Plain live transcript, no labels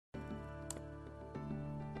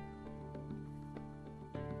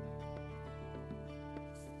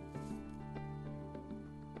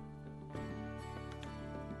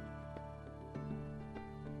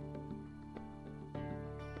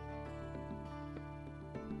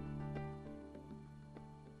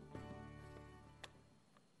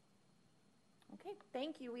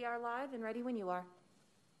Thank you. We are live and ready when you are.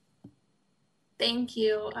 Thank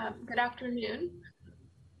you. Good afternoon.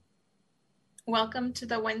 Welcome to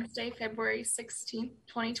the Wednesday, February 16th,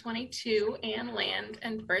 2022 Ann Land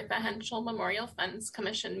and Bertha Henschel Memorial Funds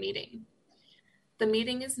Commission meeting. The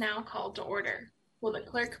meeting is now called to order. Will the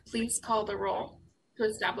clerk please call the roll to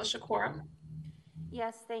establish a quorum?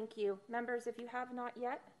 Yes, thank you. Members, if you have not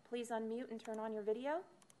yet, please unmute and turn on your video.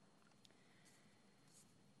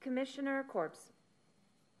 Commissioner Corbs.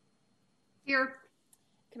 Here.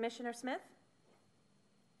 Commissioner Smith.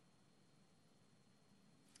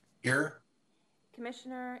 Here.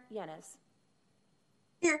 Commissioner Yanez.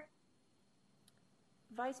 Here.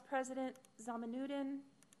 Vice President Zamanuddin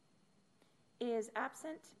is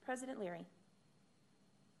absent. President Leary.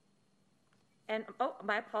 And,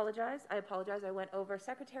 I apologize. I went over.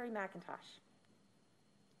 Secretary McIntosh.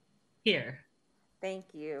 Here. Thank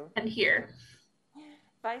you. And here.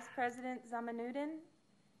 Vice President Zamanuddin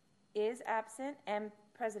is absent, and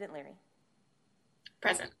President Leary.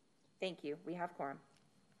 Present. Thank you. We have quorum.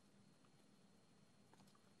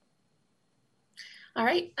 All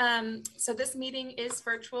right, so this meeting is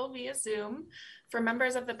virtual via Zoom. For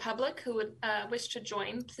members of the public who would wish to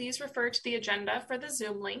join, please refer to the agenda for the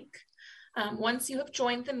Zoom link. Once you have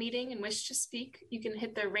joined the meeting and wish to speak, you can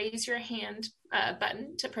hit the raise your hand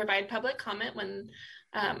button to provide public comment when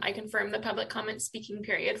I confirm the public comment speaking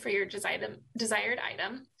period for your desired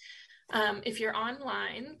item. If you're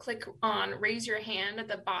online, click on raise your hand at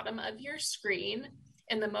the bottom of your screen.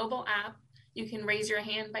 In the mobile app, you can raise your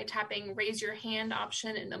hand by tapping raise your hand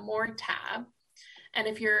option in the more tab. And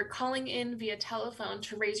if you're calling in via telephone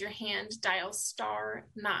to raise your hand, dial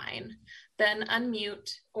 *9, then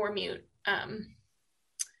unmute or mute.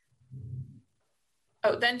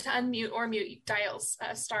 Then to unmute or mute, dial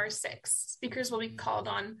 *6. Speakers will be called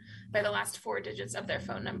on by the last 4 digits of their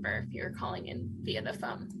phone number if you're calling in via the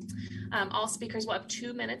phone. All speakers will have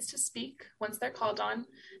 2 minutes to speak once they're called on,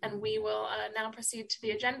 and we will now proceed to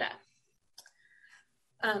the agenda.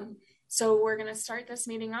 So we're going to start this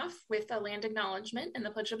meeting off with a land acknowledgement and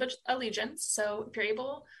the Pledge of Allegiance. So if you're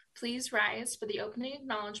able, please rise for the opening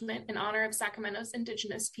acknowledgement in honor of Sacramento's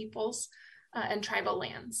indigenous peoples and tribal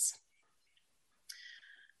lands.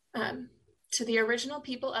 To the original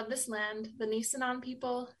people of this land, the Nisenan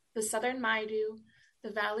people, the Southern Maidu,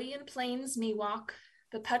 the Valley and Plains Miwok,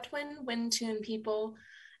 the Patwin Wintun people,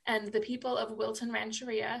 and the people of Wilton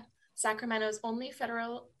Rancheria, Sacramento's only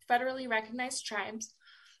federally recognized tribes,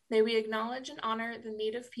 may we acknowledge and honor the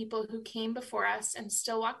Native people who came before us and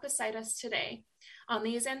still walk beside us today on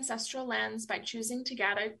these ancestral lands by choosing to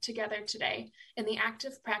gather together today in the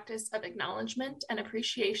active practice of acknowledgement and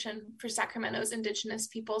appreciation for Sacramento's indigenous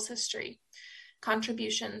people's history,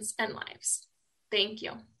 contributions, and lives. Thank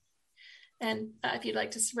you. And if you'd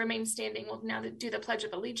like to remain standing, we'll now do the Pledge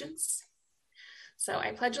of Allegiance. So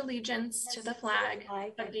I pledge allegiance to the flag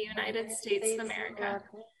of the United States of America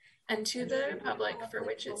and to the republic for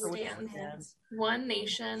which it stands, one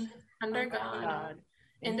nation, under God,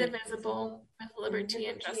 indivisible, with liberty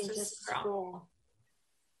and justice for all.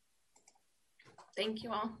 Thank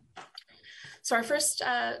you all. So our first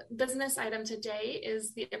business item today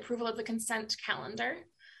is the approval of the consent calendar.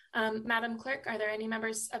 Madam Clerk, are there any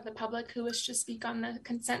members of the public who wish to speak on the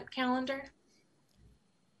consent calendar?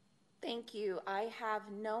 Thank you. I have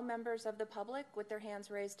no members of the public with their hands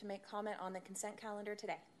raised to make comment on the consent calendar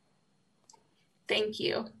today. Thank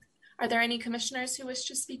you. Are there any commissioners who wish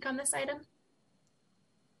to speak on this item?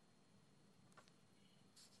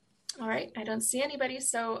 All right, I don't see anybody.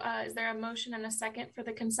 So is there a motion and a second for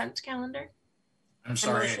the consent calendar? I'm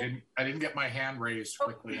sorry, I didn't get my hand raised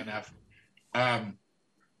quickly enough. I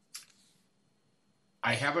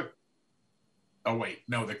have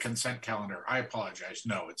the consent calendar. I apologize.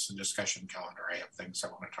 No, it's the discussion calendar. I have things I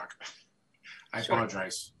want to talk about. I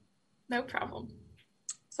apologize. No problem.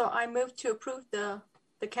 So I move to approve the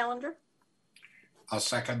calendar. I'll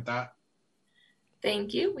second that.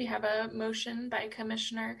 Thank you. We have a motion by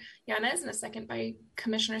Commissioner Yanez and a second by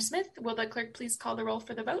Commissioner Smith. Will the clerk please call the roll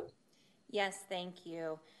for the vote? Yes, thank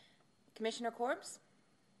you. Commissioner Corbs?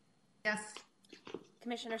 Yes.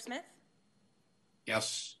 Commissioner Smith?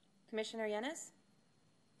 Yes. Commissioner Yanez?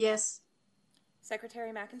 Yes.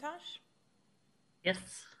 Secretary McIntosh? Yes.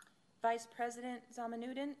 Vice President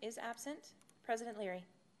Zamanuddin is absent. President Leary?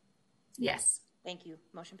 Yes. Thank you.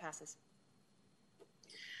 Motion passes.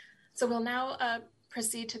 So we'll now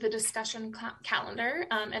proceed to the discussion calendar.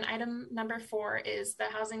 And item number 4 is the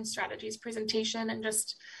housing strategies presentation. And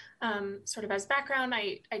just sort of as background,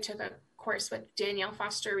 I took a course with Danielle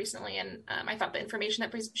Foster recently, and I thought the information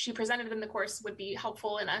that she presented in the course would be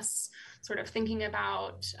helpful in us sort of thinking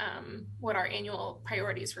about what our annual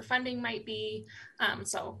priorities for funding might be.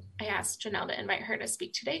 So I asked Janelle to invite her to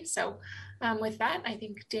speak today. So with that, I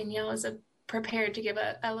think Danielle is prepared to give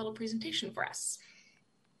a little presentation for us.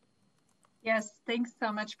 Yes, thanks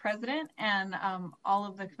so much, President, and all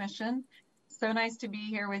of the commission. So nice to be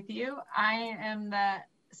here with you. I am the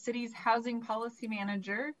city's housing policy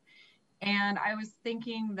manager, and I was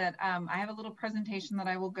thinking that I have a little presentation that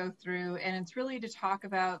I will go through, and it's really to talk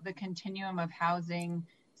about the continuum of housing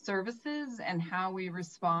services and how we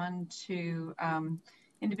respond to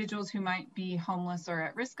individuals who might be homeless or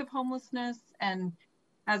at risk of homelessness. And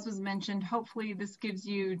as was mentioned, hopefully this gives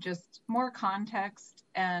you just more context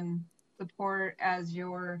and support as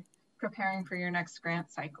you're preparing for your next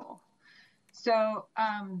grant cycle. So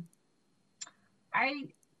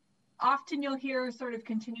often you'll hear sort of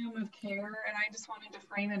continuum of care, and I just wanted to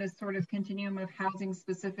frame it as sort of continuum of housing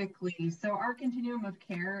specifically. So our continuum of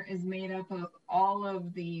care is made up of all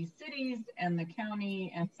of the cities and the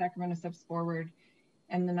county and Sacramento Steps Forward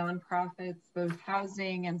and the nonprofits, both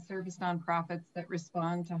housing and service nonprofits that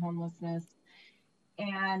respond to homelessness.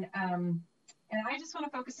 And I just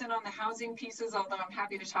want to focus in on the housing pieces, although I'm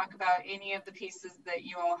happy to talk about any of the pieces that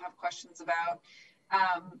you all have questions about.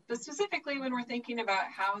 But specifically when we're thinking about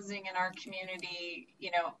housing in our community,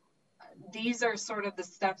 these are sort of the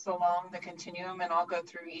steps along the continuum, and I'll go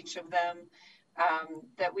through each of them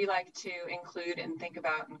that we like to include and think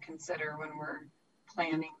about and consider when we're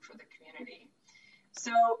planning for the community.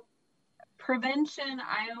 So prevention,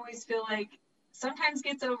 I always feel like sometimes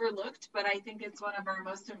gets overlooked, but I think it's one of our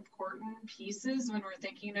most important pieces when we're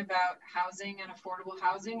thinking about housing and affordable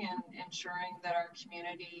housing and ensuring that our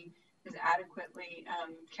community is adequately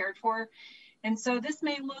cared for. And so this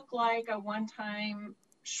may look like a one-time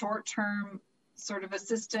short-term sort of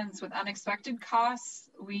assistance with unexpected costs.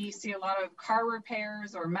 We see a lot of car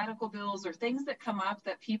repairs or medical bills or things that come up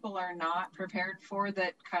that people are not prepared for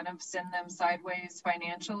that kind of send them sideways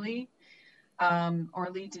financially.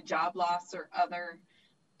 Or lead to job loss or other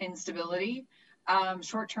instability.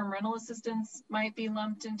 Short-term rental assistance might be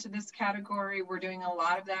lumped into this category. We're doing a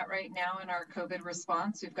lot of that right now in our COVID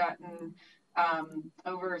response. We've gotten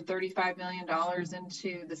over $35 million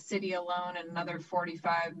into the city alone and another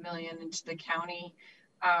 $45 million into the county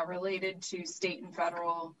related to state and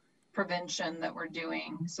federal prevention that we're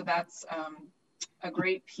doing. So that's a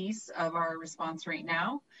great piece of our response right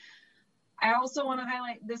now. I also want to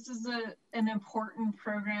highlight this is an important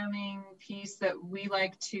programming piece that we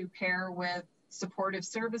like to pair with supportive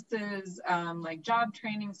services like job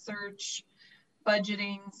training, search,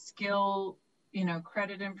 budgeting, skill,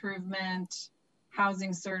 credit improvement,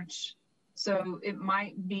 housing search. So it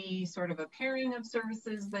might be sort of a pairing of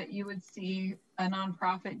services that you would see a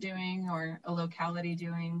nonprofit doing or a locality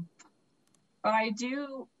doing. But I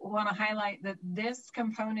do want to highlight that this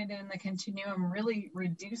component in the continuum really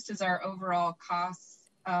reduces our overall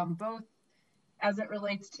costs, both as it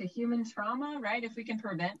relates to human trauma, right? If we can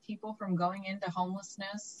prevent people from going into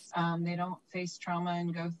homelessness, they don't face trauma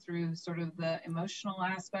and go through sort of the emotional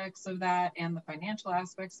aspects of that and the financial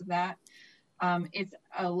aspects of that. It's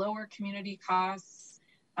a lower community costs.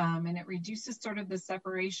 And it reduces sort of the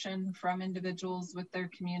separation from individuals with their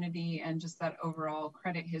community and just that overall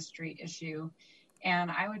credit history issue. And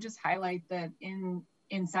I would just highlight that in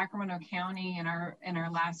Sacramento County in our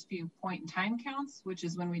last few point in time counts, which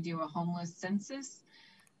is when we do a homeless census,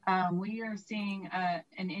 we are seeing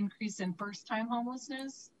an increase in first time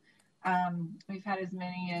homelessness. We've had as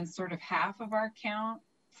many as sort of half of our count,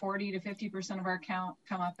 40 to 50% of our count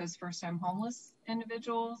come up as first time homeless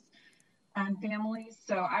individuals and families.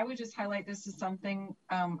 So I would just highlight this as something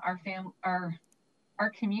our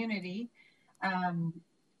community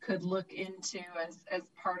could look into as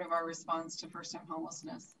part of our response to first-time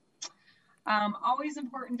homelessness. Always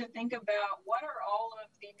important to think about what are all of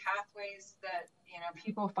the pathways that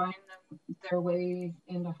people find their way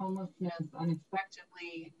into homelessness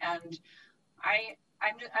unexpectedly. And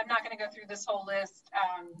I'm not going to go through this whole list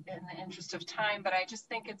in the interest of time, but I just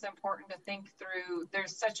think it's important to think through.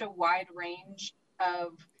 There's such a wide range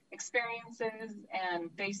of experiences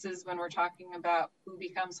and faces when we're talking about who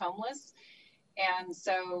becomes homeless. And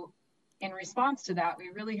so in response to that, we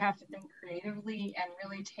really have to think creatively and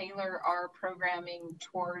really tailor our programming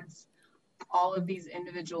towards all of these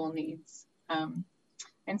individual needs. And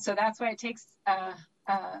so that's why it takes a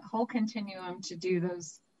whole continuum to do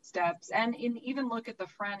those steps, and even look at the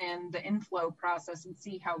front end, the inflow process, and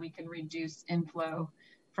see how we can reduce inflow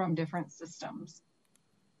from different systems.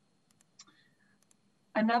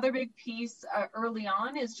 Another big piece early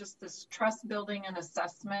on is just this trust building and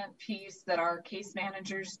assessment piece that our case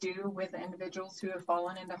managers do with individuals who have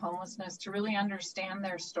fallen into homelessness to really understand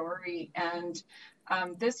their story. And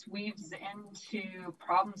this weaves into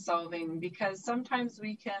problem solving, because sometimes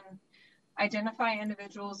we can identify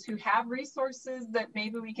individuals who have resources that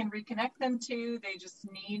maybe we can reconnect them to. They just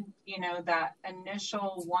need, that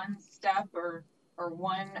initial one step or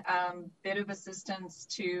one bit of assistance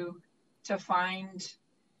to find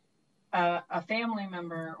a family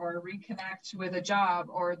member or reconnect with a job,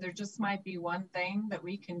 or there just might be one thing that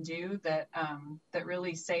we can do that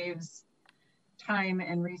really saves time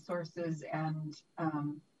and resources and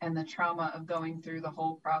the trauma of going through the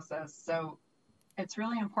whole process. So it's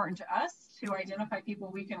really important to us to identify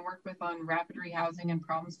people we can work with on rapid rehousing and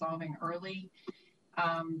problem solving early.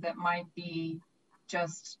 That might be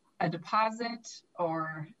just a deposit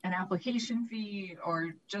or an application fee,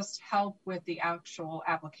 or just help with the actual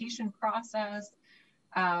application process,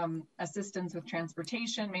 assistance with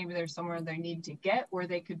transportation. Maybe there's somewhere they need to get where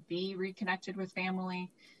they could be reconnected with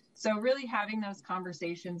family. So really having those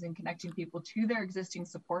conversations and connecting people to their existing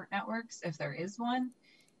support networks, if there is one,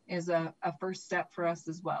 is a first step for us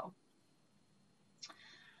as well.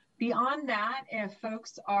 Beyond that, if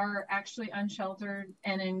folks are actually unsheltered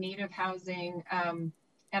and in need of housing,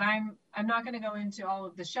 and I'm not going to go into all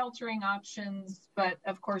of the sheltering options, but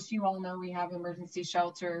of course you all know we have emergency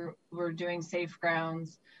shelter. We're doing safe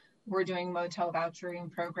grounds. We're doing motel vouchering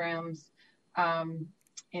programs,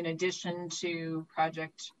 in addition to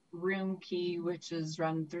Project Room Key, which is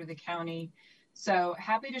run through the county. So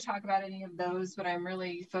happy to talk about any of those, but I'm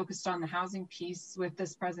really focused on the housing piece with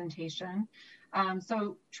this presentation.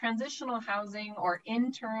 So transitional housing or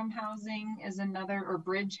interim housing is another, or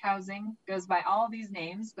bridge housing, goes by all of these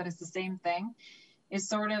names, but it's the same thing, is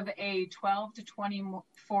sort of a 12 to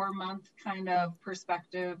 24 month kind of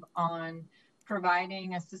perspective on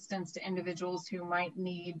providing assistance to individuals who might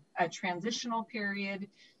need a transitional period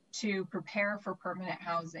to prepare for permanent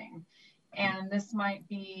housing. And this might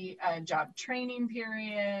be a job training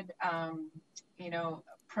period,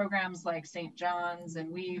 programs like St. John's and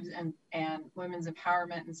Weaves and Women's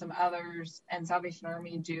Empowerment and some others, and Salvation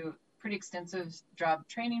Army do pretty extensive job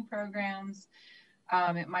training programs.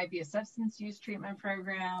 It might be a substance use treatment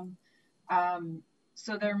program.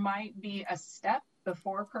 So there might be a step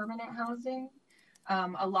before permanent housing.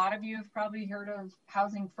 A lot of you have probably heard of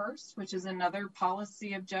Housing First, which is another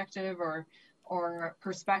policy objective or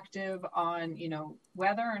perspective on,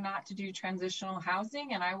 whether or not to do transitional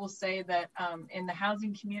housing. And I will say that in the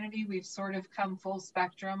housing community, we've sort of come full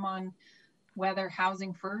spectrum on whether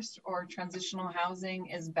housing first or transitional housing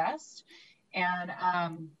is best. And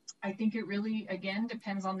I think it really, again,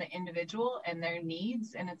 depends on the individual and their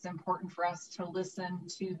needs. And it's important for us to listen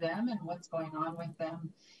to them and what's going on with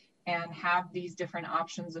them, and have these different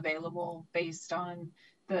options available based on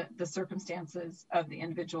the circumstances of the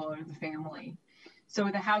individual or the family. So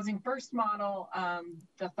with the Housing First model,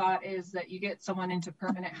 the thought is that you get someone into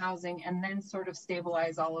permanent housing and then sort of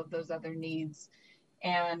stabilize all of those other needs.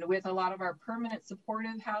 And with a lot of our permanent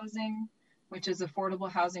supportive housing, which is affordable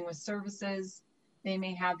housing with services, they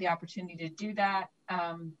may have the opportunity to do that.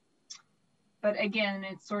 But again,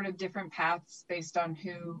 it's sort of different paths based on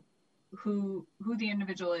who the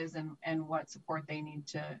individual is and what support they need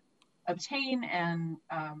to obtain and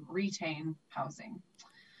retain housing.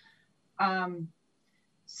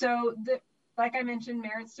 Like I mentioned,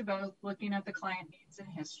 merits to both, looking at the client needs and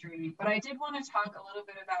history. But I did want to talk a little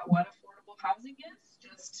bit about what affordable housing is,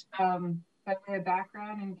 just by way of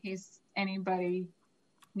background, in case anybody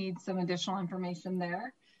needs some additional information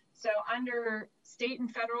there. So under state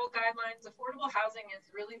and federal guidelines, affordable housing is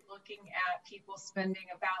really looking at people spending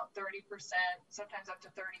about 30%, sometimes up to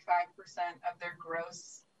 35% of their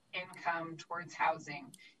gross income towards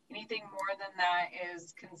housing. Anything more than that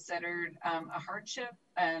is considered a hardship,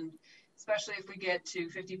 and especially if we get to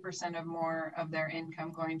 50% or more of their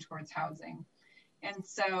income going towards housing. And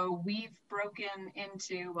so we've broken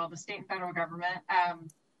into, the state and federal government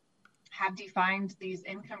have defined these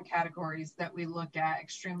income categories that we look at: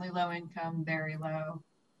 extremely low income, very low,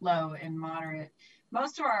 low, and moderate.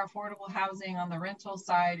 Most of our affordable housing on the rental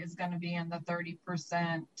side is going to be in the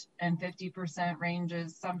 30% and 50%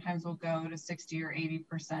 ranges. Sometimes we'll go to 60 or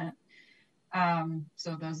 80%.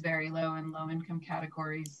 So those very low and low income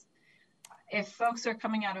categories. If folks are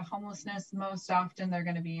coming out of homelessness, most often they're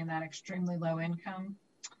going to be in that extremely low income.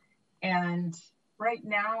 And right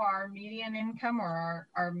now our median income, or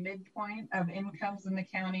our midpoint of incomes in the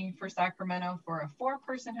county for Sacramento for a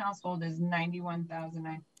 4-person household is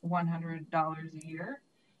 $91,100 a year.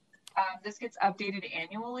 This gets updated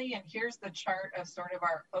annually, and here's the chart of sort of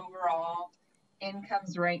our overall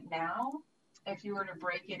incomes right now, if you were to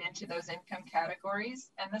break it into those income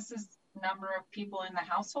categories. And this is number of people in the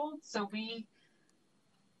household. So we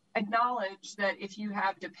acknowledge that if you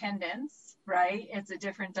have dependents, right, it's a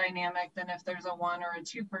different dynamic than if there's a 1 or a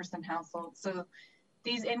 2-person household. So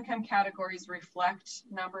these income categories reflect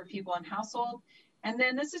number of people in household. And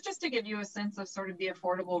then this is just to give you a sense of sort of the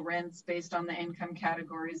affordable rents based on the income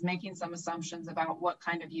categories, making some assumptions about what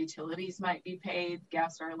kind of utilities might be paid,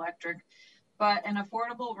 gas or electric. But an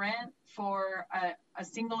affordable rent for a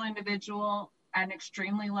single individual at an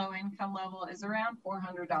extremely low income level is around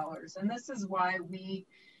 $400. And this is why we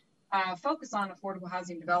focus on affordable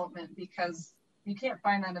housing development, because you can't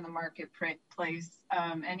find that in the marketplace.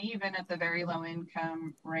 And even at the very low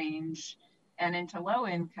income range and into low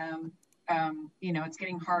income, it's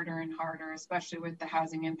getting harder and harder, especially with the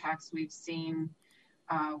housing impacts we've seen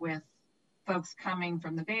with folks coming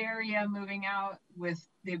from the Bay Area, moving out, with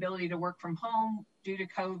the ability to work from home due to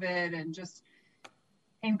COVID, and just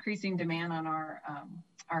increasing demand on our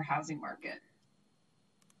housing market.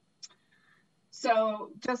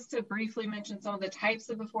 So just to briefly mention some of the types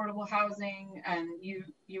of affordable housing, and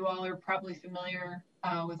you all are probably familiar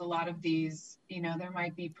with a lot of these. There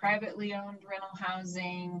might be privately owned rental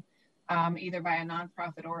housing, either by a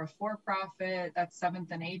nonprofit or a for-profit. That's 7th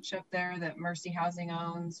and H up there that Mercy Housing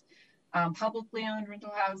owns. Publicly owned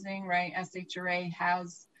rental housing, right? SHRA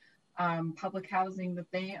has public housing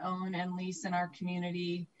that they own and lease in our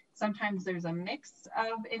community. Sometimes there's a mix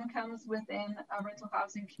of incomes within a rental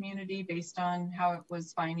housing community based on how it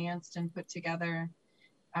was financed and put together.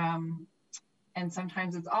 And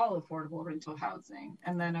sometimes it's all affordable rental housing.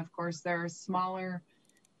 And then, of course, there are smaller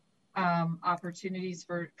opportunities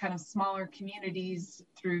for kind of smaller communities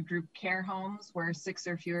through group care homes, where 6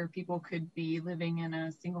 or fewer people could be living in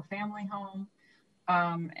a single family home,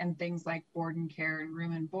 and things like board and care and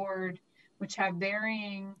room and board, which have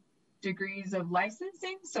varying degrees of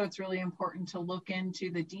licensing. So it's really important to look into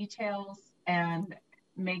the details and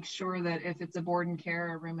make sure that if it's a board and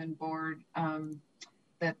care or room and board,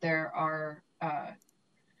 that there are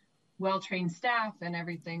well-trained staff and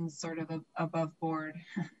everything's sort of above board,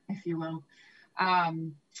 if you will.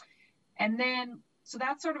 And then, so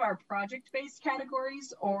that's sort of our project-based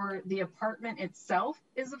categories, or the apartment itself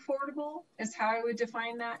is affordable, is how I would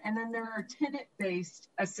define that. And then there are tenant-based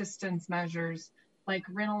assistance measures like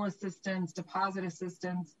rental assistance, deposit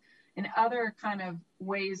assistance, and other kind of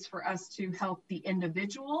ways for us to help the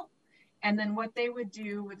individual. And then what they would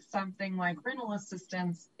do with something like rental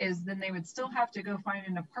assistance is then they would still have to go find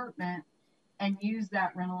an apartment and use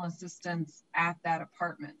that rental assistance at that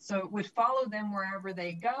apartment. So it would follow them wherever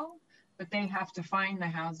they go, but they have to find the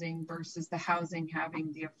housing versus the housing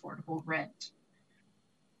having the affordable rent.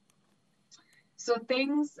 So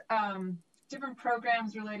things, different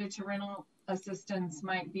programs related to rental assistance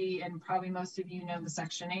might be, and probably most of you know, the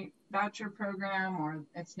Section 8 voucher program, or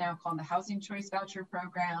it's now called the Housing Choice Voucher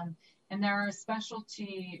Program. And there are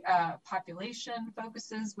specialty population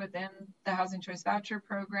focuses within the Housing Choice Voucher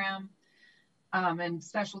Program, and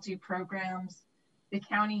specialty programs. The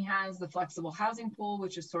county has the Flexible Housing Pool,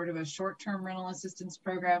 which is sort of a short-term rental assistance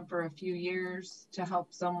program for a few years to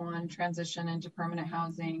help someone transition into permanent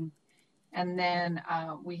housing. And then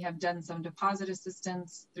we have done some deposit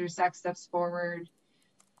assistance through SAC Steps Forward.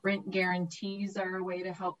 Rent guarantees are a way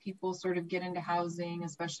to help people sort of get into housing,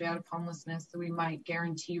 especially out of homelessness. So we might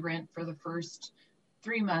guarantee rent for the first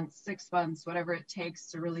 3 months, 6 months, whatever it takes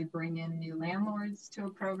to really bring in new landlords to a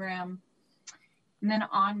program. And then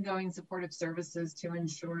ongoing supportive services to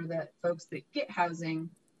ensure that folks that get housing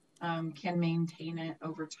can maintain it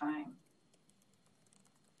over time.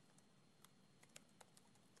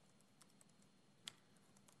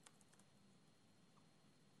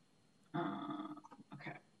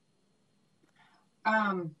 Okay.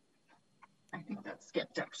 I think that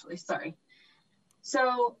skipped actually, sorry.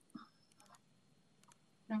 So,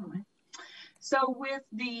 never mind. So with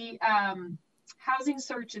the housing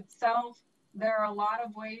search itself, there are a lot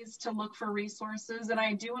of ways to look for resources. And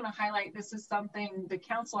I do want to highlight, this is something the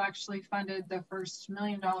council actually funded the first $1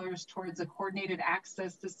 million towards a coordinated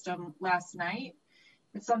access system last night.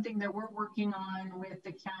 It's something that we're working on with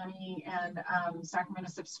the county and Sacramento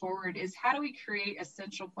Steps Forward, is how do we create a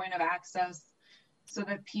central point of access so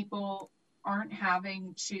that people aren't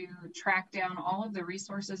having to track down all of the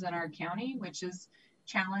resources in our county, which is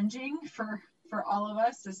challenging for all of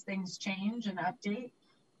us as things change and update.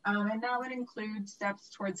 And that would include steps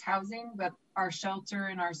towards housing, but our shelter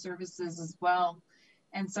and our services as well.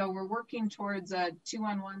 And so we're working towards a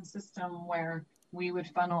 2-on-1 system where we would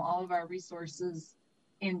funnel all of our resources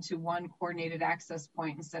into one coordinated access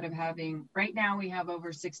point instead of having, right now we have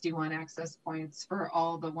over 61 access points for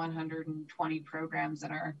all the 120 programs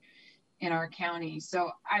in our county.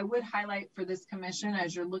 So I would highlight for this commission,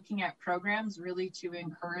 as you're looking at programs, really to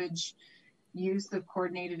encourage use of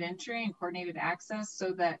coordinated entry and coordinated access,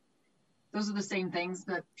 so that those are the same things,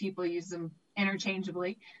 but people use them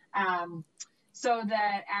interchangeably. So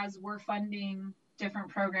that as we're funding different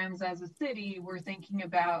programs as a city, we're thinking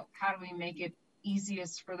about how do we make it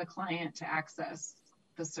easiest for the client to access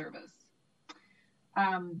the service.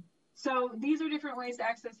 So these are different ways to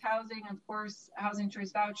access housing, of course, housing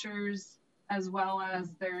choice vouchers, as well as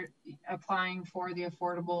they're applying for the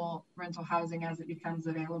affordable rental housing as it becomes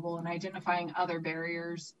available, and identifying other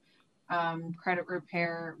barriers, credit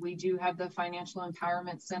repair. We do have the Financial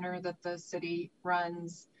Empowerment Center that the city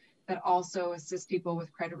runs that also assists people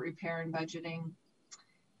with credit repair and budgeting.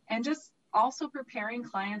 And just also preparing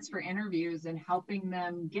clients for interviews and helping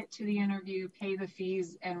them get to the interview, pay the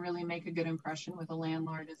fees, and really make a good impression with a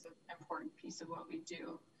landlord is an important piece of what we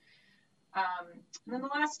do. And then the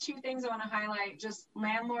last two things I want to highlight, just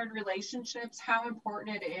landlord relationships, how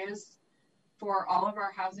important it is for all of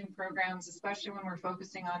our housing programs, especially when we're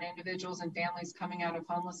focusing on individuals and families coming out of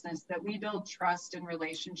homelessness, that we build trust and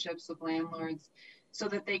relationships with landlords so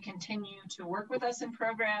that they continue to work with us in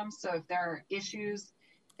programs. So if there are issues,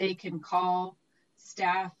 they can call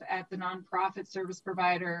staff at the nonprofit service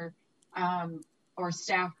provider or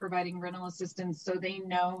staff providing rental assistance, so they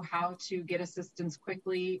know how to get assistance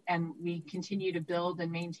quickly, and we continue to build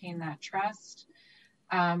and maintain that trust.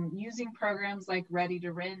 Using programs like Ready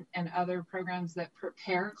to Rent and other programs that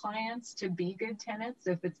prepare clients to be good tenants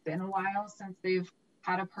if it's been a while since they've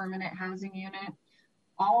had a permanent housing unit.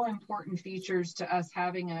 All important features to us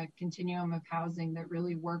having a continuum of housing that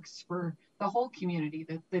really works for the whole community,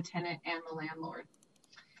 the tenant and the landlord.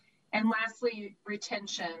 And lastly,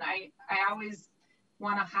 retention. I always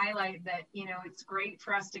want to highlight that, you know, it's great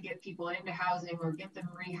for us to get people into housing or get them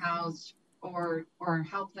rehoused or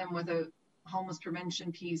help them with a homeless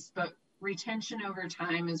prevention piece, but retention over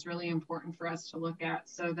time is really important for us to look at,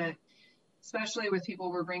 so that especially with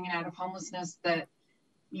people we're bringing out of homelessness, that,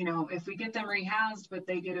 you know, if we get them rehoused but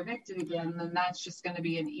they get evicted again, then that's just going to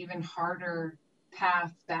be an even harder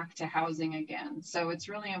path back to housing again. So it's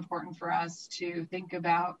really important for us to think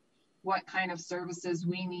about what kind of services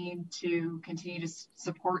we need to continue to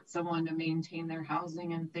support someone to maintain their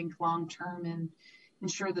housing, and think long-term and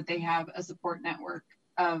ensure that they have a support network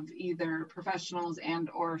of either professionals and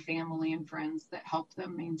or family and friends that help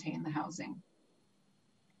them maintain the housing.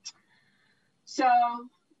 So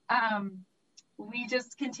we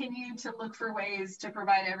just continue to look for ways to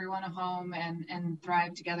provide everyone a home and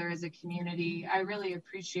thrive together as a community. I really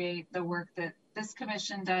appreciate the work that this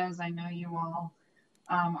commission does. I know you all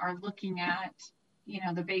are looking at, you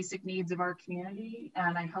know, the basic needs of our community,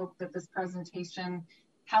 and I hope that this presentation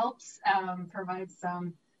helps provide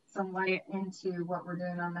some light into what we're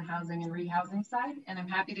doing on the housing and rehousing side. And I'm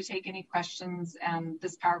happy to take any questions, and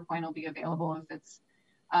this PowerPoint will be available if it's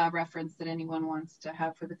a reference that anyone wants to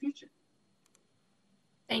have for the future.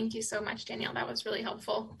 Thank you so much, Danielle. That was really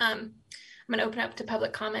helpful. I'm going to open up to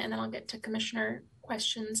public comment, and then I'll get to commissioner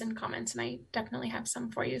questions and comments, and I definitely have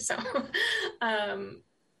some for you. So,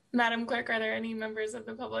 Madam Clerk, are there any members of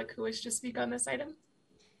the public who wish to speak on this item?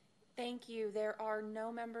 Thank you. There are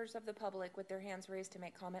no members of the public with their hands raised to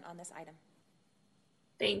make comment on this item.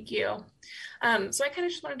 Thank you. So I kind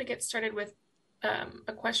of just wanted to get started with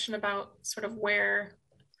a question about sort of where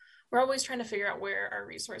we're always trying to figure out where our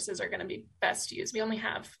resources are going to be best used. We only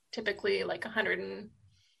have typically like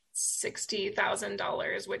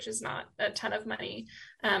 $160,000, which is not a ton of money.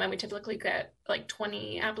 And we typically get like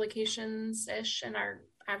 20 applications-ish, and our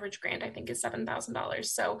average grant, I think, is $7,000.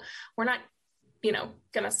 So we're not, you know,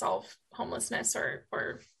 going to solve homelessness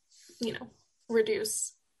or, you know,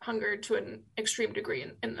 reduce hunger to an extreme degree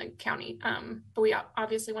in the county. But we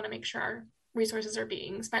obviously want to make sure our resources are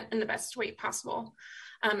being spent in the best way possible.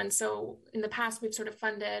 And so in the past, we've sort of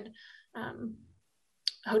funded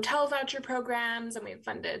hotel voucher programs, and we've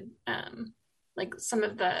funded like some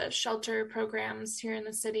of the shelter programs here in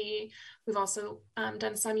the city. We've also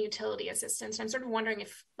done some utility assistance. I'm sort of wondering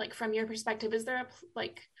if, like, from your perspective, is there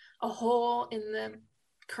a hole in the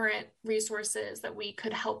current resources that we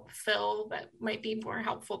could help fill that might be more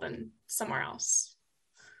helpful than somewhere else?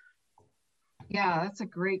 Yeah, that's a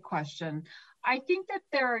great question. I think that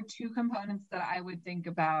there are two components that I would think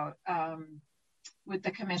about with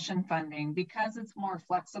the commission funding, because it's more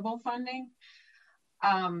flexible funding,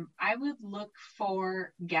 I would look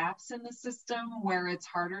for gaps in the system where it's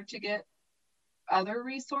harder to get other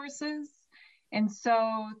resources. And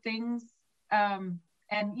so things, and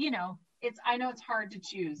I know it's hard to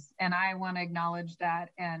choose, and I want to acknowledge that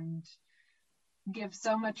and give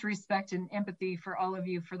so much respect and empathy for all of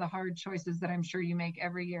you for the hard choices that I'm sure you make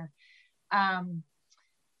every year.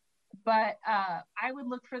 But I would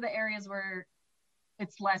look for the areas where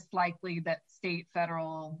it's less likely that state,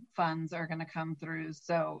 federal funds are going to come through.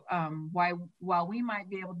 So while we might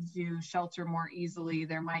be able to do shelter more easily,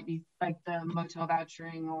 there might be like the motel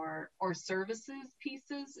vouchering or services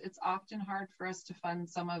pieces. It's often hard for us to fund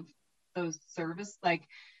some of those service, like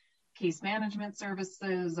case management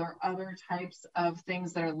services or other types of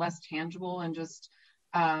things that are less tangible, and just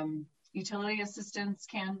utility assistance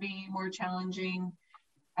can be more challenging.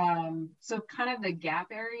 So kind of the gap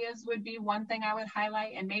areas would be one thing I would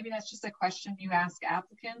highlight, and maybe that's just a question you ask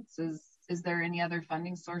applicants, is there any other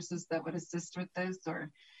funding sources that would assist with this? Or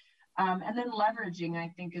and then leveraging, I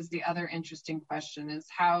think, is the other interesting question, is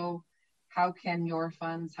how can your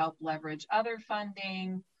funds help leverage other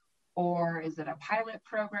funding? Or is it a pilot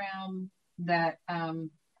program that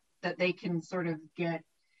that they can sort of get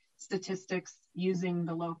statistics using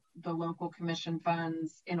the local commission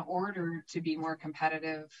funds in order to be more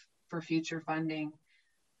competitive for future funding?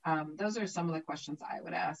 Those are some of the questions I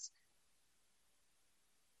would ask.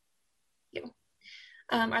 Thank you.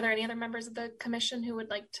 Are there any other members of the commission who would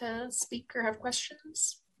like to speak or have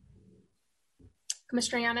questions?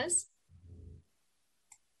 Commissioner Yanez?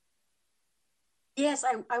 Yes,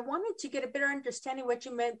 I wanted to get a better understanding what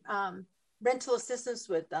you meant, rental assistance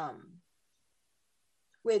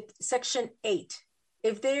with Section 8.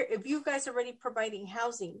 If you guys are already providing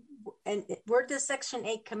housing, and where does Section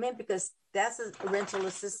 8 come in? Because that's a rental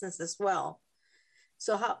assistance as well.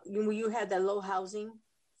 So how you had that low housing,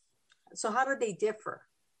 so how do they differ?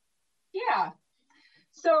 Yeah,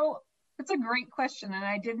 so it's a great question, and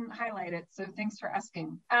I didn't highlight it, so thanks for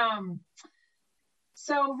asking.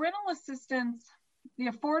 So rental assistance, the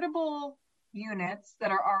affordable units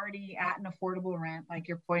that are already at an affordable rent, like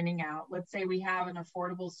you're pointing out, let's say we have an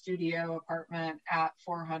affordable studio apartment at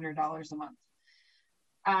 $400 a month.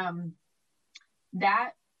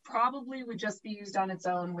 That probably would just be used on its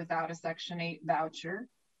own without a Section 8 voucher.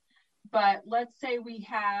 But let's say we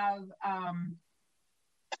have,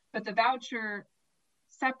 but the voucher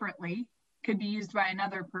separately could be used by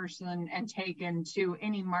another person and taken to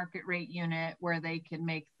any market rate unit where they can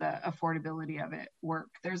make the affordability of it work.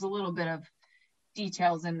 There's a little bit of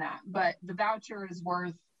details in that, but the voucher is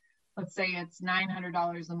worth, let's say it's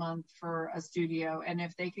 $900 a month for a studio. And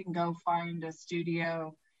if they can go find a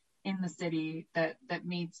studio in the city that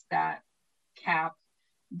meets that cap,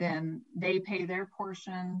 then they pay their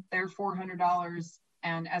portion, their $400,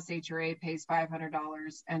 and SHRA pays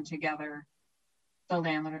 $500, and together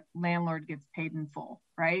the landlord gets paid in full,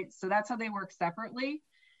 right? So that's how they work separately.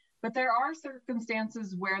 But there are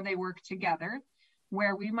circumstances where they work together,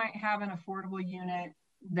 where we might have an affordable unit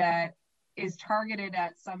that is targeted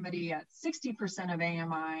at somebody at 60% of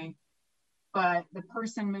AMI, but the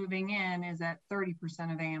person moving in is at 30%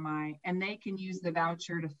 of AMI, and they can use the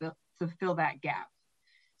voucher to fill that gap.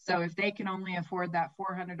 So if they can only afford that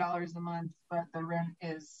 $400 a month, but the rent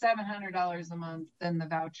is $700 a month, then the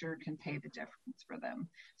voucher can pay the difference for them.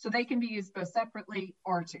 So they can be used both separately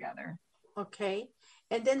or together. Okay.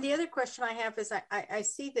 And then the other question I have is, I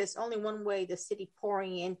see this only one way, the city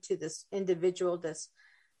pouring into this individual that's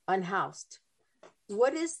unhoused.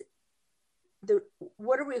 What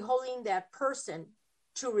are we holding that person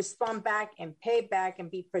to respond back and pay back and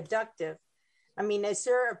be productive? I mean, is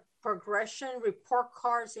there a progression, report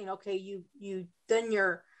cards saying, okay, you done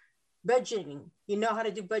your budgeting, you know how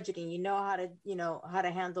to do budgeting, you know how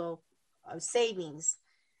to handle savings?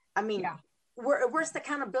 I mean, yeah. Where's the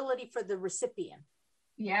accountability for the recipient?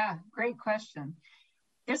 Yeah, great question.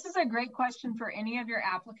 This is a great question for any of your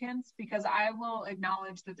applicants, because I will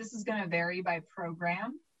acknowledge that this is going to vary by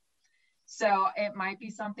program. So it might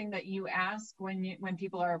be something that you ask when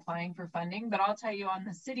people are applying for funding, but I'll tell you on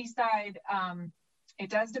the city side, it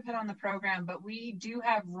does depend on the program, but we do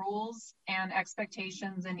have rules and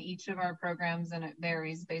expectations in each of our programs, and it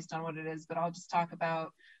varies based on what it is. But I'll just talk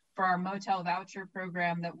about for our motel voucher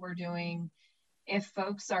program that we're doing, if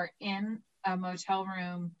folks are in a motel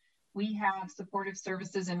room, we have supportive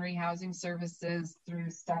services and rehousing services through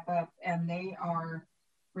Step Up, and they are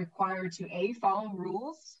required to A, follow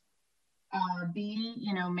rules, B,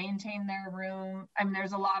 maintain their room. I mean,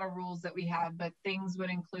 there's a lot of rules that we have, but things would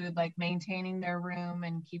include like maintaining their room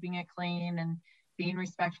and keeping it clean and being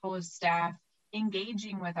respectful of staff,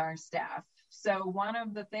 engaging with our staff. So one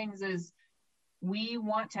of the things is we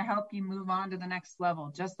want to help you move on to the next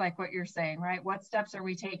level, just like what you're saying, right? What steps are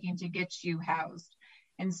we taking to get you housed?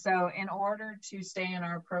 And so in order to stay in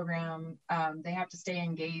our program, they have to stay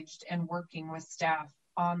engaged and working with staff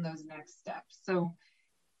on those next steps. So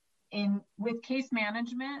with case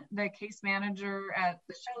management, the case manager at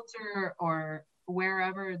the shelter or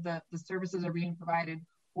wherever the services are being provided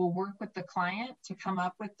will work with the client to come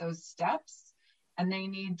up with those steps, and they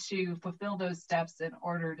need to fulfill those steps in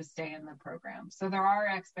order to stay in the program. So there are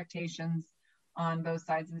expectations on both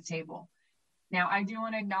sides of the table. Now, I do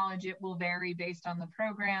want to acknowledge it will vary based on the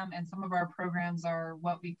program, and some of our programs are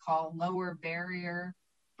what we call lower barrier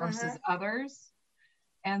versus others.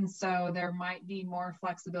 And so there might be more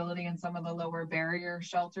flexibility in some of the lower barrier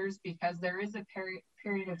shelters because there is a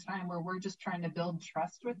period of time where we're just trying to build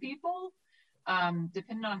trust with people.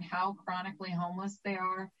 Depending on how chronically homeless they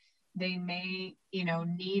are, they may,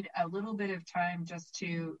 need a little bit of time just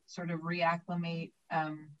to sort of reacclimate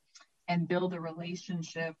and build a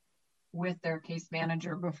relationship with their case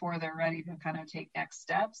manager before they're ready to kind of take next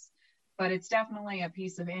steps. But it's definitely a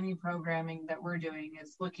piece of any programming that we're doing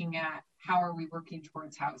is looking at how are we working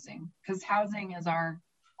towards housing, because housing is our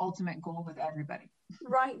ultimate goal with everybody.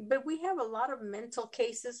 Right. But we have a lot of mental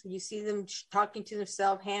cases. You see them talking to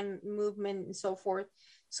themselves, hand movement and so forth.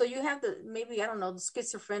 So you have the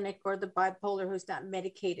schizophrenic or the bipolar who's not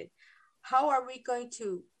medicated. How are we going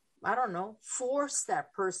to, force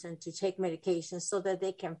that person to take medication so that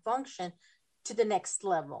they can function to the next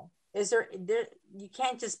level? Is there you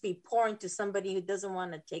can't just be pouring to somebody who doesn't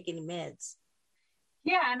want to take any meds.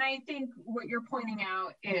 Yeah, and I think what you're pointing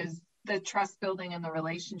out is the trust building and the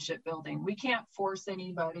relationship building. We can't force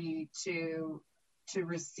anybody to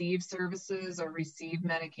receive services or receive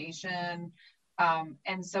medication.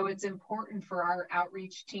 And so it's important for our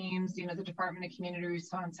outreach teams, the Department of Community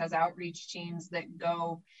Response has outreach teams that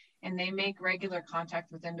go and they make regular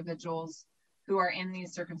contact with individuals who are in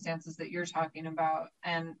these circumstances that you're talking about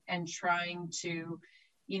and trying to,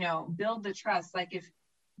 build the trust. Like if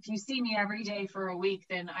you see me every day for a week,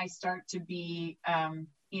 then I start to be,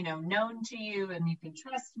 known to you and you can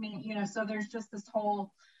trust me, so there's just this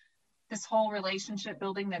whole relationship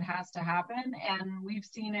building that has to happen. And we've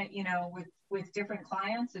seen it, with different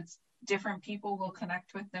clients, it's different people will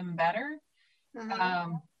connect with them better.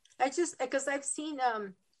 Because I've seen,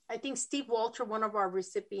 I think Steve Walter, one of our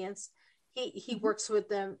recipients, he works with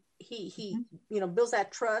them. He builds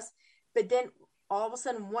that trust, but then all of a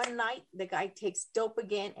sudden one night the guy takes dope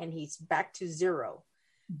again and he's back to zero.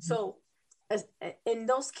 So in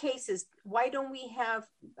those cases, why don't we have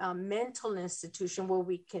a mental institution where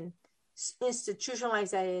we can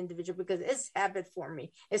institutionalize that individual? Because it's habit forming.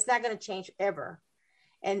 It's not going to change ever.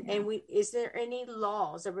 And is there any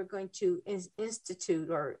laws that we're going to institute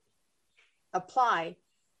or apply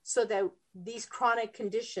so that these chronic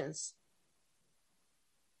conditions,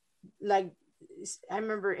 like I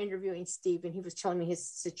remember interviewing Steve and he was telling me his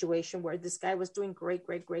situation where this guy was doing great.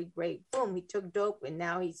 Boom, he took dope and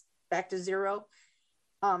now he's back to zero.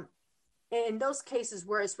 In those cases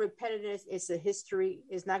where it's repetitive, it's a history,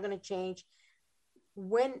 it's not going to change.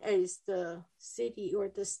 When is the city or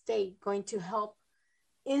the state going to help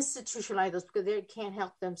institutionalize those because they can't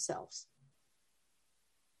help themselves?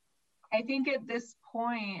 I think at this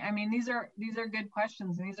point, these are good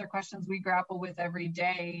questions, and these are questions we grapple with every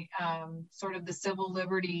day. Sort of the civil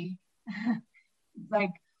liberty,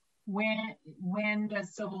 like when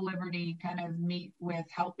does civil liberty kind of meet with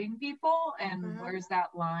helping people, and where's that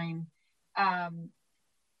line?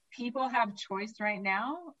 People have choice right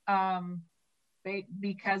now,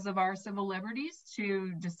 because of our civil liberties,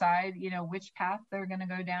 to decide, which path they're going to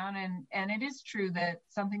go down, and it is true that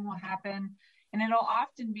something will happen. And it'll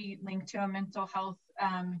often be linked to a mental health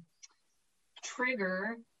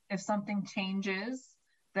trigger if something changes,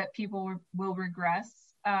 that people will regress.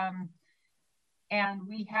 And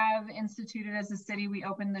we have instituted as a city, we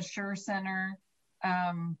opened the Sure Center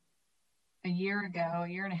a year and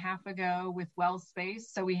a half ago with Well Space.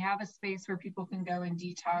 So we have a space where people can go and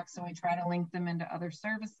detox, and we try to link them into other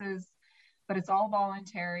services, but it's all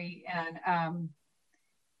voluntary.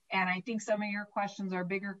 And I think some of your questions are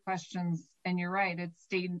bigger questions, and you're right, it's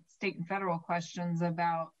state and federal questions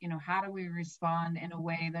about, how do we respond in a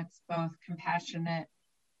way that's both compassionate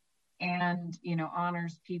and,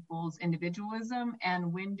 honors people's individualism,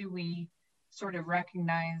 and when do we sort of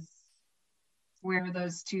recognize where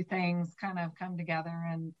those two things kind of come together,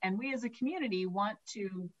 and we as a community want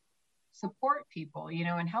to support people,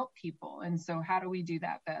 and help people. And so how do we do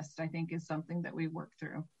that best, I think, is something that we work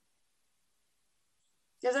through.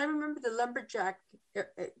 Because I remember the lumberjack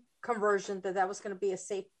conversion, that was going to be a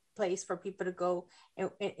safe place for people to go.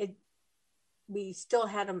 And we still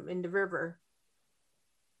had them in the river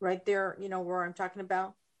right there, where I'm talking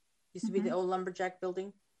about. Used to be the old lumberjack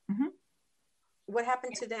building. Mm-hmm. What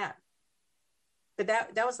happened to that? But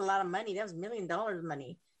that was a lot of money. That was $1 million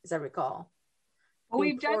money, as I recall. Well,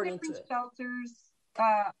 we've done different shelters.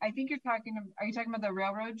 I think are you talking about the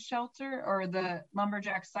railroad shelter or the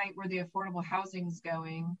lumberjack site where the affordable housing is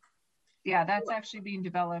going? Yeah, that's actually being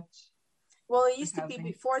developed. Well, it used to be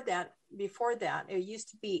before that, it used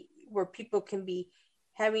to be where people can be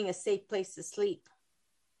having a safe place to sleep.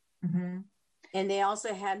 Mm-hmm. And they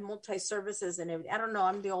also had multi-services and everything. I don't know.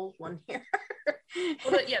 I'm the old one here.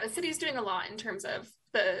 Well, the city's doing a lot in terms of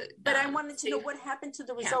the. But I wanted to know what happened to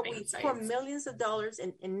the result. We pour millions of dollars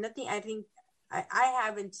and nothing. I think I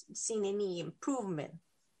haven't seen any improvement.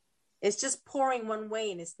 It's just pouring one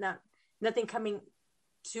way, and it's nothing coming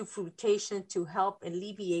to fruition to help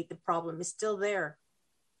alleviate the problem. It's still there.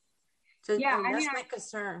 So yeah, that's my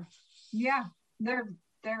concern. Yeah, they're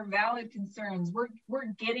valid concerns.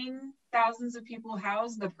 We're getting thousands of people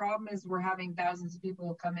housed. The problem is we're having thousands of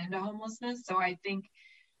people come into homelessness. So I think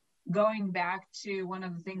going back to one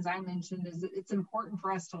of the things I mentioned is it's important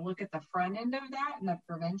for us to look at the front end of that and the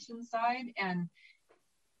prevention side. And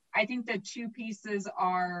I think the two pieces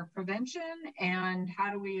are prevention and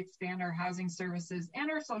how do we expand our housing services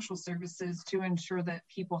and our social services to ensure that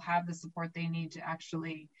people have the support they need to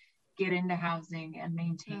actually get into housing and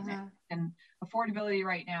maintain it. And affordability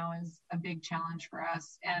right now is a big challenge for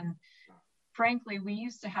us. And frankly, we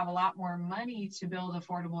used to have a lot more money to build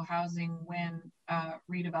affordable housing when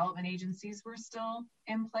redevelopment agencies were still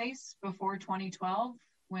in place before 2012,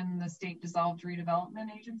 when the state dissolved redevelopment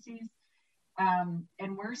agencies. And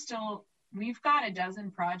we've got a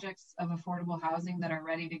dozen projects of affordable housing that are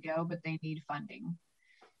ready to go, but they need funding.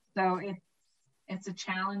 So it's a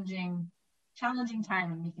challenging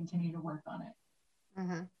time, and we continue to work on it.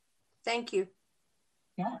 Mm-hmm. Thank you.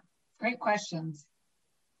 Yeah, great questions.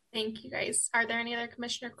 Thank you, guys. Are there any other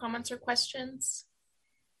commissioner comments or questions?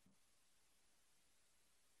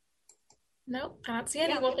 No, I don't see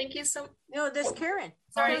any. Well, thank you so much. No, there's Karen.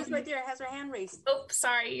 Sorry. Karen's right there, has her hand raised. Oh,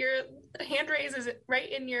 sorry. Your hand raise is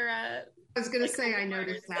right in your I was going to say, I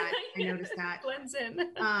noticed that. Blends in.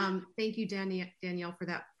 Thank you, Danielle, for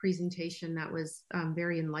that presentation. That was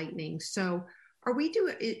very enlightening. So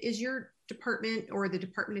is your department or the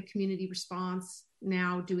Department of Community Response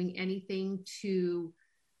now doing anything to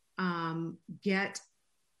get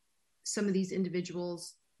some of these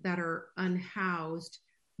individuals that are unhoused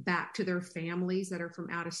back to their families that are from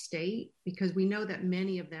out of state? Because we know that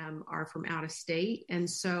many of them are from out of state. And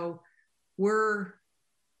so we're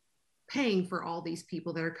paying for all these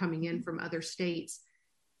people that are coming in from other states.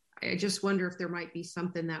 I just wonder if there might be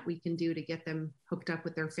something that we can do to get them hooked up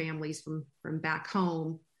with their families from back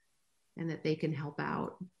home and that they can help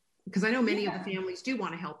out. Because I know many of the families do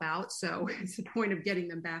want to help out. So it's the point of getting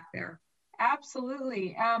them back there.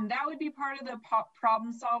 Absolutely. That would be part of the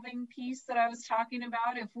problem solving piece that I was talking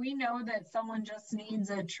about. If we know that someone just needs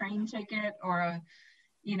a train ticket or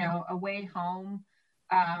a way home,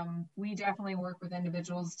 we definitely work with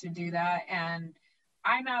individuals to do that. And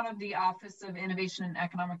I'm out of the Office of Innovation and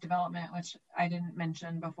Economic Development, which I didn't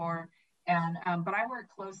mention before. And but I work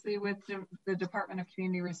closely with the Department of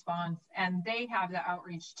Community Response, and they have the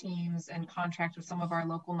outreach teams and contract with some of our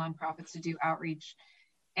local nonprofits to do outreach.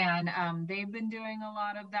 And they've been doing a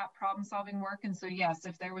lot of that problem solving work. And so, yes,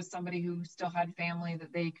 if there was somebody who still had family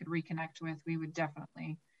that they could reconnect with, we would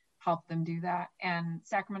definitely help them do that. And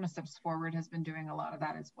Sacramento Steps Forward has been doing a lot of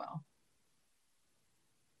that as well.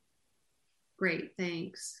 Great,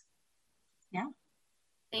 thanks. Yeah.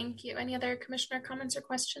 Thank you. Any other commissioner comments or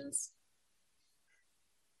questions?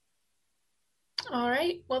 All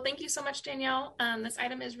right. Well, thank you so much, Danielle. This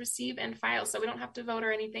item is receive and file, so we don't have to vote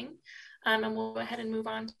or anything. And we'll go ahead and move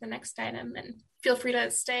on to the next item, and feel free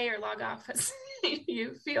to stay or log off as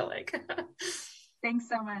you feel like. Thanks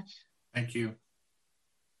so much. Thank you.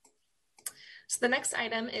 So the next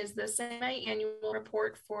item is the semi-annual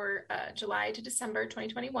report for July to December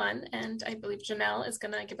 2021. And I believe Janelle is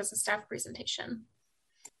going to give us a staff presentation.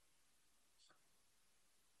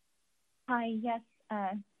 Hi, yes.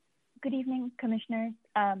 Good evening, commissioners.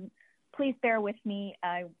 Please bear with me.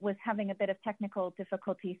 I was having a bit of technical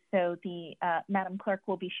difficulties, so the Madam Clerk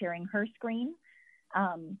will be sharing her screen.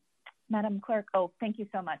 Madam Clerk, oh, thank you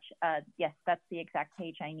so much. Yes, that's the exact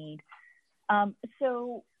page I need.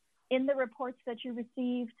 So in the reports that you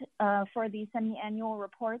received for the semi-annual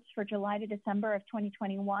reports for July to December of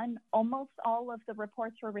 2021, almost all of the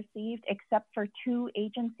reports were received except for 2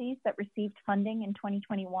 agencies that received funding in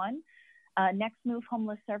 2021. Next Move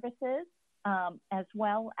Homeless Services, as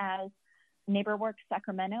well as NeighborWorks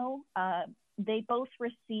Sacramento. They both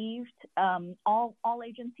received, all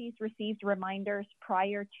agencies received reminders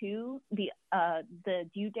prior to the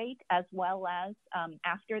due date, as well as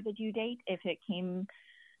after the due date. If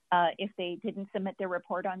they didn't submit their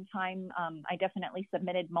report on time, I definitely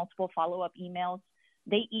submitted multiple follow-up emails.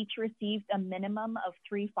 They each received a minimum of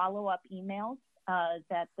 3 follow-up emails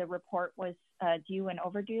that the report was due and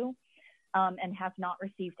overdue, and have not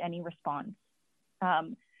received any response.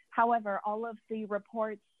 However, all of the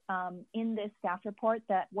reports in this staff report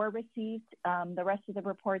that were received, the rest of the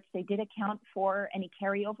reports, they did account for any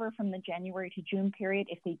carryover from the January to June period,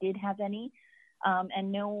 if they did have any,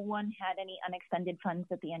 and no one had any unexpended funds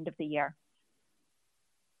at the end of the year.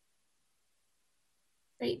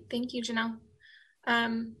 Great, thank you, Janelle.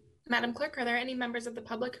 Madam Clerk, are there any members of the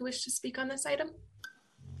public who wish to speak on this item?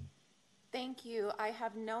 Thank you. I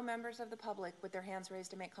have no members of the public with their hands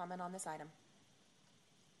raised to make comment on this item.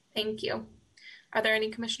 Thank you. Are there any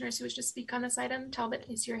commissioners who wish to speak on this item? Talbot,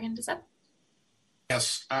 I see your hand is up.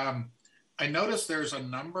 Yes. I noticed there's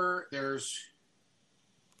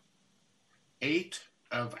 8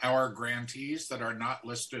 of our grantees that are not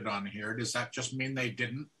listed on here. Does that just mean they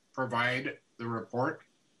didn't provide the report?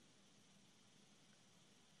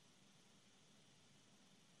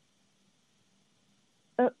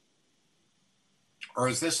 Or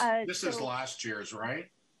is this is last year's, right?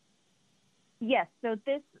 Yes, so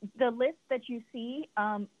the list that you see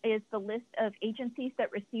is the list of agencies that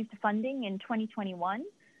received funding in 2021.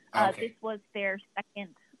 Okay. This was their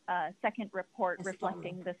second report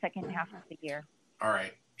reflecting the second half of the year. All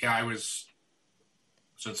right. Yeah,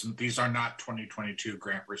 since these are not 2022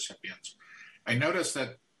 grant recipients. I noticed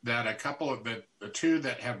that a couple of the 2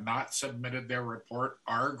 that have not submitted their report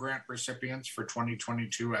are grant recipients for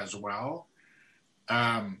 2022 as well.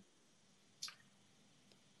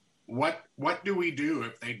 What do we do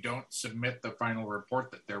if they don't submit the final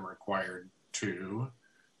report that they're required to?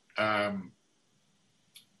 How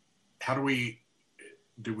do we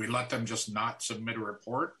let them just not submit a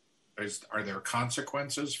report? Are there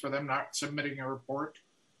consequences for them not submitting a report?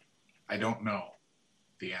 I don't know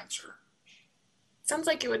the answer. Sounds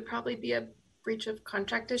like it would probably be a breach of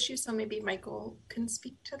contract issue, so maybe Michael can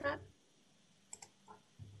speak to that.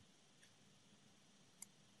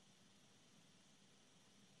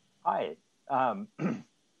 Hi.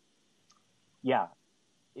 Yeah,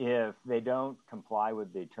 if they don't comply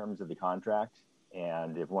with the terms of the contract,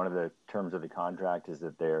 and if one of the terms of the contract is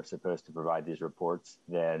that they're supposed to provide these reports,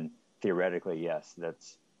 then theoretically, yes,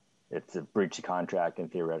 it's a breach of contract,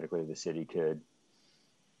 and theoretically the city could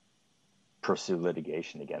pursue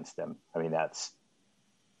litigation against them. I mean, that's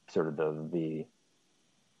sort of the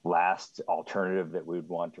last alternative that we would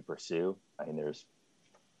want to pursue. I mean, there's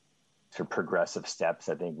sort of progressive steps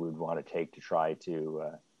I think we would want to take to try to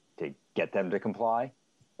get them to comply,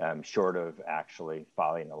 short of actually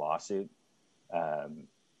filing a lawsuit.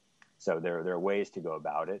 So there are ways to go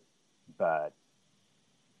about it, but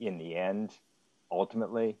in the end,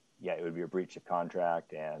 ultimately, yeah, it would be a breach of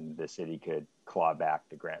contract, and the city could claw back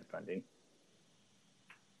the grant funding.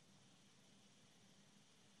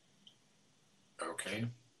 Okay,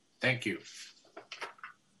 thank you.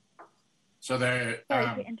 So sorry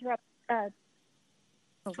to interrupt.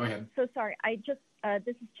 Go ahead. So sorry, this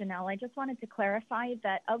is Janelle. I just wanted to clarify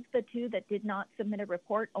that of the 2 that did not submit a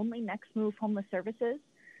report, only Next Move Homeless Services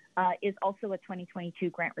is also a 2022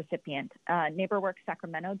 grant recipient. NeighborWorks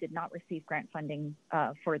Sacramento did not receive grant funding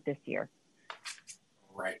for this year.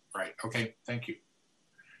 Right. Okay, thank you.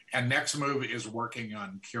 And Next Move is working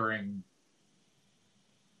on curing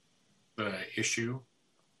the issue?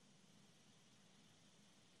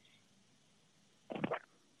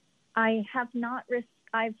 I have not.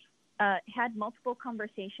 I've had multiple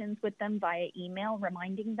conversations with them via email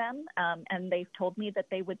reminding them, and they've told me that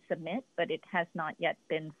they would submit, but it has not yet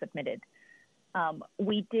been submitted.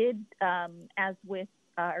 We did, as with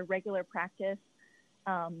our regular practice,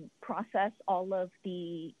 process all of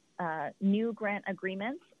the new grant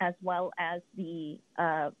agreements as well as the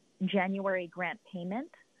January grant payment.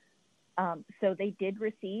 So they did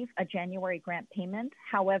receive a January grant payment.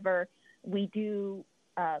 However, we do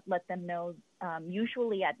let them know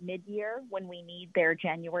usually at mid-year when we need their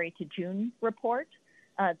January to June report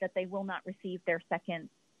that they will not receive their second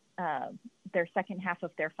half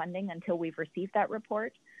of their funding until we've received that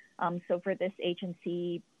report. So for this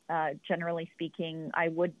agency, generally speaking, I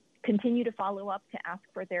would continue to follow up to ask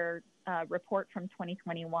for their report from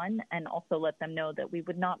 2021 and also let them know that we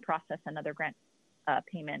would not process another grant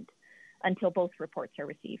payment until both reports are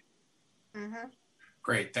received. Mm-hmm.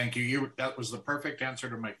 Great, thank you. That was the perfect answer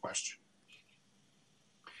to my question.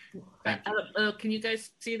 Can you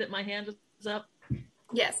guys see that my hand is up?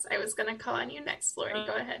 Yes, I was going to call on you next, Lori.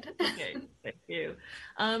 Go ahead. Okay, thank you.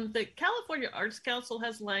 The California Arts Council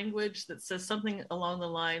has language that says something along the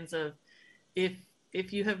lines of, if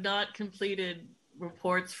you have not completed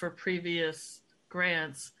reports for previous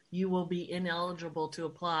grants, you will be ineligible to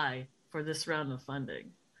apply for this round of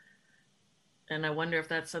funding. And I wonder if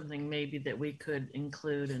that's something maybe that we could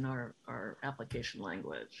include in our application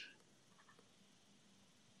language.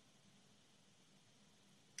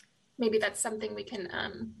 Maybe that's something we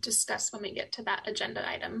can discuss when we get to that agenda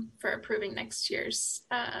item for approving next year's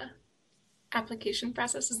application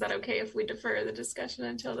process. Is that okay if we defer the discussion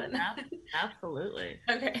until then? Absolutely.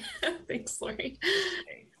 Okay. Thanks, Lori.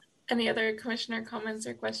 Okay. Any other commissioner comments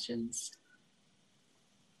or questions?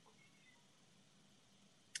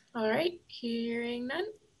 All right, hearing none.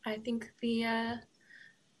 I think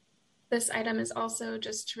this item is also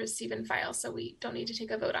just to receive and file, so we don't need to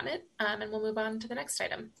take a vote on it, and we'll move on to the next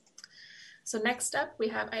item. So next up, we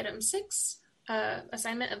have item 6,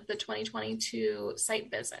 assignment of the 2022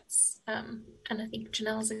 site visits. And I think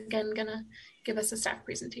Janelle's again gonna give us a staff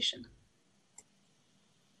presentation.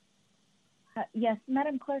 Yes,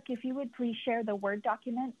 Madam Clerk, if you would please share the Word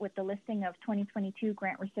document with the listing of 2022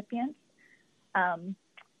 grant recipients.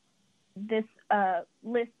 This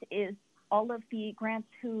list is all of the grants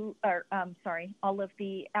all of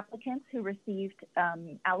the applicants who received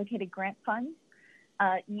allocated grant funds.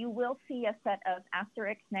 You will see a set of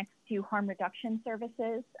asterisks next to harm reduction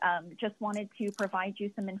services. Just wanted to provide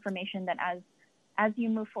you some information that as you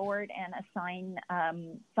move forward and assign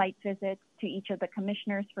site visits to each of the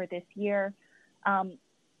commissioners for this year,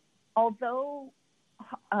 although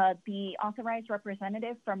the authorized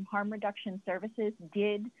representative from harm reduction services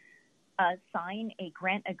did sign a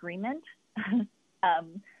grant agreement,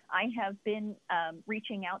 I have been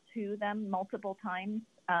reaching out to them multiple times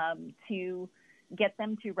to get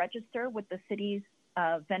them to register with the city's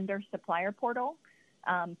vendor supplier portal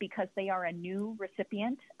because they are a new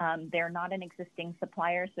recipient. They're not an existing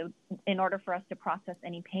supplier. So in order for us to process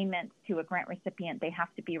any payments to a grant recipient, they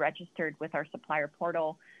have to be registered with our supplier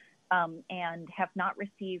portal and have not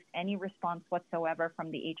received any response whatsoever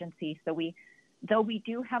from the agency. So though we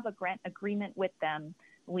do have a grant agreement with them,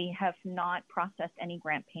 we have not processed any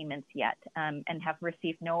grant payments yet and have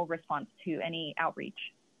received no response to any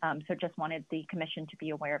outreach. So just wanted the commission to be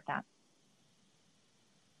aware of that.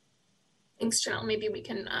 Thanks, Janelle. Maybe we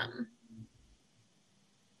can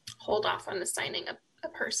hold off on assigning a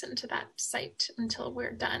person to that site until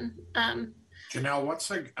we're done. Janelle, what's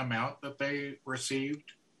the amount that they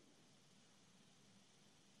received?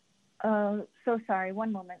 So sorry,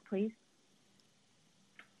 one moment, please.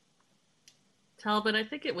 Talbot, I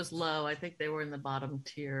think it was low. I think they were in the bottom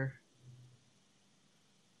tier.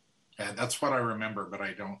 Yeah, that's what I remember, but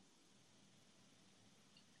I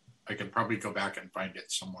could probably go back and find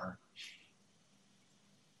it somewhere.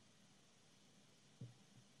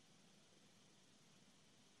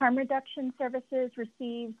 Harm reduction services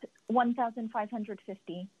received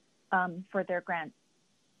 $1,550 for their grant.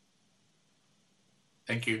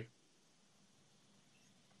 Thank you.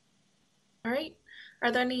 All right. Are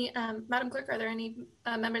there any, Madam Clerk, are there any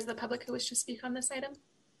members of the public who wish to speak on this item?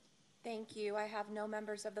 Thank you. I have no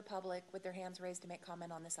members of the public with their hands raised to make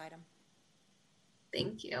comment on this item.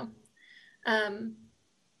 Thank you.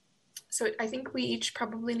 So I think we each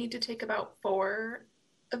probably need to take about 4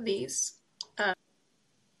 of these.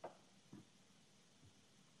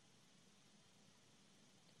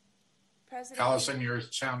 President Allison, your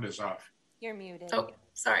sound is off. You're muted. Oh,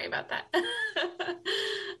 sorry about that.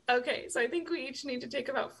 Okay, so I think we each need to take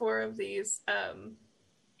about 4 of these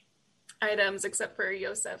items, except for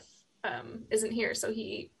Yosef isn't here, so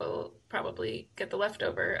he will probably get the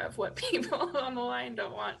leftover of what people on the line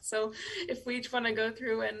don't want. So if we each want to go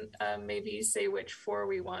through and maybe say which 4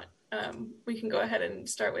 we want, we can go ahead and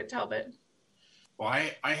start with Talbot. Well,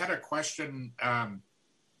 I had a question.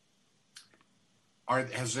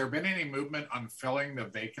 Has there been any movement on filling the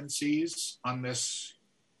vacancies on this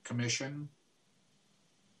commission?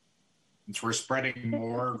 Since we're spreading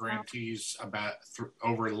more grantees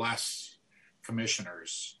over less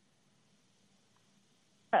commissioners.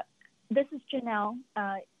 This is Janelle.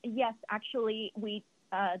 Yes, actually,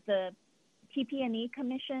 the TP&E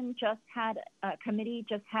commission committee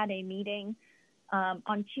just had a meeting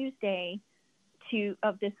on Tuesday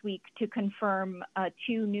of this week to confirm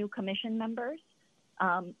 2 new commission members.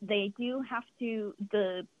 They do have to,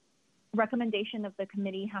 the recommendation of the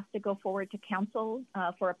committee has to go forward to council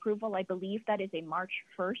for approval. I believe that is a March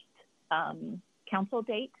 1st council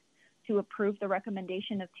date to approve the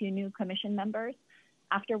recommendation of 2 new commission members.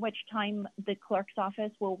 after which time the clerk's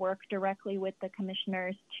office will work directly with the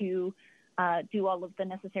commissioners to do all of the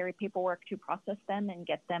necessary paperwork to process them and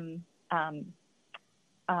get them,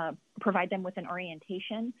 provide them with an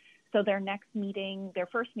orientation. So their next meeting, their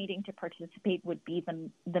first meeting to participate would be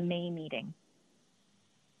the May meeting.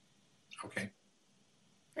 Okay.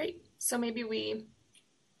 Great. So maybe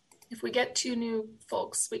if we get 2 new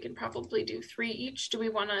folks, we can probably do 3 each. Do we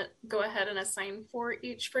want to go ahead and assign 4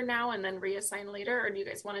 each for now and then reassign later? Or do you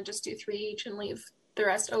guys want to just do 3 each and leave the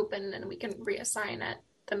rest open and we can reassign at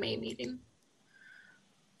the May meeting?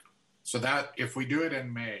 So that if we do it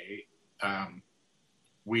in May,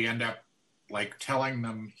 we end up like telling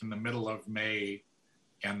them in the middle of May,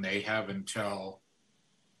 and they have until,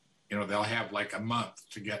 they'll have like a month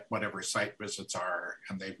to get whatever site visits are,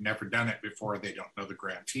 and they've never done it before. They don't know the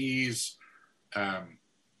grantees. I'm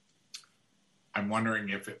wondering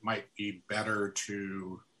if it might be better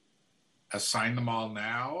to assign them all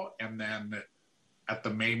now and then at the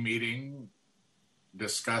May meeting,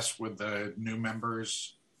 discuss with the new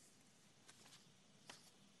members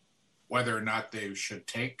whether or not they should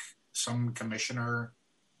take some commissioner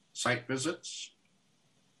site visits.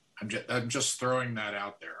 I'm just throwing that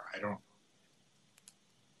out there. I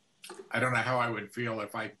don't know how I would feel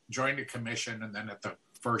if I joined a commission and then at the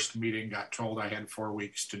first meeting got told I had 4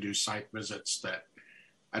 weeks to do site visits that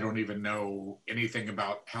I don't even know anything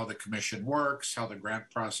about how the commission works, how the grant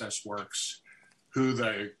process works, who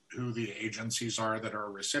the agencies are that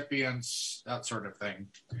are recipients, that sort of thing.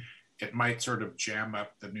 It might sort of jam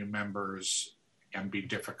up the new members and be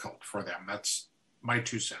difficult for them. That's my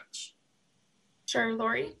 2 cents. Sure,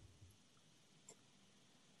 Lori.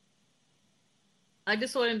 I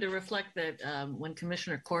just wanted to reflect that when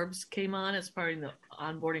Commissioner Corbs came on as part of the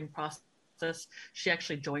onboarding process, she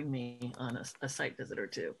actually joined me on a site visit or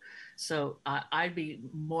 2. So I'd be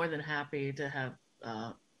more than happy to have,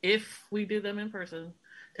 if we do them in person,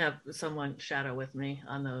 to have someone shadow with me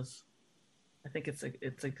on those. I think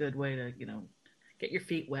it's a good way to, get your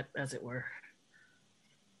feet wet, as it were.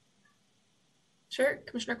 Sure,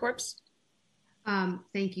 Commissioner Corbs.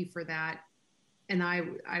 Thank you for that. And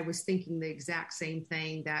I was thinking the exact same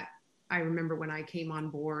thing, that I remember when I came on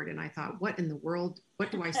board and I thought, what in the world,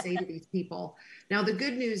 what do I say to these people? Now, the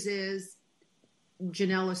good news is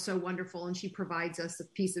Janelle is so wonderful and she provides us a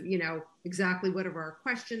piece of, exactly whatever our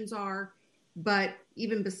questions are. But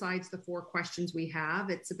even besides the 4 questions we have,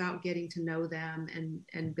 it's about getting to know them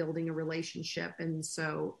and building a relationship. And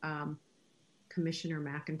so Commissioner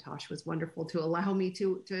McIntosh was wonderful to allow me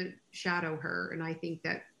to shadow her. And I think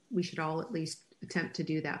that we should all at least attempt to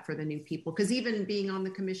do that for the new people. Because even being on the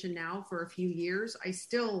commission now for a few years, I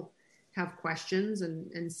still have questions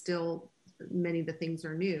and still many of the things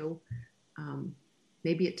are new.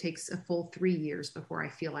 Maybe it takes a full 3 years before I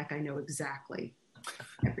feel like I know exactly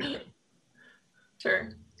everything. Sure.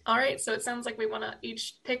 All right. So it sounds like we want to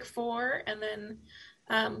each pick 4 and then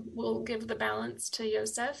we'll give the balance to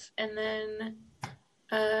Yosef. And then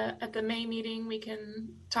at the May meeting, we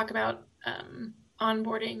can talk about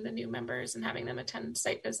onboarding the new members and having them attend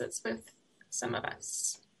site visits with some of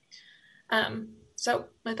us. So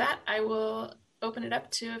with that, I will open it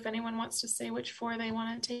up to if anyone wants to say which 4 they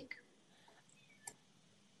want to take.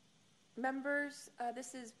 Members,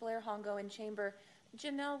 this is Blair Hongo in Chamber.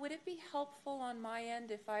 Janelle, would it be helpful on my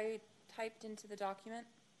end if I typed into the document?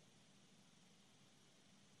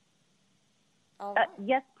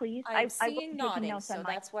 Yes, please. I'm seeing nodding, so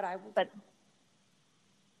that's what I will do.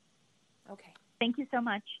 Okay. Thank you so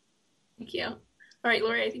much. Thank you. All right,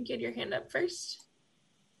 Lori, I think you had your hand up first.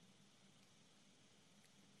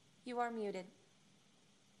 You are muted.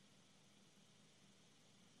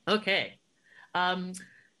 Okay.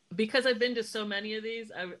 Because I've been to so many of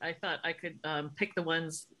these, I thought I could pick the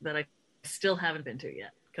ones that I still haven't been to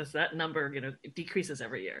yet, because that number, it decreases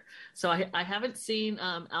every year. So I haven't seen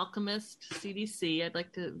Alchemist CDC. I'd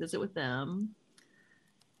like to visit with them.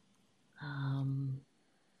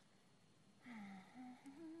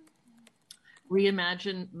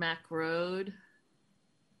 Reimagine Mac Road.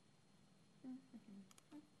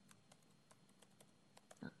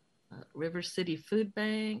 River City Food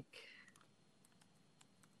Bank.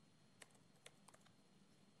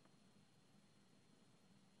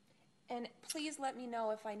 And please let me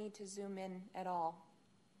know if I need to zoom in at all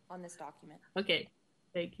on this document. Okay,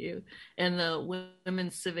 thank you. And the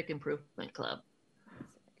Women's Civic Improvement Club.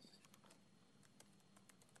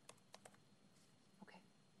 Okay.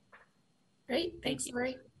 Great, thanks,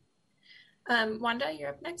 Lori. Wanda, you're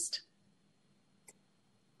up next.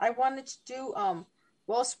 I wanted to do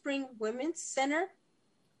Wellspring Women's Center,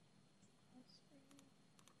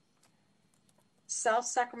 South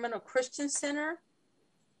Sacramento Christian Center,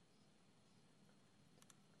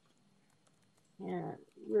 And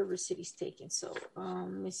River City's taken. So let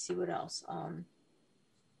me see what else.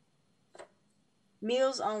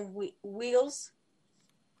 Meals on Wheels.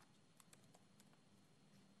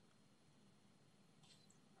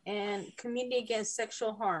 And Community Against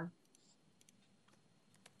Sexual Harm.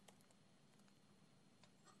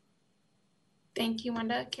 Thank you,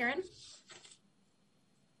 Wanda. Karen?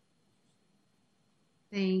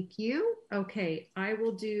 Thank you. Okay, I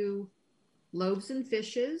will do Loaves and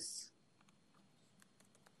Fishes.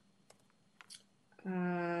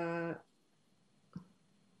 I'm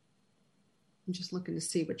just looking to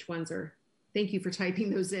see which ones are. Thank you for typing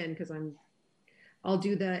those in because I'll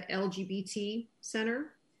do the LGBT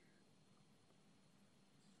Center.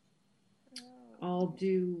 I'll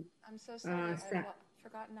do. I'm so sorry. I've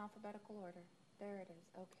forgotten alphabetical order. There it is.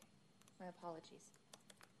 Okay. My apologies.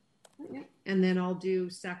 And then I'll do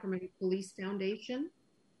Sacramento Police Foundation.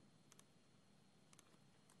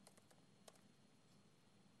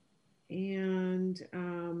 And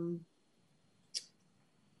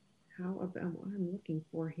how about what I'm looking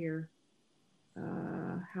for here?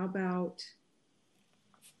 How about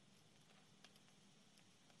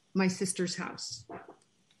My Sister's House?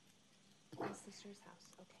 My Sister's House.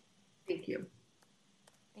 Okay. Thank you.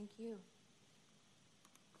 Thank you.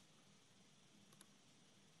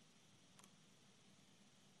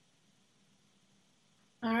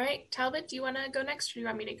 All right, Talbot, do you want to go next or do you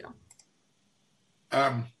want me to go?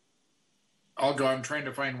 I'll go. I'm trying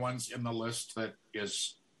to find ones in the list that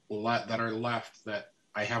are left that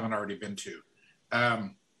I haven't already been to.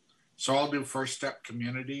 So I'll do First Step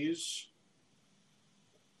Communities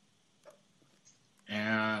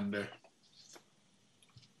and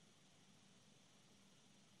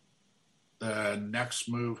the Next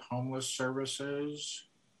Move Homeless Services.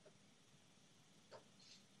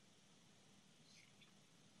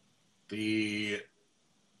 The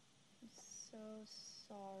So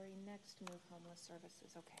sorry. Next Move Homeless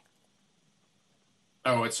Services. Okay.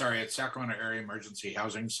 Oh, it's Sacramento Area Emergency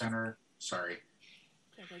Housing Center. Sorry.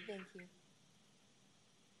 Okay, thank you.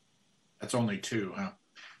 That's only two,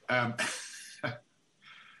 huh?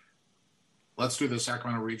 Let's do the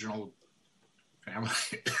Sacramento Regional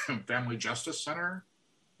Family Justice Center.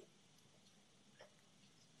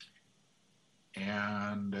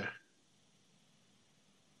 And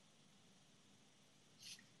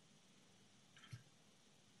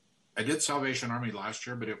I did Salvation Army last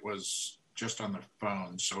year, but it was just on the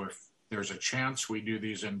phone. So if there's a chance we do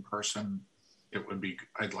these in person,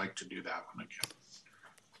 I'd like to do that one again.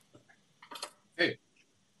 Okay.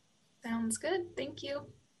 Sounds good. Thank you.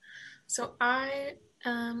 So I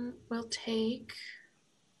will take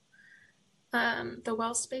the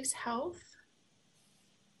Well Space Health.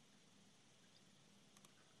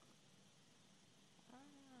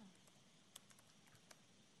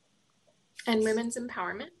 And Women's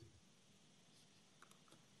Empowerment.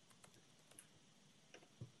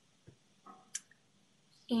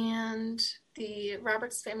 And the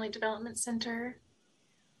Roberts Family Development Center.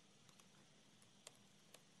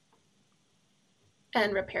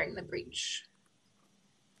 And Repairing the Breach.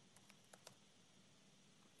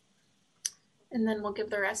 And then we'll give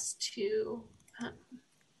the rest to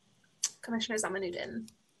Commissioner Zamanuddin. Okay.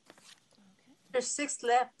 There's 6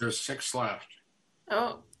 left. There's 6 left.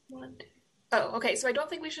 Oh, 1, 2. Oh, okay. So I don't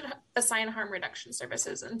think we should assign harm reduction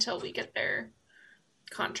services until we get their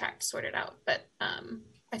contract sorted out. But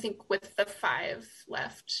I think with the 5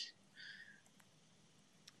 left,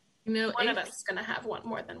 one of us is going to have one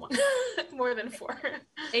more than 4.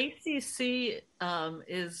 ACC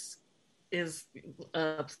is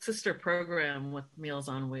a sister program with Meals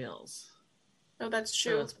on Wheels. Oh, that's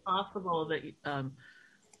true. So it's possible that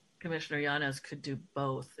Commissioner Yanez could do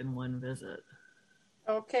both in one visit.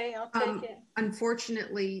 Okay, I'll take it.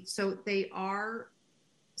 Unfortunately, so they are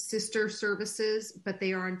sister services, but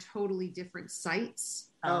they are on totally different sites.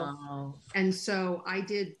 Oh. And so I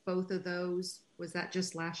did both of those. Was that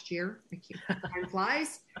just last year? Time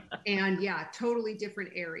flies. And yeah, totally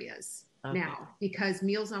different areas now, because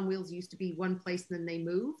Meals on Wheels used to be one place and then they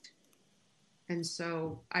moved. And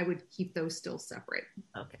so I would keep those still separate.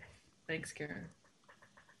 Okay. Thanks, Karen.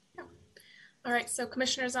 Yeah. All right. So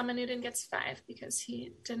Commissioner Zamanuddin gets 5 because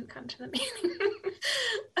he didn't come to the meeting.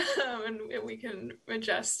 And we can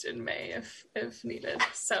adjust in May if needed.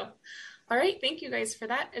 So, all right. Thank you guys for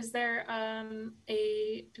that. Is there do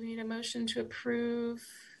we need a motion to approve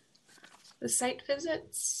the site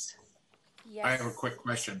visits? Yes. I have a quick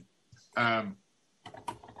question.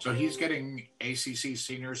 So he's getting ACC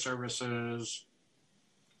Senior Services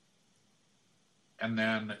and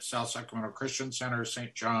then South Sacramento Christian Center,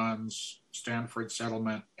 St. John's, Stanford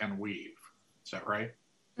Settlement, and Weave. Is that right?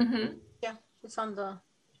 Mm-hmm. Yeah. It's on the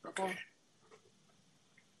Okay. form.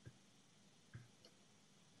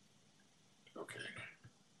 Okay.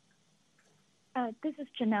 This is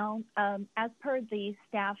Janelle. As per the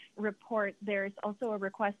staff report, there's also a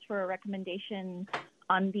request for a recommendation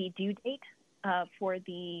on the due date for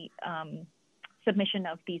the submission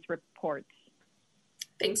of these reports.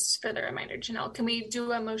 Thanks for the reminder, Janelle. Can we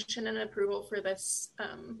do a motion and approval for this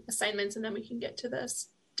assignments, and then we can get to this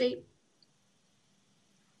date?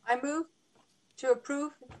 I move to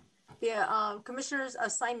approve the commissioner's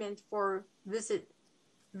assignment for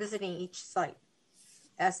visiting each site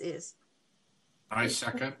as is. I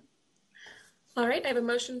second. All right, I have a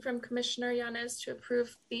motion from Commissioner Yanez to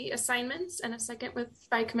approve the assignments and a second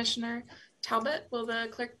by Commissioner Talbot. Will the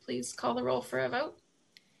clerk please call the roll for a vote?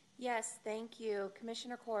 Yes, thank you.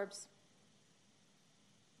 Commissioner Korbes.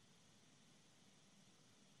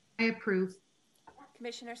 I approve.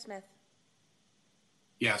 Commissioner Smith.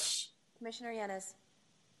 Yes. Commissioner Yanez.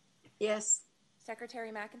 Yes.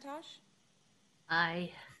 Secretary McIntosh.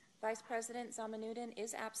 Aye. Vice President Zamanuddin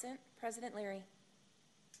is absent. President Leary.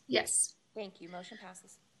 Yes. Thank you. Motion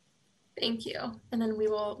passes. Thank you. And then we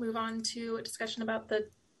will move on to a discussion about the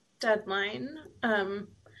deadline.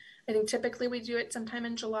 I think typically we do it sometime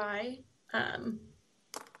in July. I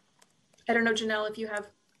don't know, Janelle, if you have,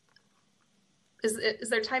 is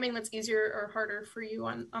there timing that's easier or harder for you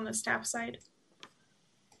on the staff side?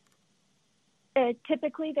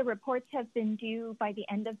 Typically, the reports have been due by the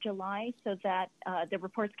end of July so that the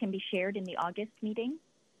reports can be shared in the August meeting.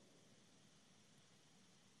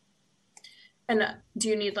 And do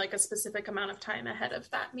you need like a specific amount of time ahead of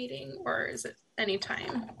that meeting, or is it any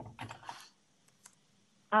time?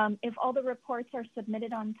 If all the reports are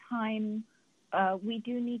submitted on time, we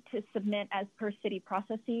do need to submit as per city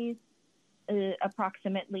processes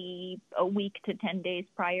approximately a week to 10 days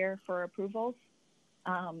prior for approvals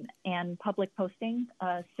and public posting.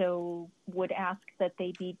 So would ask that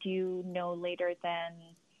they be due no later than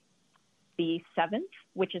the 7th,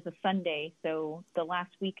 which is a Sunday. So the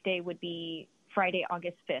last weekday would be Friday,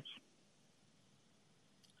 August 5th.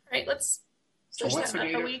 All right, let's So what's the a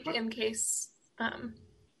date? week in case.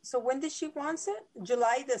 So when does she want it?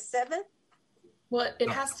 July the 7th? Well, it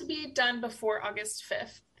has to be done before August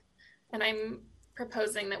 5th. And I'm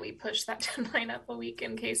proposing that we push that deadline up a week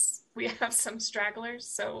in case we have some stragglers.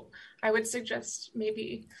 So I would suggest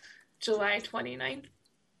maybe July 29th.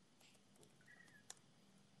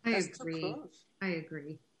 That's too close. I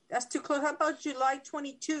agree. That's too close. How about July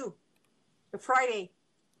 22, the Friday?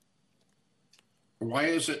 Why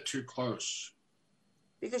is it too close?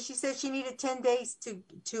 Because she said she needed 10 days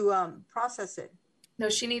to process it. No,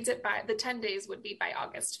 she needs it by, the 10 days would be by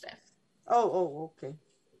August 5th. Oh, okay.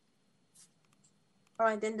 All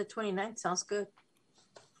right, then the 29th sounds good.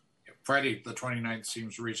 Friday, the 29th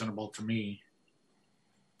seems reasonable to me.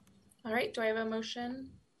 All right, do I have a motion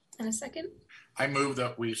and a second? I move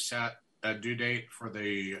that we set a due date for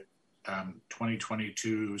the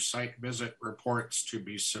 2022 site visit reports to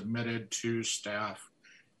be submitted to staff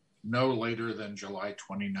no later than July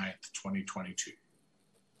 29th, 2022.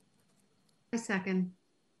 I second.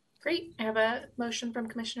 Great. I have a motion from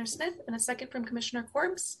Commissioner Smith and a second from Commissioner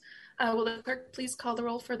Korbes. Will the clerk please call the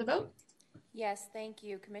roll for the vote? Yes, thank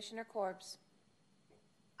you. Commissioner Korbes.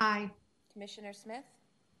 Aye. Commissioner Smith.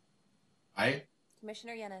 Aye.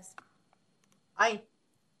 Commissioner Yanez. Aye.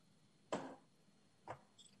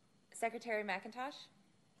 Secretary McIntosh.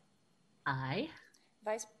 Aye.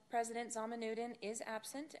 Vice President Zamanuddin is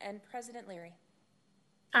absent, and President Leary.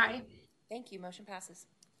 Aye. Thank you. Motion passes.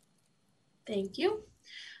 Thank you.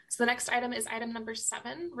 So the next item is item number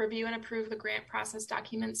 7, review and approve the grant process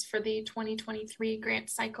documents for the 2023 grant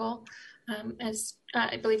cycle. As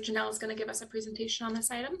I believe Janelle is going to give us a presentation on this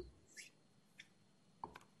item.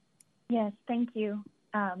 Yes, thank you.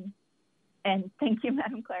 And thank you,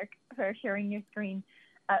 Madam Clerk, for sharing your screen.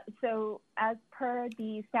 So as per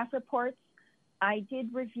the staff reports, I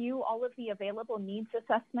did review all of the available needs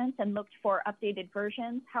assessments and looked for updated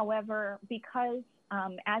versions. However, because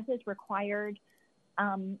as is required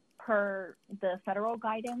per the federal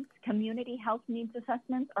guidance, community health needs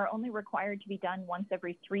assessments are only required to be done once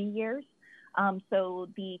every 3 years. So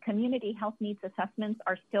the community health needs assessments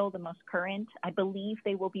are still the most current. I believe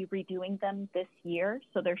they will be redoing them this year,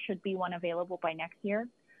 so there should be one available by next year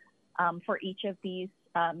for each of these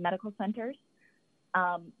medical centers.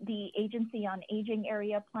 The Agency on Aging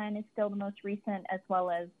area plan is still the most recent, as well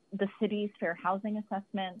as the city's fair housing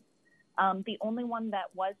assessment. The only one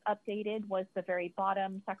that was updated was the very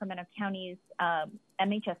bottom, Sacramento County's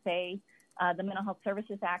MHSA, the Mental Health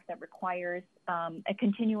Services Act, that requires a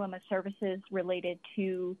continuum of services related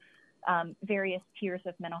to various tiers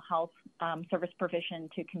of mental health service provision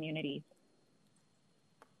to communities.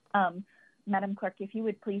 Madam Clerk, if you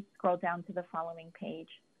would please scroll down to the following page.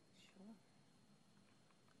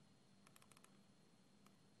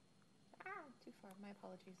 Sure. Too far. My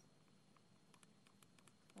apologies.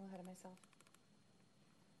 I'm ahead of myself.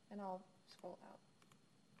 And I'll scroll out.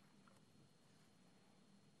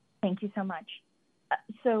 Thank you so much.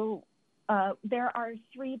 There are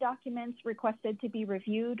 3 documents requested to be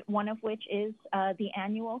reviewed, one of which is the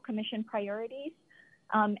annual commission priorities.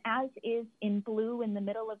 As is in blue in the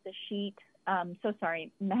middle of the sheet, so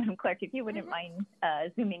sorry, Madam Clerk, if you wouldn't mind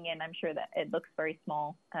zooming in, I'm sure that it looks very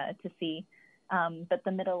small to see. But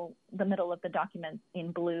the middle of the document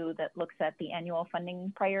in blue that looks at the annual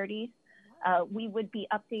funding priorities, we would be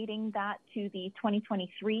updating that to the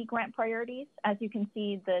 2023 grant priorities. As you can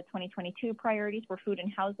see, the 2022 priorities were food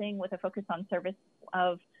and housing with a focus on service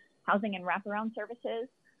of housing and wraparound services,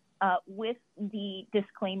 with the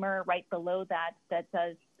disclaimer right below that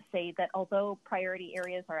does say that although priority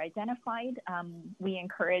areas are identified, we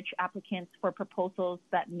encourage applicants for proposals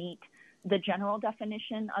that meet the general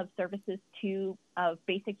definition of services of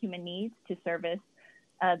basic human needs to service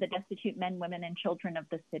the destitute men, women, and children of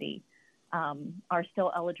the city. Are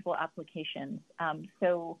still eligible applications.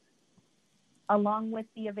 So along with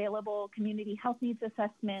the available community health needs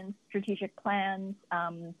assessments, strategic plans,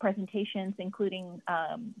 presentations, including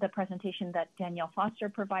the presentation that Danielle Foster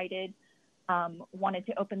provided, wanted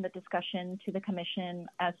to open the discussion to the Commission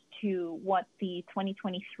as to what the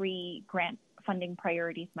 2023 grant funding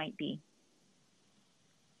priorities might be.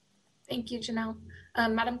 Thank you, Janelle.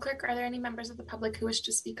 Madam Clerk, are there any members of the public who wish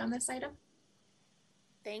to speak on this item?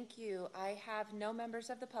 Thank you. I have no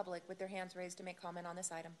members of the public with their hands raised to make comment on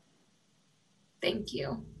this item. Thank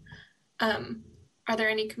you. Are there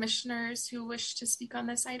any commissioners who wish to speak on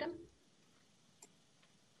this item?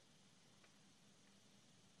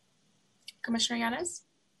 Commissioner Yanez?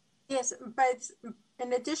 Yes, but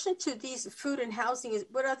in addition to these food and housing,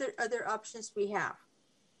 what other options we have?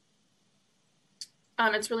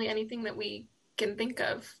 It's really anything that we can think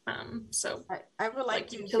of. So I would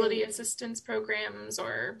like utility assistance programs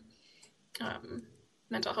or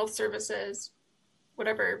mental health services,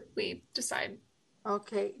 whatever we decide.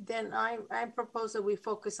 Okay, then I propose that we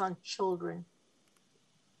focus on children.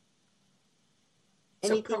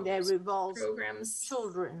 Anything that revolves programs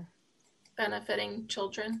children. Benefiting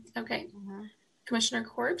children. Okay. Commissioner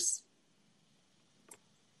Corbs?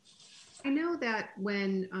 I know that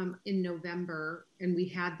when in November, and we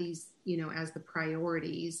had these, as the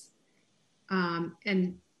priorities,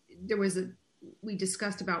 and there was we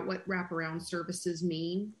discussed about what wraparound services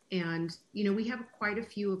mean, and we have quite a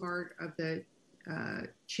few of the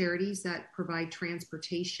charities that provide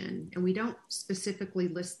transportation, and we don't specifically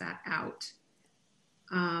list that out.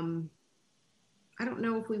 I don't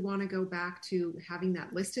know if we want to go back to having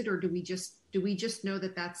that listed, or do we just know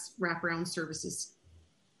that that's wraparound services?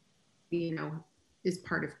 Is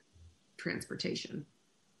part of transportation.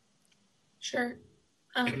 Sure.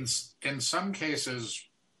 In some cases,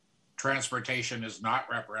 transportation is not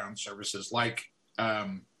wraparound services, like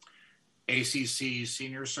ACC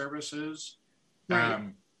Senior Services. Right.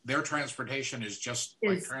 Their transportation is just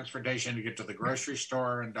like transportation to get to the grocery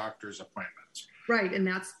store and doctor's appointments. Right, and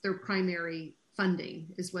that's their primary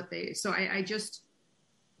funding is what they. So I just.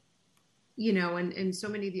 And so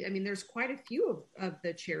many of the, there's quite a few of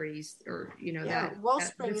the charities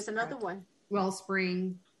Wellspring is another one.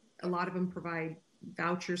 Wellspring, a lot of them provide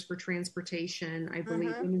vouchers for transportation. I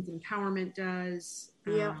believe Women's Empowerment does.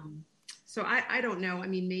 Yeah. So I don't know.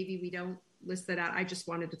 Maybe we don't list that out. I just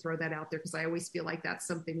wanted to throw that out there because I always feel like that's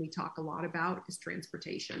something we talk a lot about is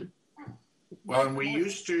transportation. Well, and we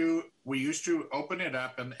used to open it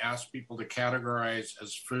up and ask people to categorize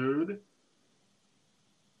as food,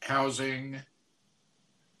 housing,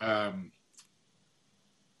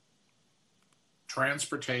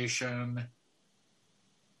 transportation,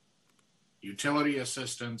 utility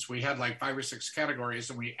assistance. We had like 5 or 6 categories,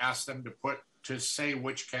 and we asked them to say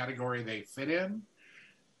which category they fit in.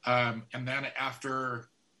 And then after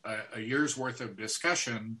a year's worth of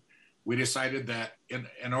discussion, we decided that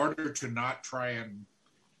in order to not try and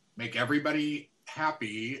make everybody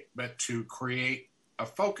happy, but to create a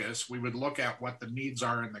focus, we would look at what the needs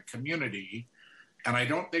are in the community. And I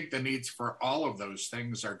don't think the needs for all of those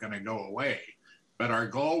things are going to go away. But our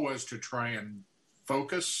goal was to try and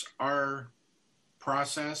focus our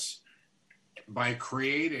process by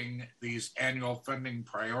creating these annual funding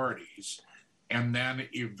priorities and then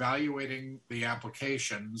evaluating the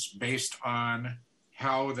applications based on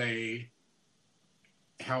how they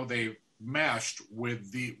meshed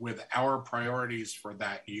with our priorities for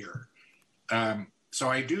that year. So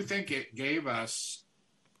I do think it gave us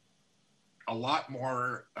a lot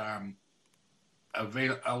more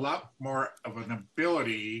a lot more of an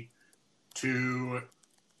ability to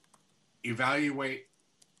evaluate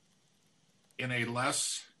in a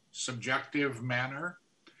less subjective manner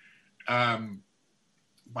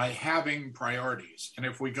by having priorities. And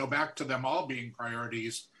if we go back to them all being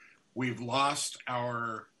priorities, we've lost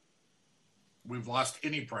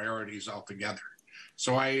any priorities altogether.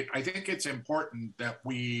 So I think it's important that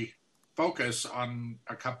we focus on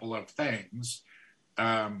a couple of things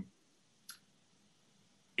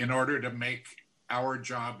in order to make our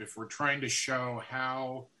job, if we're trying to show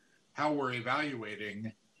how we're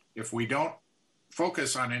evaluating, if we don't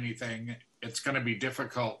focus on anything, it's going to be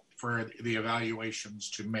difficult for the evaluations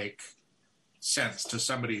to make sense to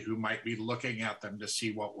somebody who might be looking at them to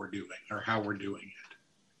see what we're doing or how we're doing it.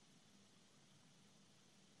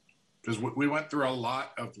 Because we went through a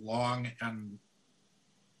lot of long and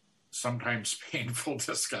sometimes painful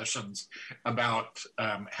discussions about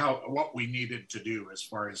what we needed to do as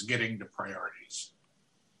far as getting to priorities.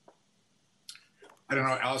 I don't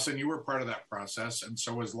know, Allison, you were part of that process, and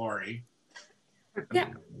so was Lori.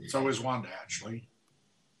 Yeah. So was Wanda, actually.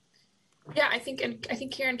 Yeah, I think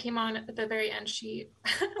Karen came on at the very end. She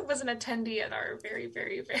was an attendee at our very,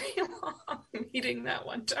 very, very long meeting that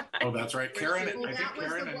one time. Oh, that's right. Karen, I think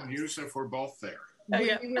Karen and Yusuf were both there.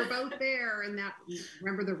 We were both there, and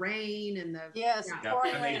remember the rain and the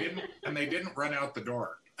and they didn't run out the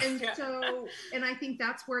door. And so, and I think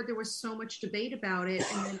that's where there was so much debate about it.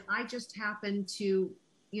 And then I just happened to,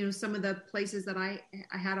 some of the places that I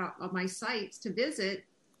had on my sites to visit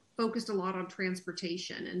focused a lot on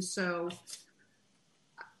transportation. And so,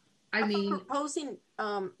 proposing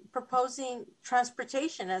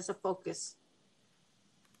transportation as a focus.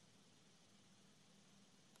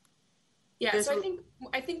 Yeah, so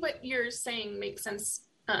I think what you're saying makes sense,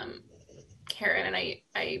 Karen, and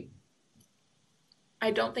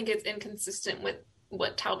I don't think it's inconsistent with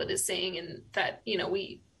what Talbot is saying, in that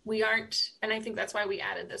we aren't, and I think that's why we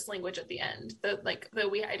added this language at the end. Though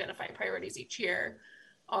we identify priorities each year,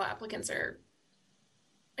 all applicants are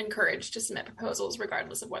encouraged to submit proposals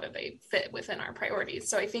regardless of whether they fit within our priorities.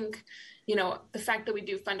 So I think the fact that we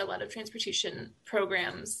do fund a lot of transportation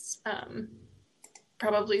programs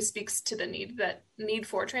probably speaks to the need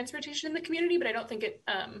for transportation in the community, but I don't think it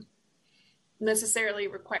necessarily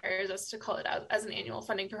requires us to call it out as an annual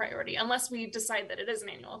funding priority, unless we decide that it is an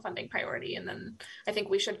annual funding priority, and then I think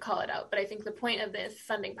we should call it out. But I think the point of the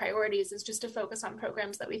funding priorities is just to focus on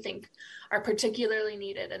programs that we think are particularly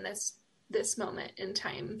needed in this moment in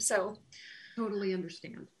time. So totally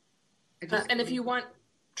understand. And if you want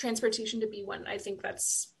transportation to be one, I think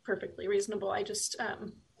that's perfectly reasonable. I just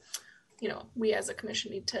we as a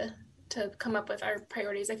commission need to come up with our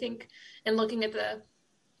priorities. I think in looking at the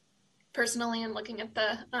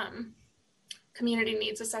community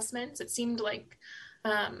needs assessments, it seemed like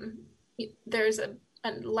there's a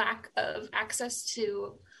lack of access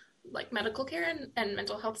to medical care and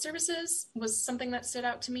mental health services was something that stood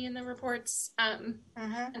out to me in the reports. And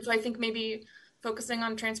so I think maybe focusing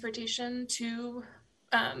on transportation to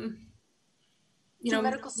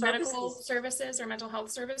medical services or mental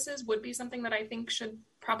health services would be something that I think should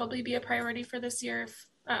probably be a priority for this year if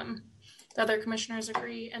the other commissioners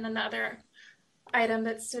agree. And then the other item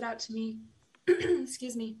that stood out to me,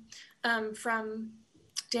 excuse me, from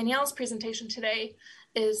Danielle's presentation today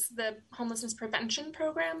is the homelessness prevention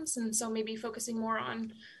programs. And so maybe focusing more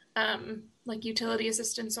on utility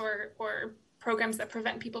assistance or programs that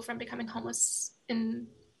prevent people from becoming homeless in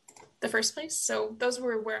the first place. So those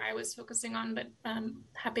were where I was focusing on, but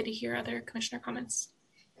happy to hear other commissioner comments.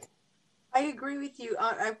 I agree with you.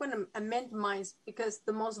 I want to amend mine because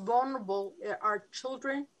the most vulnerable are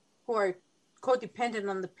children who are codependent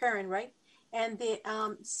on the parent, right? And the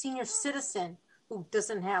senior citizen who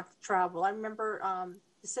doesn't have to travel. I remember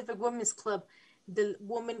Pacific Women's Club, the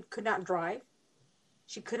woman could not drive.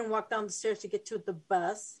 She couldn't walk down the stairs to get to the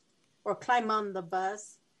bus or climb on the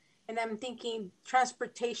bus. And I'm thinking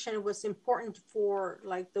transportation was important for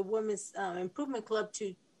the Women's Improvement Club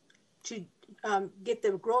to get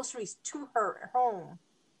the groceries to her home,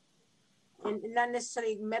 and not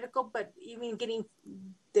necessarily medical, but even getting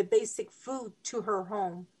the basic food to her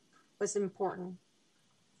home was important.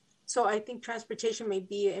 So I think transportation may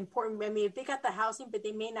be important. I mean, if they got the housing, but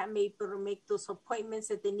they may not be able to make those appointments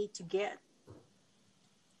that they need to get.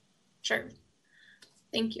 Sure.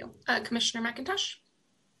 Thank you. Commissioner McIntosh.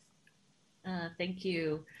 Thank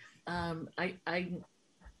you. I'm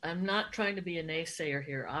not trying to be a naysayer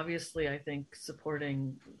here. Obviously, I think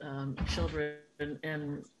supporting children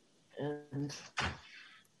and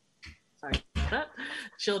sorry,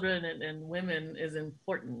 children and women is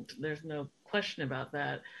important. There's no question about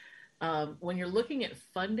that. When you're looking at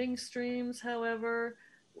funding streams, however,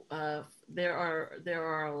 there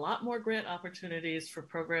are a lot more grant opportunities for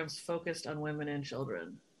programs focused on women and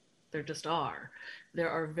children. There just are. There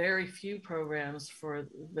are very few programs for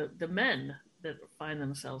the men that find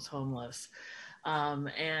themselves homeless.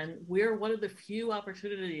 And we're one of the few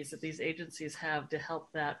opportunities that these agencies have to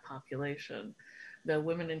help that population. The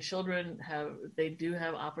women and children do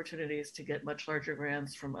have opportunities to get much larger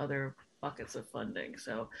grants from other buckets of funding.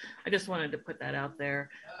 So I just wanted to put that out there.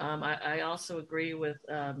 I also agree with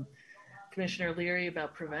Commissioner Leary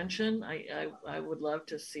about prevention. I would love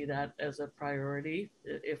to see that as a priority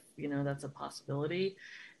if that's a possibility.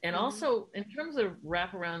 And also in terms of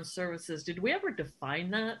wraparound services, did we ever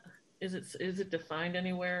define that? Is it defined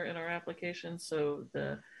anywhere in our application so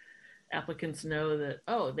the applicants know that,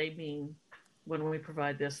 they mean when we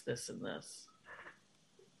provide this, this, and this?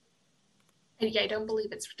 Yeah, I don't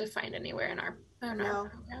believe it's defined anywhere in our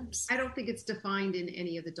programs. I don't think it's defined in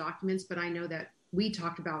any of the documents, but I know that we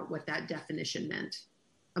talked about what that definition meant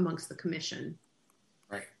amongst the commission.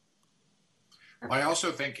 Right. Well, I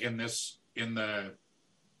also think in the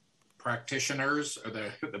practitioners or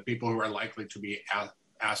the people who are likely to be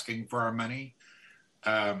asking for our money,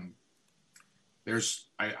 I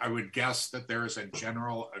would guess that there is a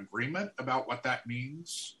general agreement about what that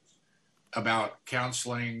means, about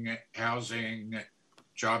counseling, housing,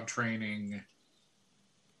 job training,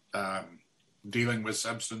 dealing with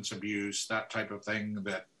substance abuse, that type of thing,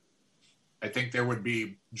 that I think there would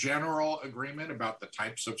be general agreement about the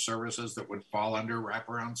types of services that would fall under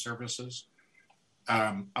wraparound services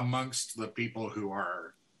amongst the people who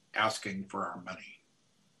are asking for our money.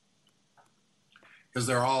 Because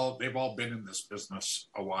they've all been in this business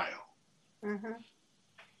a while. Mm-hmm.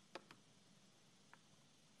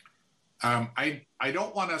 I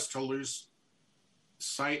don't want us to lose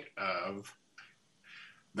sight of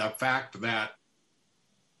the fact that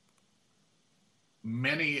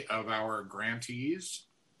many of our grantees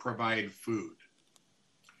provide food.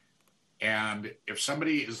 And if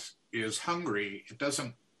somebody is hungry,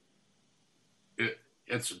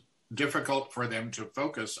 it's difficult for them to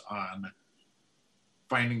focus on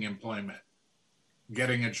finding employment,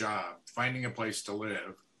 getting a job, finding a place to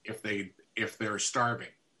live if they're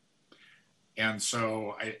starving. And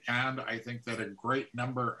so I think that a great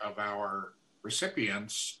number of our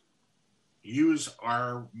recipients use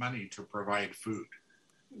our money to provide food.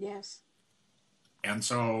 Yes. And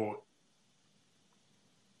so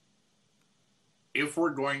if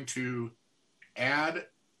we're going to add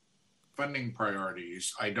funding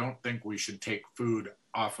priorities, I don't think we should take food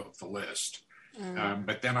off of the list.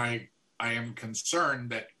 But then I am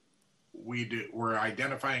concerned that we're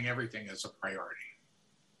identifying everything as a priority.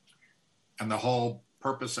 And the whole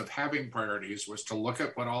purpose of having priorities was to look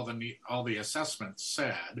at what all the assessments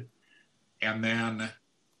said and then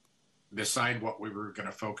decide what we were going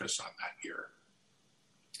to focus on that year.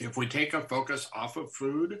 If we take a focus off of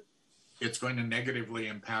food, it's going to negatively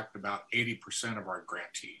impact about 80% of our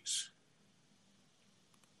grantees.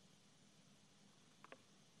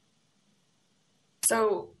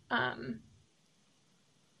 So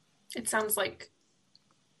it sounds like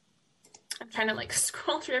I'm trying to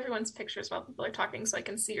scroll through everyone's pictures while people are talking so I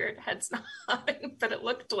can see your heads nodding, but it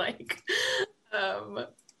looked like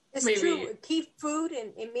it's maybe true. Keep food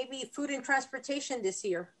and maybe food and transportation this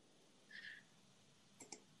year.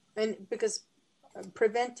 And because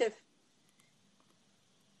preventive.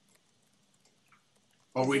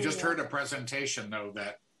 Well, we just heard a presentation though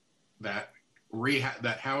that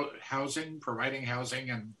providing housing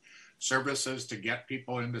and services to get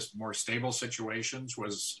people into more stable situations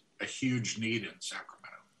was a huge need in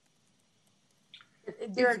Sacramento.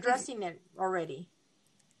 They're addressing it already.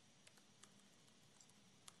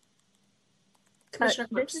 Commissioner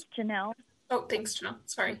this is Janelle. Oh, thanks, Janelle.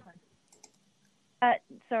 Sorry.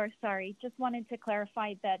 Sorry. Just wanted to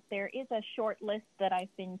clarify that there is a short list that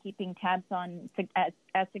I've been keeping tabs on,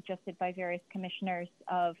 as suggested by various commissioners,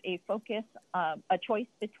 of a choice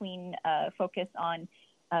between focus on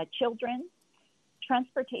children,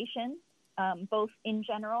 transportation, both in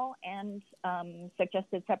general and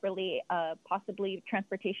suggested separately, possibly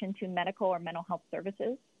transportation to medical or mental health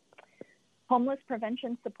services, homeless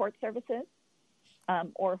prevention support services,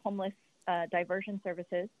 or homeless diversion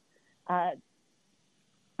services,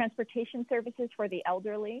 transportation services for the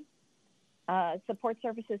elderly, support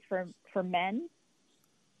services for men,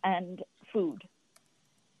 and food.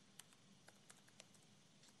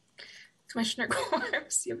 Commissioner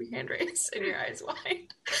Corbs, you have your hand raised and your eyes wide.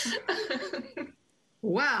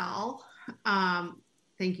 Well,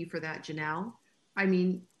 thank you for that, Janelle. I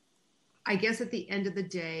mean, I guess at the end of the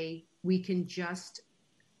day, we can just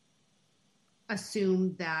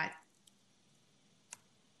assume that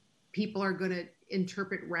people are going to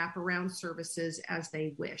interpret wraparound services as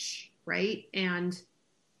they wish, right? And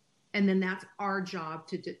then that's our job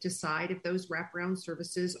to decide if those wraparound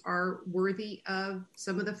services are worthy of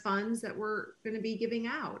some of the funds that we're going to be giving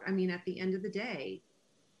out. I mean, at the end of the day,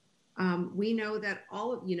 we know that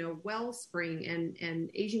all of, Wellspring and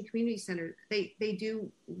Asian Community Center, they do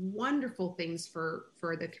wonderful things for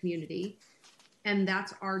the community. And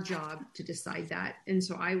that's our job to decide that. And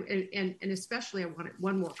so and especially I wanted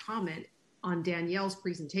one more comment on Danielle's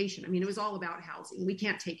presentation. I mean, it was all about housing. We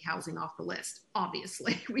can't take housing off the list.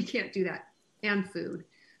 Obviously, we can't do that, and food.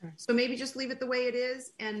 So maybe just leave it the way it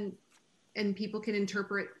is, and people can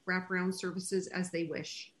interpret wraparound services as they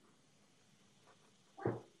wish.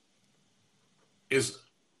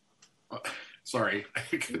 Sorry,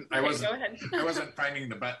 I wasn't finding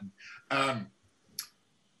the button.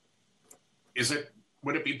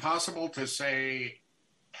 Would it be possible to say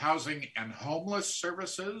housing and homeless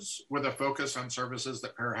services with a focus on services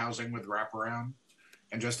that pair housing with wraparound,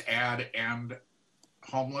 and just add and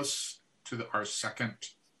homeless to our second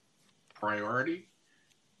priority?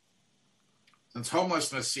 Since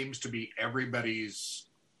homelessness seems to be everybody's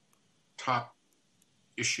top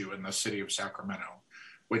issue in the city of Sacramento,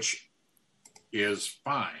 which is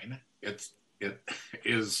fine. It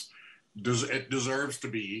deserves to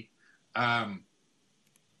be.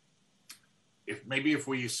 If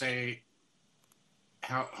we say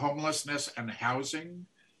homelessness and housing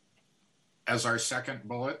as our second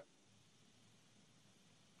bullet,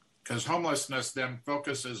 because homelessness then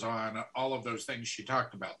focuses on all of those things she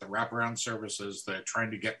talked about, the wraparound services, the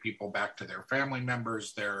trying to get people back to their family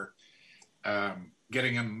members, their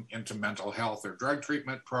getting them into mental health or drug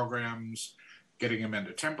treatment programs, getting them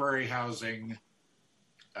into temporary housing.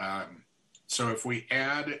 So if we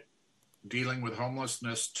add dealing with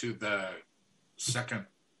homelessness to the second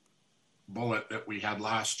bullet that we had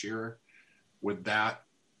last year, would that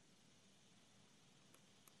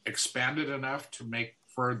expand it enough to make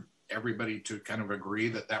for everybody to kind of agree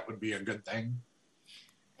that that would be a good thing?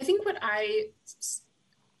 I think what I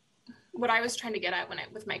was trying to get at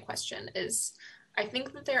with my question is, I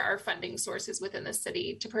think that there are funding sources within the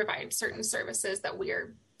city to provide certain services that we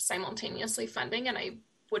are simultaneously funding, and I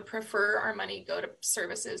would prefer our money go to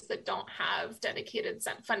services that don't have dedicated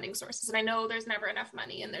funding sources. And I know there's never enough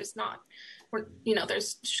money, and there's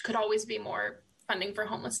could always be more funding for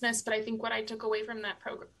homelessness. But I think what I took away from that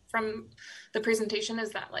from the presentation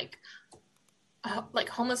is that like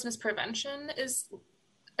homelessness prevention is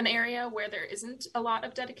an area where there isn't a lot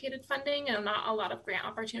of dedicated funding and not a lot of grant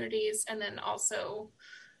opportunities. And then also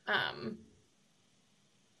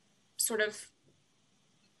sort of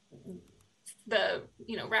the,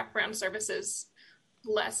 wraparound services,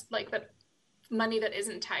 less like the money that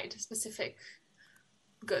isn't tied to specific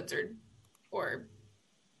goods or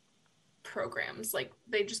programs. Like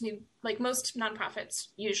they just need, like most nonprofits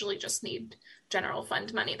usually just need general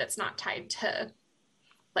fund money that's not tied to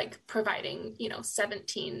like providing,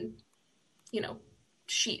 17,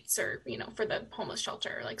 sheets or, for the homeless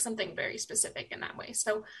shelter, like something very specific in that way.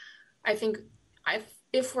 So I think I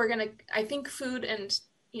think food and,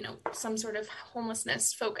 some sort of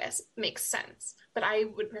homelessness focus makes sense, but I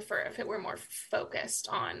would prefer if it were more focused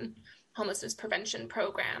on homelessness prevention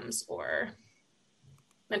programs or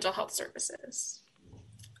mental health services.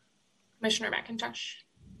 Commissioner McIntosh.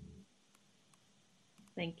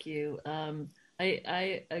 Thank you.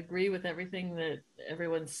 I agree with everything that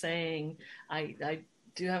everyone's saying. I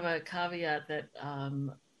do have a caveat that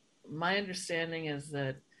my understanding is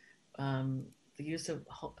that the use of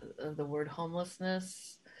the word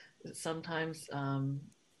homelessness sometimes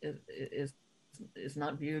is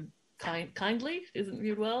not viewed kindly, isn't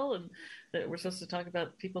viewed well, and that we're supposed to talk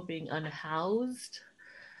about people being unhoused.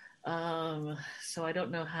 So I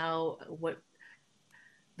don't know what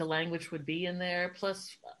the language would be in there.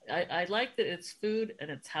 Plus, I like that it's food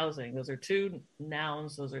and it's housing. Those are two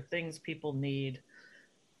nouns. Those are things people need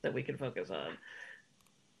that we can focus on.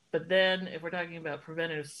 But then if we're talking about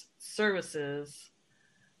preventive services,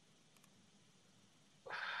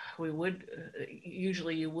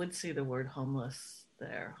 you would see the word homeless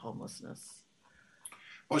there, homelessness.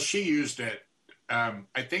 Well, she used it. I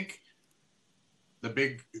think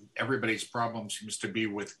everybody's problem seems to be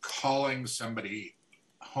with calling somebody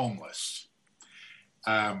homeless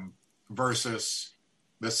versus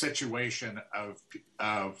the situation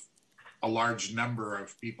of a large number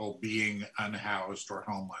of people being unhoused or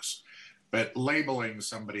homeless, but labeling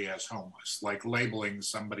somebody as homeless, like labeling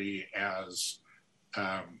somebody as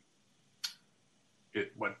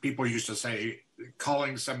what people used to say,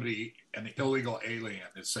 calling somebody an illegal alien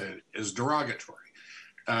is derogatory.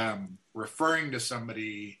 Referring to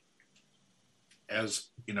somebody as,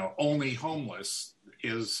 only homeless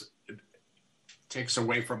takes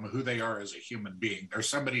away from who they are as a human being. There's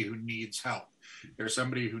somebody who needs help. There's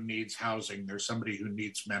somebody who needs housing. There's somebody who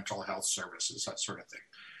needs mental health services, that sort of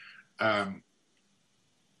thing.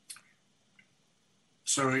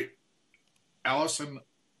 So, Allison,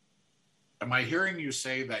 am I hearing you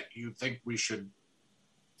say that you think we should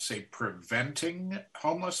say preventing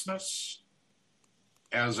homelessness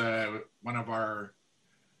as one of our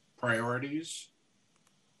priorities?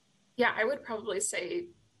 Yeah, I would probably say,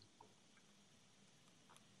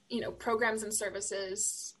 programs and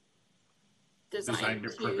services designed to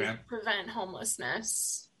prevent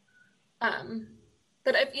homelessness.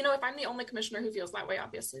 But if I'm the only commissioner who feels that way,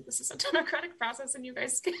 obviously this is a democratic process and you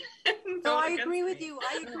guys can No, I agree with you.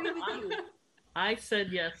 I agree with you. I said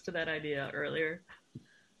yes to that idea earlier.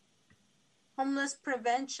 Homeless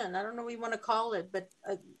prevention. I don't know what you want to call it, but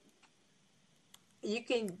you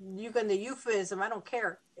can the euphemism. I don't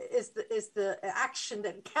care. It's the action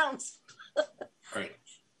that counts. Right.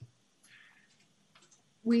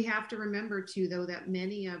 We have to remember too, though, that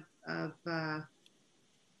many of the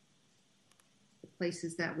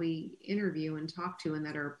places that we interview and talk to and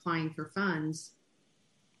that are applying for funds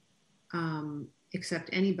accept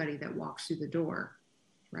anybody that walks through the door,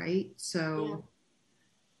 right? So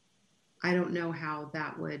yeah. I don't know how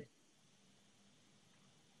that would.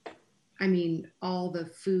 I mean, all the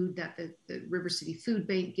food that the River City Food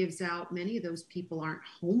Bank gives out, many of those people aren't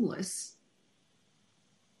homeless.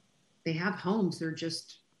 They have homes. They're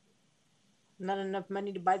just not enough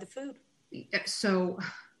money to buy the food. So,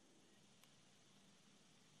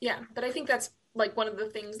 yeah, but I think that's like one of the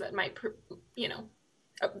things that might,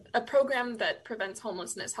 a program that prevents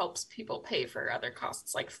homelessness helps people pay for other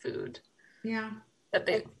costs like food. Yeah.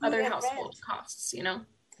 Other household costs,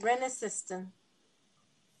 Rent assistance.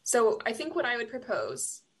 So I think what I would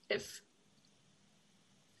propose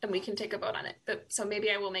and we can take a vote on it. So maybe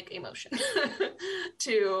I will make a motion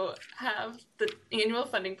to have the annual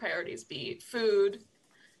funding priorities be food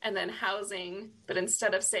and then housing. But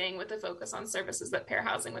instead of saying with a focus on services that pair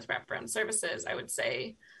housing with wraparound services, I would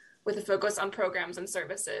say with a focus on programs and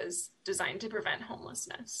services designed to prevent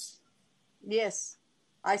homelessness. Yes,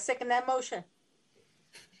 I second that motion.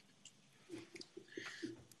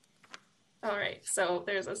 All right, so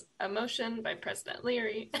there's a motion by President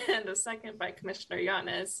Leary and a second by Commissioner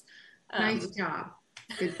Yanez. Nice job.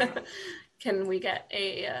 Good job. Can we get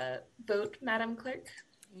a vote, Madam Clerk?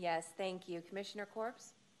 Yes, thank you. Commissioner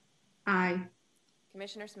Corpse? Aye.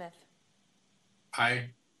 Commissioner Smith? Aye.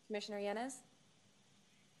 Commissioner Yanez?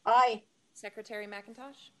 Aye. Secretary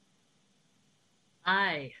McIntosh?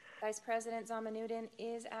 Aye. Vice President Zamanuddin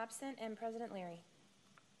is absent, and President Leary?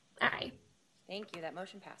 Aye. Thank you. That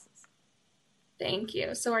motion passes. Thank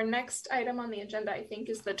you. So our next item on the agenda, I think,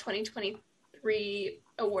 is the 2023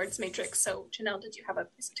 awards matrix. So Janelle, did you have a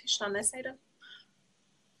presentation on this item?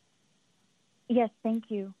 Yes, thank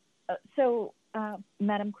you.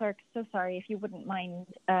 Madam Clerk, so sorry, if you wouldn't mind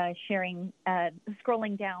sharing,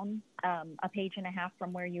 scrolling down a page and a half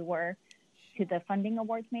from where you were to the funding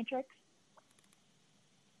awards matrix.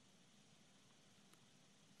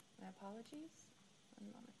 My apologies. One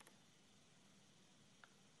moment.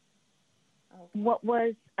 Okay. What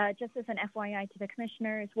was, just as an FYI to the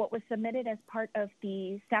commissioners, what was submitted as part of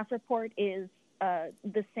the staff report is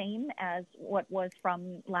the same as what was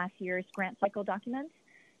from last year's grant cycle documents.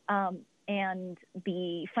 And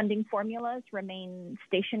the funding formulas remain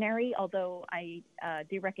stationary, although I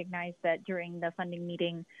do recognize that during the funding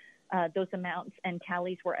meeting, those amounts and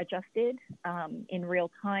tallies were adjusted in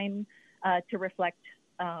real time to reflect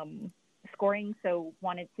scoring. So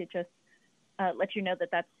wanted to just let you know that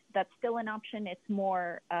that's still an option. It's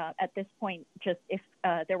more at this point, just if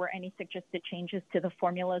there were any suggested changes to the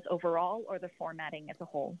formulas overall or the formatting as a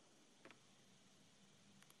whole.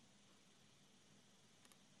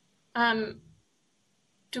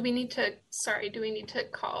 Do we need to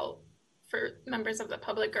call for members of the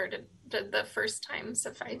public, or did the first time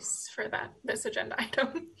suffice for this agenda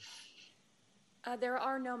item? There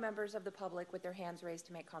are no members of the public with their hands raised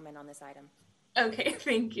to make comment on this item. Okay,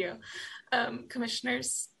 thank you.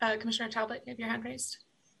 Commissioners, Commissioner Talbot, you have your hand raised.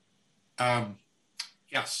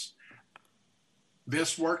 Yes.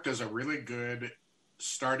 This worked as a really good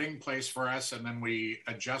starting place for us, and then we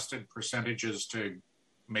adjusted percentages to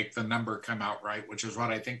make the number come out right, which is what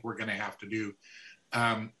I think we're going to have to do.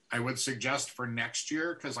 I would suggest for next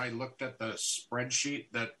year, because I looked at the spreadsheet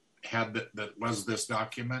that was this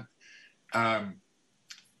document,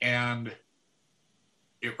 and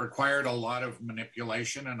it required a lot of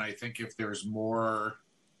manipulation, and I think if there's more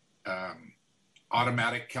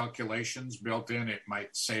automatic calculations built in, it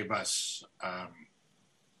might save us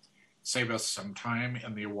some time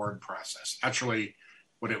in the award process. Actually,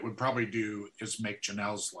 what it would probably do is make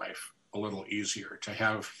Janelle's life a little easier to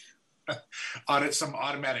have some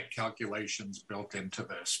automatic calculations built into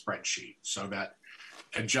the spreadsheet, so that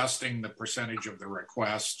adjusting the percentage of the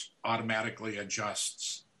request automatically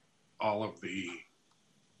adjusts all of the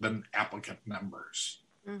applicant numbers.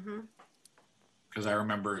 Because I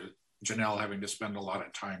remember Janelle having to spend a lot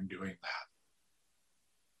of time doing that.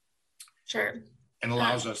 Sure. And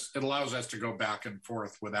it allows us to go back and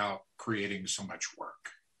forth without creating so much work.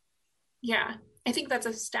 Yeah, I think that's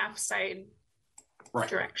a staff side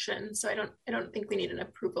direction. So I don't think we need an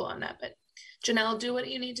approval on that. But Janelle, do what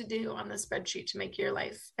you need to do on the spreadsheet to make your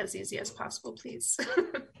life as easy as possible, please.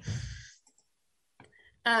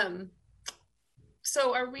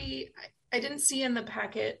 So I didn't see in the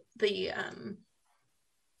packet the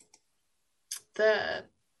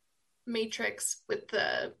matrix with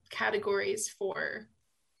the categories for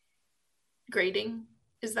grading.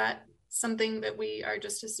 Is that something that we are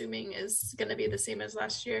just assuming is going to be the same as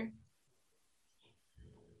last year?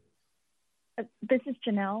 This is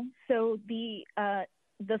Janelle. So the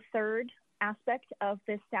third aspect of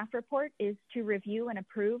this staff report is to review and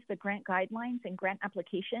approve the grant guidelines and grant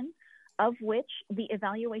application, of which the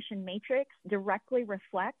evaluation matrix directly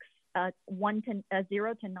reflects a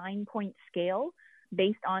 0 to 9 point scale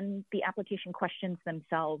based on the application questions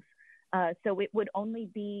themselves. So it would only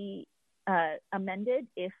be amended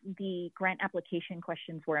if the grant application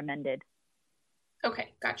questions were amended. Okay,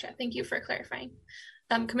 gotcha. Thank you for clarifying.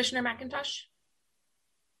 Commissioner McIntosh?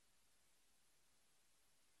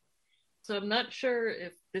 So I'm not sure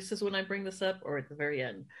if this is when I bring this up or at the very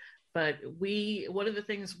end, but one of the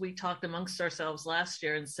things we talked amongst ourselves last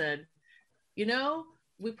year and said, you know,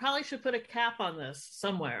 we probably should put a cap on this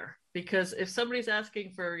somewhere, because if somebody's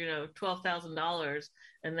asking for, you know, $12,000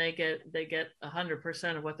 and they get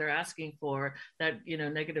 100% of what they're asking for, that, you know,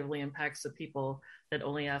 negatively impacts the people that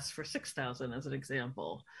only ask for 6,000 as an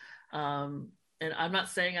example. And I'm not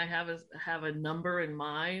saying I have a number in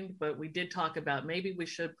mind, but we did talk about maybe we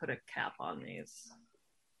should put a cap on these.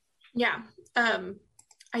 Yeah.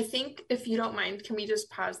 I think if you don't mind, can we just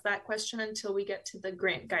pause that question until we get to the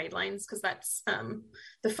grant guidelines? Because that's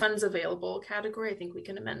the funds available category. I think we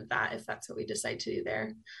can amend that if that's what we decide to do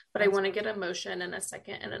there. But I want to get a motion and a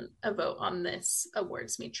second and a vote on this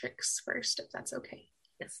awards matrix first, if that's okay.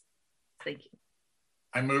 Yes, thank you.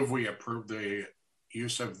 I move we approve the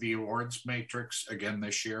use of the awards matrix again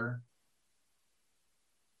this year.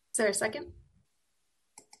 Is there a second?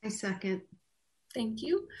 I second. Thank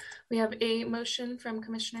you. We have a motion from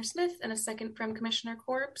Commissioner Smith and a second from Commissioner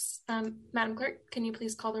Korbes. Madam Clerk, can you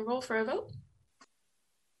please call the roll for a vote?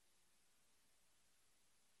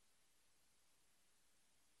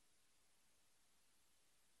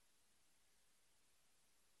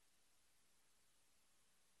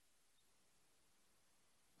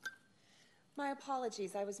 My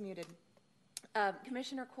apologies, I was muted.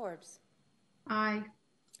 Commissioner Korbes. Aye.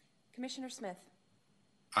 Commissioner Smith.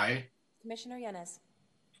 Aye. Commissioner Yanez.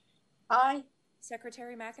 Aye.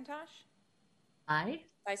 Secretary McIntosh. Aye.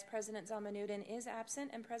 Vice President Zalmanudin is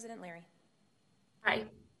absent, and President Leary. Aye.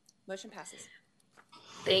 Motion passes.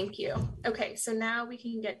 Thank you. Okay, so now we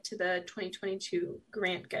can get to the 2022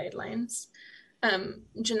 grant guidelines.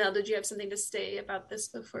 Janelle, did you have something to say about this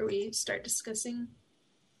before we start discussing?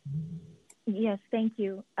 Yes, thank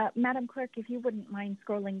you. Madam Clerk, if you wouldn't mind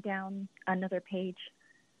scrolling down another page.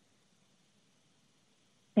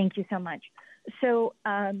 Thank you so much. So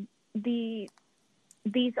these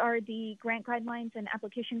are the grant guidelines and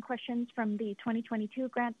application questions from the 2022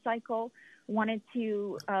 grant cycle. Wanted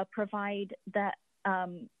to provide that,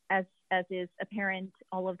 as is apparent,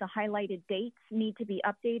 all of the highlighted dates need to be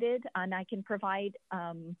updated, and I can provide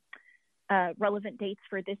relevant dates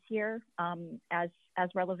for this year as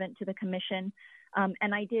relevant to the commission.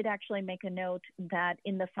 And I did actually make a note that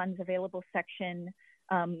in the funds available section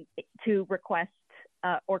to request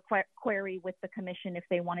or query with the commission if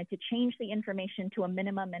they wanted to change the information to a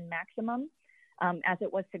minimum and maximum, as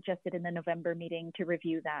it was suggested in the November meeting, to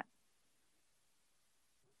review that.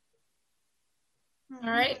 All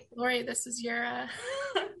right, Lori, this is your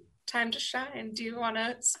time to shine. Do you want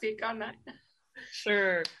to speak on that?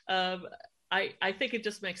 Sure. I think it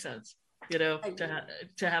just makes sense, you know,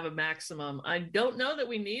 to have a maximum. I don't know that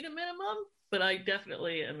we need a minimum, but I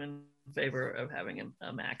definitely am in favor of having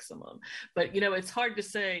a maximum. But, you know, it's hard to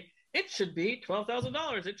say, it should be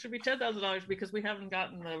 $12,000. It should be $10,000 because we haven't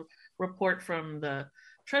gotten the report from the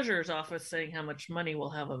treasurer's office saying how much money we'll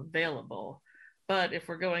have available. But if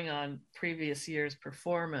we're going on previous year's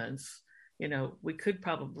performance, we could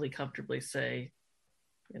probably comfortably say,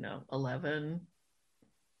 11.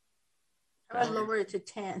 I would lower it to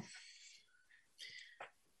 10.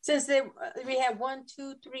 Since we have 1,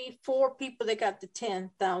 2, 3, 4 people that got the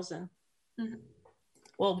 10,000. Mm-hmm.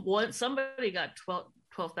 Well, somebody got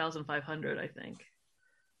 12,500, I think.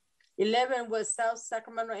 11 was South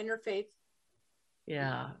Sacramento Interfaith.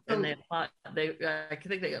 Yeah, and they applied. I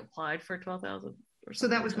think they applied for 12,000. So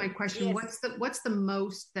that was my question. Yes. What's the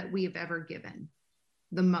most that we have ever given?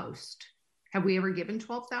 The most. Have we ever given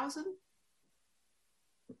 12,000?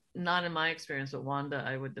 Not in my experience, but Wanda,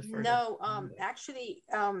 I would defer. No, actually,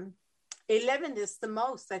 11 is the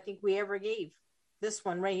most I think we ever gave. This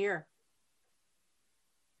one right here.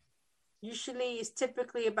 Usually, it's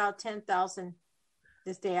typically about 10,000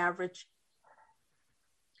 is the average.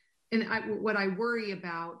 And what I worry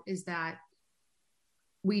about is that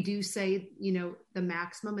we do say, the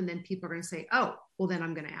maximum, and then people are going to say, oh, well, then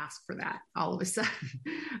I'm going to ask for that all of a sudden.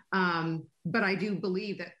 But I do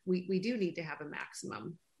believe that we do need to have a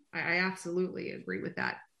maximum. I absolutely agree with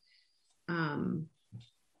that. I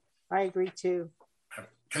agree too.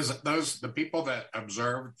 Because the people that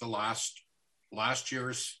observed the last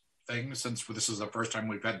year's thing, since this is the first time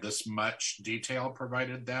we've had this much detail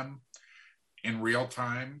provided them in real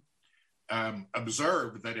time,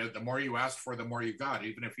 observed that the more you asked for, the more you got,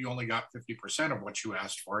 even if you only got 50% of what you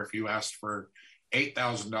asked for. If you asked for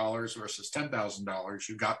 $8,000 versus $10,000,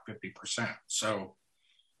 you got 50%. So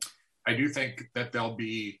I do think that there'll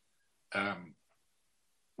be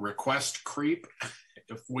request creep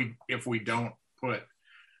if we don't put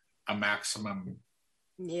a maximum.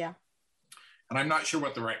 Yeah. And I'm not sure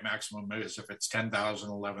what the right maximum is, if it's 10,000,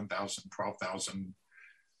 11,000, 12,000.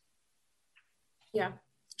 Yeah.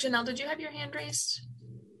 Janelle, did you have your hand raised?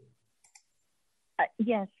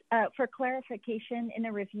 Yes. For clarification, in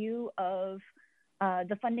a review of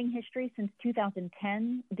the funding history since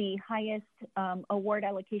 2010, the highest award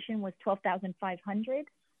allocation was 12,500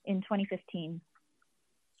 in 2015.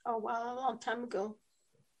 Oh, wow, a long time ago.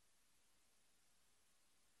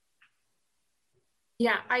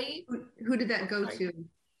 Yeah, Who did that go to,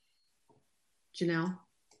 Janelle?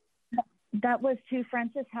 That was to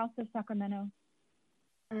Francis House of Sacramento.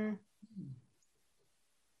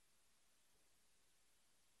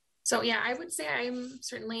 So yeah, I would say I'm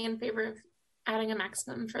certainly in favor of adding a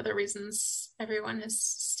maximum for the reasons everyone has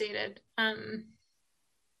stated.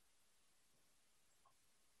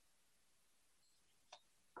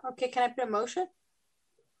 Okay, can I put a motion?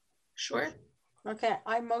 Sure. Okay,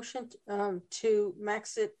 I motioned to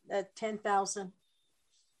max it at 10,000.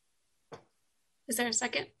 Is there a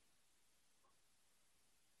second?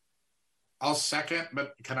 I'll second,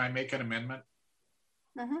 but can I make an amendment?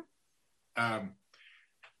 Mm-hmm.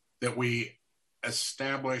 That we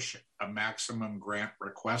establish a maximum grant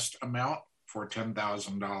request amount for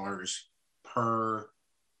 $10,000 per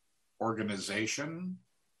organization.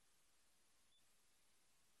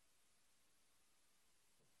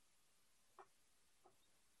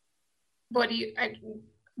 What do you,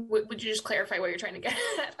 would you just clarify what you're trying to get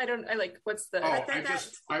at? What's the...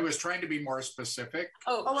 I was trying to be more specific.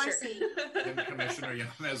 Sure. I see. And Commissioner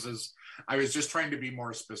Yanez's, I was just trying to be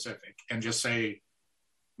more specific and just say,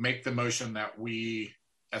 make the motion that we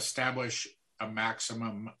establish a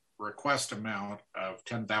maximum request amount of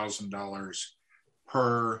 $10,000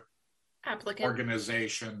 per applicant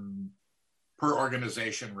organization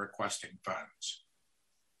requesting funds.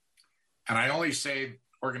 And I only say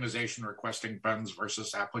organization requesting funds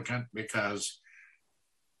versus applicant because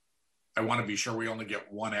I want to be sure we only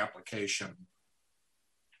get one application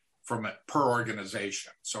from it per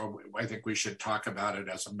organization. So I think we should talk about it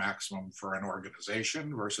as a maximum for an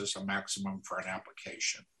organization versus a maximum for an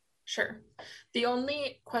application. Sure. The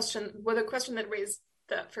only question, the question that raised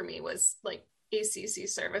that for me was like ACC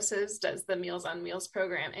services does the Meals on Wheels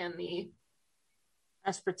program and the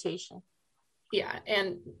transportation. Yeah,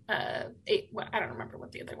 and I don't remember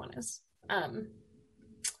what the other one is.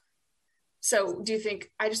 So do you think,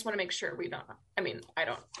 I just want to make sure I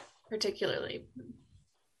don't particularly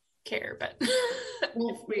care, but.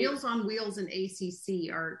 Well, Meals on Wheels and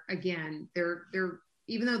ACC are, again, they're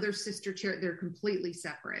even though they're sister chair, they're completely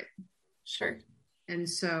separate. Sure. And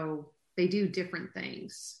so they do different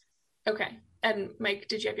things. Okay. And Mike,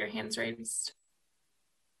 did you have your hands raised?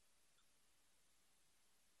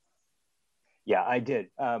 Yeah, I did.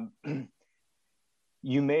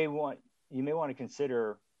 You may want to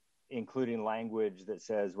consider including language that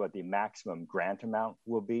says what the maximum grant amount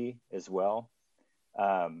will be as well.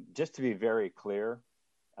 Just to be very clear,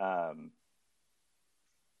 I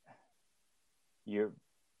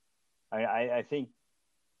think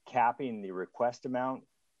capping the request amount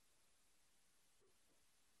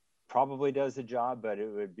probably does the job, but it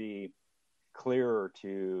would be clearer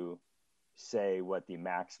to say what the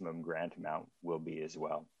maximum grant amount will be as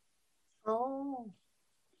well. Oh.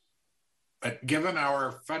 But given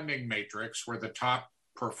our funding matrix where the top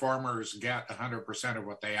performers get 100% of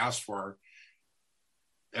what they asked for,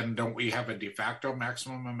 and don't we have a de facto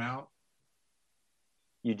maximum amount?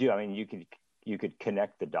 You do. I mean, you could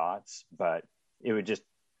connect the dots, but it would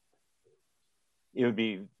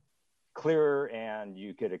be clearer, and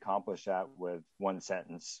you could accomplish that with one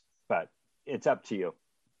sentence, but it's up to you.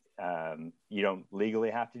 You don't legally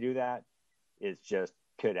have to do that. It's just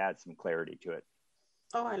could add some clarity to it.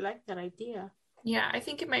 Oh, I like that idea. Yeah, I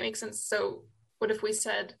think it might make sense. So what if we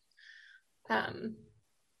said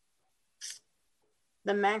the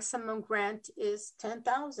maximum grant is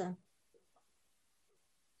 10,000?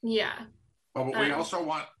 Yeah. Well,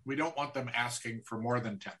 but we don't want them asking for more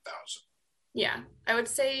than 10,000. Yeah, I would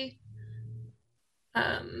say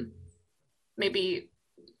maybe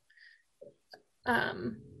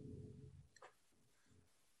the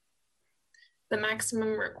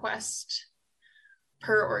maximum request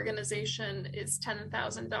per organization is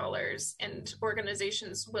 $10,000, and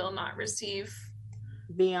organizations will not receive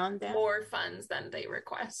beyond that more funds than they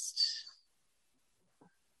request.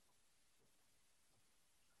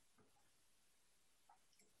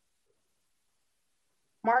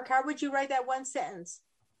 Mark, how would you write that one sentence?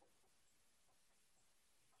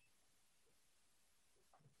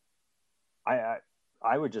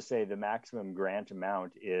 I would just say the maximum grant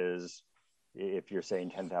amount is, if you're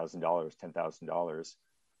saying $10,000,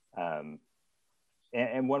 $10,000.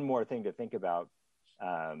 And one more thing to think about,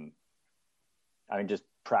 I mean, just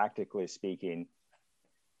practically speaking,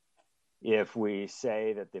 if we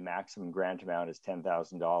say that the maximum grant amount is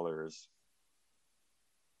 $10,000,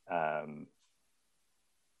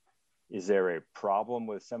 is there a problem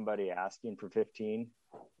with somebody asking for 15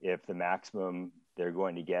 if the maximum they're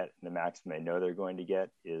going to get and the maximum they know they're going to get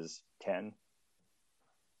is 10?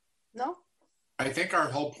 No. I think our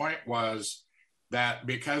whole point was that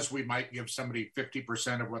because we might give somebody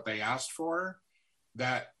 50% of what they asked for,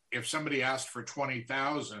 that if somebody asked for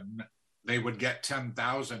 20,000, they would get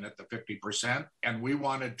 10,000 at the 50%, and we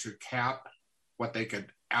wanted to cap what they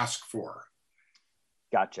could ask for.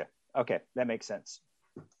 Gotcha. Okay, that makes sense.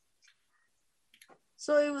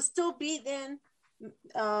 So it will still be then,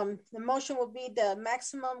 the motion will be the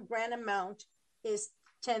maximum grant amount is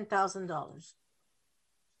 $10,000.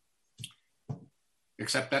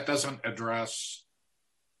 Except that doesn't address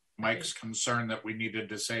Mike's concern that we needed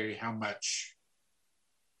to say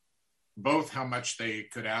both how much they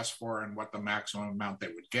could ask for and what the maximum amount they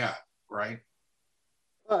would get, right?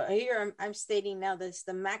 Well, here I'm stating now that's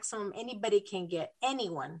the maximum anybody can get,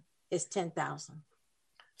 anyone, is 10,000.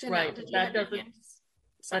 Right. That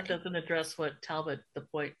doesn't address what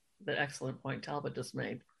the excellent point Talbot just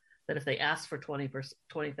made, that if they ask for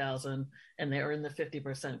 20,000 and they're in the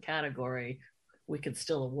 50% category, we could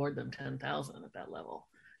still award them 10,000 at that level.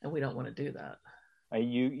 And we don't want to do that.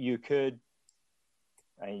 You can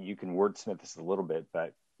wordsmith this a little bit,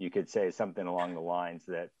 but you could say something along the lines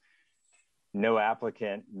that no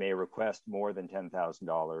applicant may request more than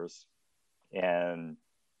 $10,000, and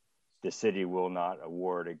the city will not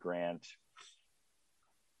award a grant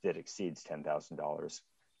that exceeds $10,000,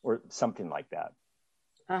 or something like that.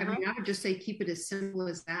 I mean, I would just say keep it as simple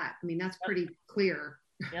as that. I mean, that's pretty clear.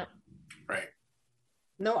 Yep. Right.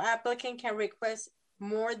 No applicant can request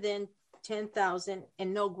more than 10,000,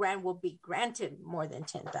 and no grant will be granted more than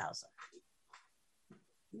 10,000.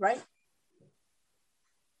 Right?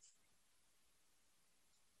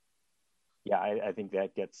 Yeah, I think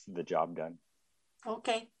that gets the job done.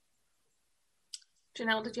 Okay.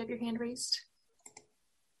 Janelle, did you have your hand raised?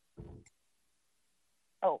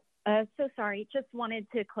 Oh, so sorry. Just wanted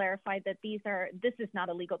to clarify that this is not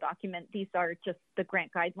a legal document. These are just the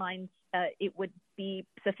grant guidelines. It would be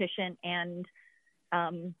sufficient and,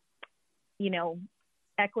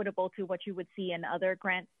 equitable to what you would see in other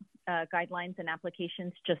grant guidelines and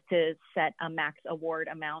applications, just to set a max award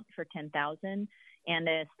amount for 10,000 and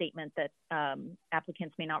a statement that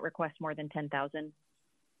applicants may not request more than 10,000.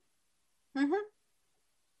 Mm-hmm.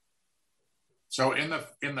 So in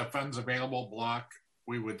the funds available block,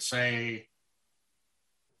 we would say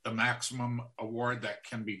the maximum award that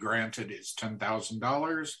can be granted is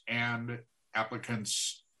 $10,000, and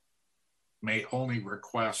applicants may only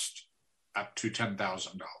request up to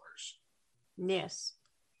 $10,000. Yes.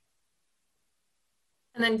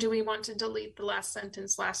 And then do we want to delete the last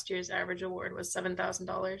sentence? Last year's average award was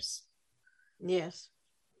 $7,000. Yes.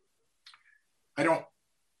 I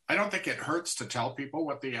don't think it hurts to tell people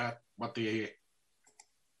what the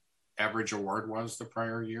average award was the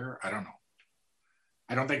prior year. I don't know.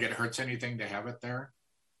 I don't think it hurts anything to have it there.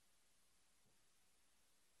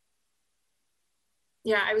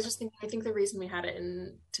 Yeah, I was just thinking, I think the reason we had it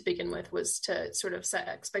in to begin with was to sort of set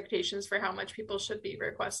expectations for how much people should be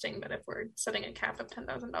requesting. But if we're setting a cap of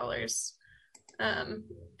 $10,000,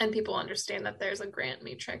 and people understand that there's a grant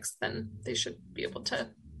matrix, then they should be able to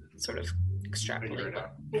sort of extrapolate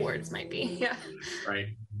what awards might be. Yeah. Right.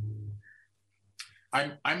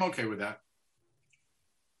 I'm okay with that.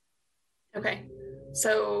 Okay.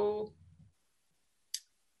 So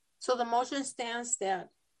the motion stands that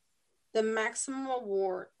the maximum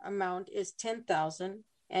award amount is 10,000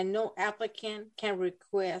 and no applicant can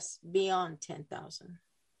request beyond 10,000.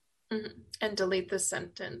 Mm-hmm. And delete the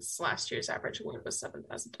sentence, last year's average award was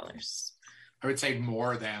 $7,000. I would say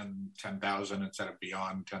more than 10,000 instead of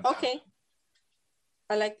beyond 10,000. Okay.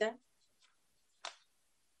 I like that.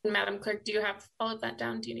 Madam Clerk, do you have all of that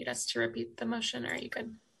down? Do you need us to repeat the motion, or are you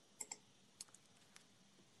good?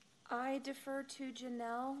 I defer to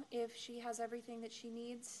Janelle if she has everything that she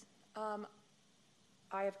needs.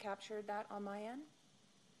 I have captured that on my end.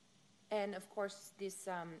 And of course, this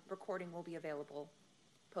recording will be available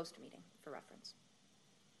post-meeting for reference.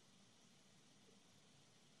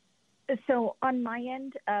 So on my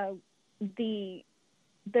end, the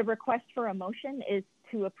request for a motion is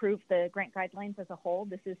to approve the grant guidelines as a whole.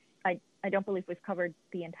 This is, I don't believe we've covered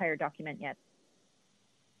the entire document yet.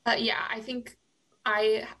 Yeah, I think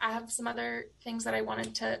I have some other things that I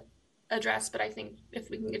wanted to address, but I think if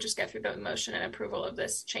we can just get through the motion and approval of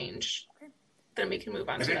this change, okay, then we can move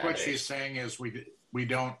on. I think what she's saying is we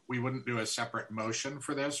wouldn't do a separate motion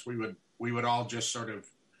for this. We would all just sort of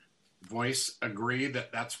agree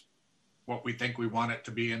that that's what we think we want it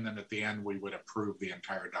to be, and then at the end we would approve the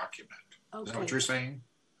entire document. Okay. Is that what you're saying?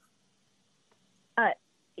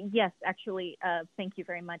 Yes, actually, thank you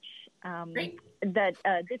very much. Great. That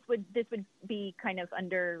this would be kind of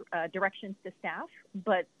under directions to staff,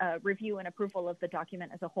 but review and approval of the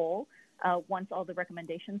document as a whole, once all the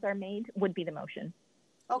recommendations are made, would be the motion.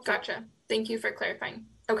 Okay. Gotcha. Thank you for clarifying.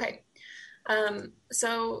 Okay.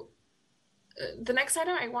 So the next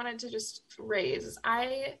item I wanted to just raise,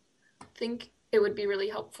 I think it would be really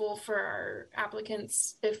helpful for our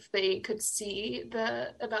applicants if they could see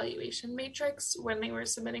the evaluation matrix when they were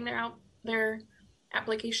submitting their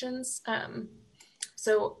applications. I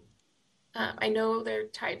know they're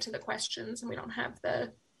tied to the questions and we don't have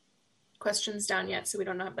the questions down yet, so we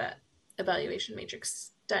don't have that evaluation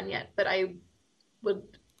matrix done yet, but I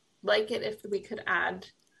would like it if we could add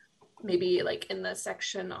maybe like in the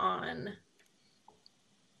section on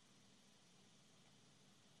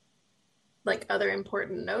like other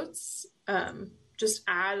important notes, just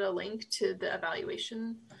add a link to the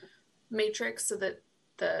evaluation matrix so that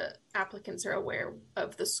the applicants are aware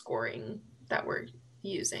of the scoring that we're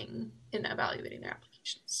using in evaluating their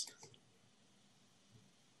applications.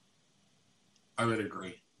 I would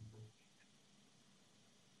agree.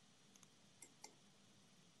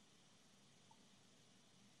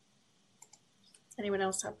 Does anyone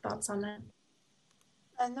else have thoughts on that?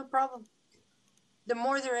 No problem. The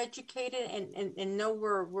more they're educated and know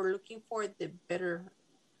we're looking for it, the better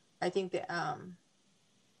I think the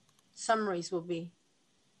summaries will be.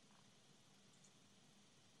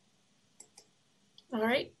 All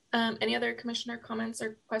right. Any other commissioner comments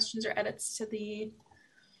or questions or edits to the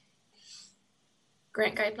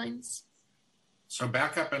grant guidelines? So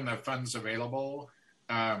back up in the funds available,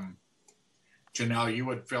 Janelle, you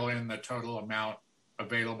would fill in the total amount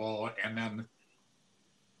available, and then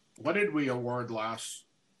what did we award last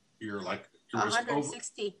year? Like it was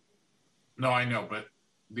 160. No, I know, but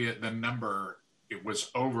the number, it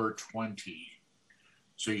was over 20.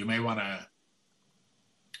 So you may want to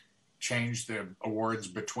change the awards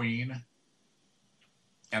between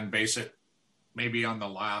and base it maybe on the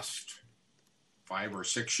last 5 or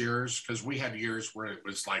 6 years, because we had years where it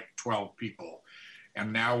was like 12 people,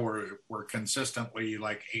 and now we're consistently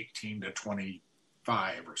like 18 to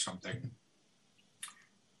 25 or something.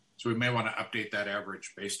 So we may want to update that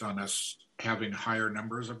average based on us having higher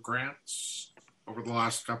numbers of grants over the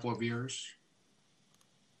last couple of years.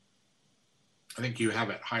 I think you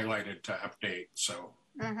have it highlighted to update, so.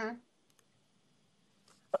 Mm-hmm.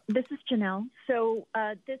 This is Janelle. So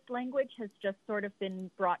this language has just sort of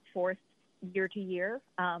been brought forth year to year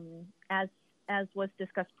as as was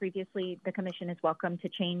discussed previously, the commission is welcome to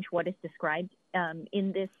change what is described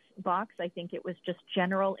in this box. I think it was just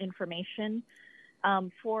general information.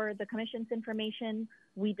 For the commission's information,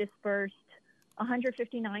 we dispersed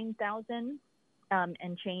 159,000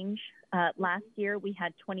 and change. Last year, we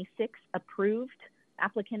had 26 approved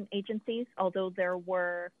applicant agencies, although there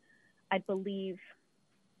were, I believe,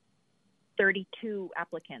 32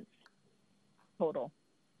 applicants total.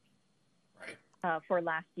 Right. For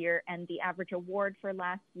last year, and the average award for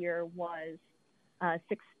last year was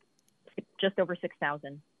just over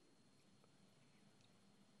 6,000.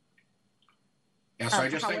 Yeah, so I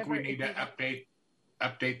just think we need to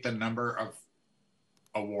update the number of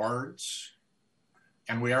awards,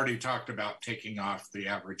 and we already talked about taking off the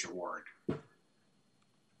average award.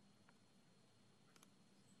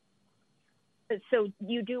 So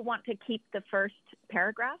you do want to keep the first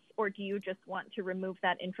paragraph, or do you just want to remove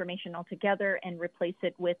that information altogether and replace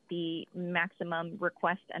it with the maximum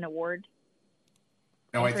request and award?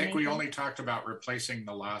 No, I think we only talked about replacing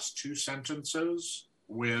the last two sentences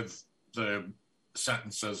with the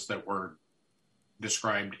sentences that were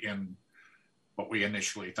described in what we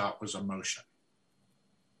initially thought was a motion.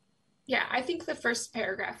 Yeah, I think the first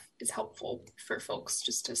paragraph is helpful for folks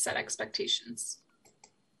just to set expectations.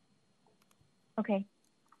 Okay.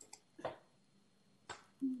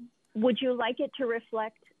 Would you like it to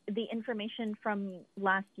reflect the information from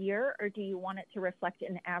last year, or do you want it to reflect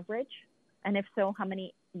an average? And if so, how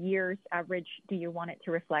many years average do you want it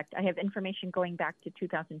to reflect? I have information going back to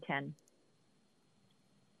 2010.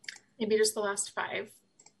 Maybe just the last 5.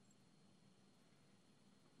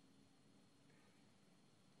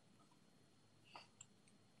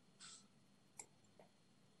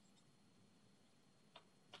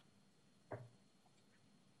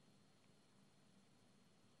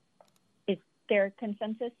 Is there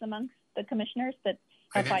consensus amongst the commissioners that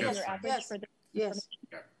a 5-year average for the Yes.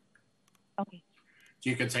 Yeah. Okay. So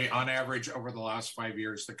you could say on average over the last 5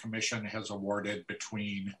 years, the commission has awarded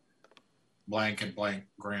between blank and blank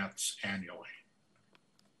grants annually.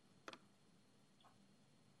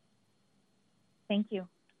 Thank you.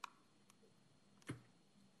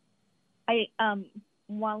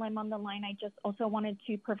 While I'm on the line, I just also wanted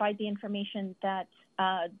to provide the information that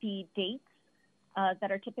the dates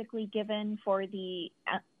that are typically given for the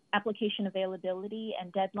application availability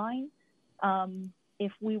and deadline,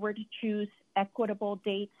 if we were to choose equitable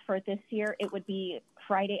dates for this year, it would be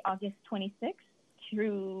Friday, August 26th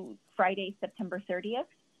through Friday, September 30th.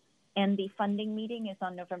 And the funding meeting is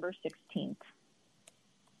on November 16th.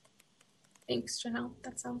 Thanks, Janelle.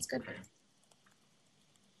 That sounds good.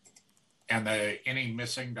 And any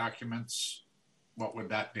missing documents, what would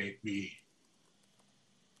that date be?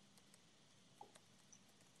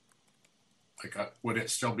 Like, would it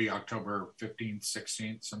still be October 15th,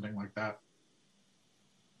 16th, something like that?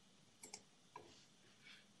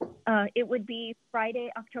 It would be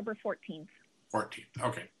Friday, October 14th. 14th,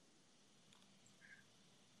 okay.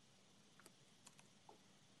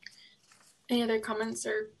 Any other comments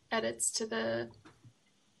or edits to the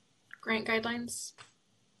grant guidelines?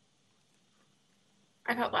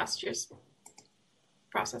 I thought last year's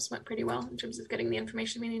process went pretty well in terms of getting the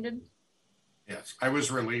information we needed. Yes, I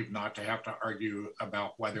was relieved not to have to argue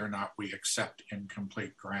about whether or not we accept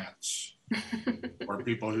incomplete grants or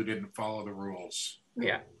people who didn't follow the rules.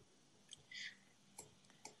 Yeah.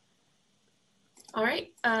 All right.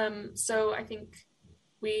 So I think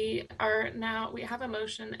we have a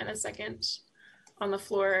motion and a second on the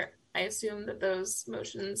floor. I assume that those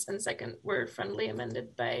motions and second were friendly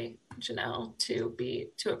amended by Janelle to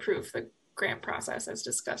approve the grant process as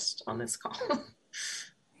discussed on this call.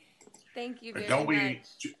 Thank you very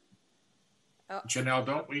much. Janelle,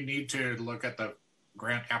 don't we need to look at the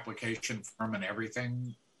grant application form and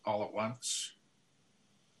everything all at once?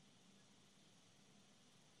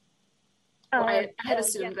 Well, I had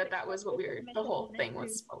assumed that was what the whole thing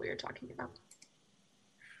was what we were talking about.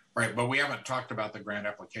 Right, but we haven't talked about the grant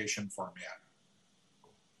application form yet.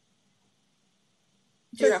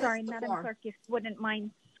 So sorry, Madam Clerk, if you wouldn't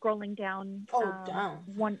mind scrolling down. Down.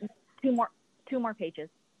 Two more pages.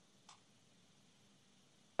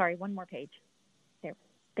 Sorry, one more page. There.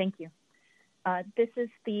 Thank you. This is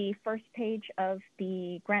the first page of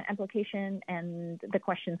the grant application, and the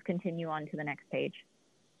questions continue on to the next page.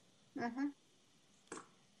 Mm-hmm.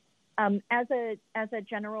 As a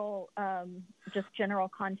general, just general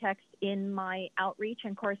context, in my outreach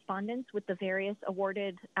and correspondence with the various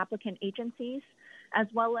awarded applicant agencies, as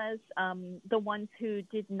well as the ones who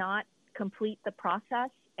did not complete the process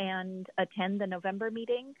and attend the November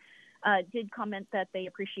meeting, did comment that they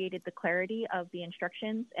appreciated the clarity of the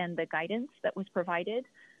instructions and the guidance that was provided.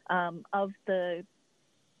 Of the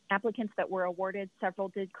applicants that were awarded, several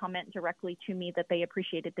did comment directly to me that they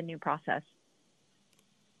appreciated the new process.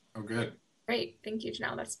 Oh, good. Great. Thank you,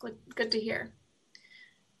 Janelle. That's good to hear.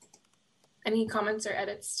 Any comments or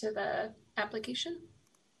edits to the application?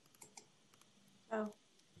 Oh,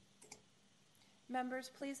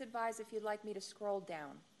 Members, please advise if you'd like me to scroll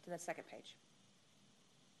down to the second page.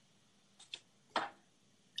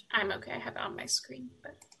 I'm okay. I have it on my screen,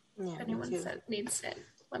 but yeah, if anyone needs it,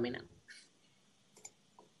 let me know.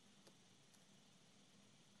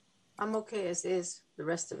 I'm okay as is, the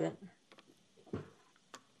rest of it.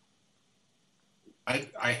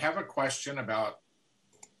 I have a question about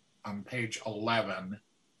on page 11,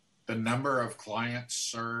 the number of clients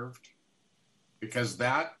served, because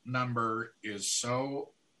that number is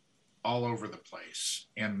so all over the place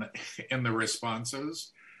in the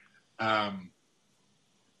responses.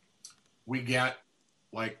 We get,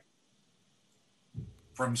 like,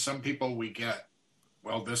 from some people we get,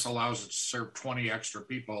 well, this allows it to serve 20 extra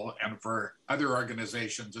people. And for other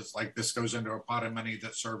organizations, it's like this goes into a pot of money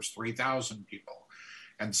that serves 3,000 people.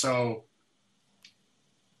 And so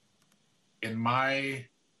in my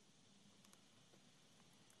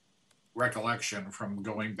recollection from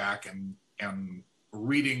going back and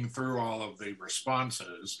reading through all of the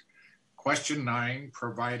responses, question 9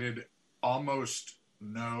 provided almost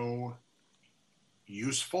no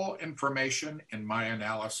useful information in my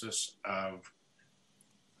analysis of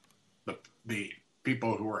the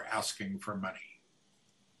people who were asking for money.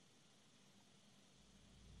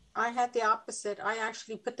 I had the opposite. I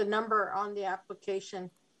actually put the number on the application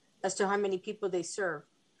as to how many people they serve,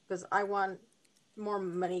 because I want more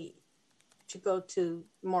money to go to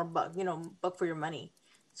more buck for your money.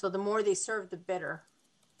 So the more they serve, the better.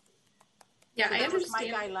 Yeah, so I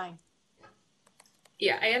understand. My guideline.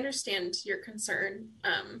 Yeah, I understand your concern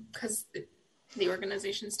because the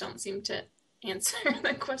organizations don't seem to answer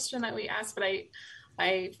the question that we asked, but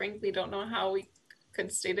I frankly don't know how we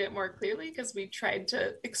could state it more clearly, because we tried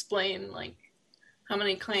to explain like how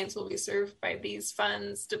many clients will be served by these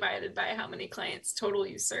funds divided by how many clients total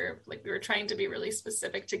you serve. Like, we were trying to be really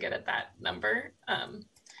specific to get at that number. And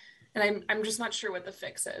I'm just not sure what the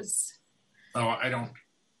fix is. Oh, I don't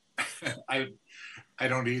I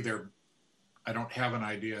don't either. I don't have an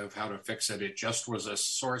idea of how to fix it. It just was a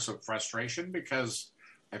source of frustration because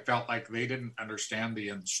I felt like they didn't understand the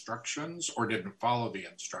instructions or didn't follow the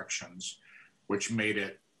instructions, which made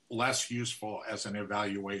it less useful as an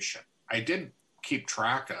evaluation. I didn't keep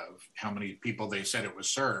track of how many people they said it was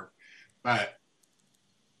served, but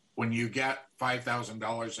when you get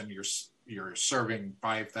 $5,000 and you're serving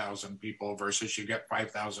 5,000 people versus you get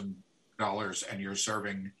 $5,000 and you're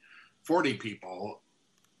serving 40 people,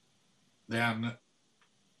 then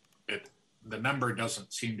the number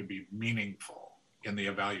doesn't seem to be meaningful in the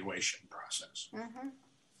evaluation process. Mm-hmm.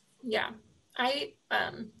 Yeah, I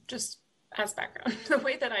just as background, the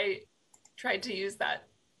way that I tried to use that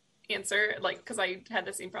answer, like, because I had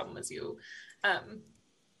the same problem as you,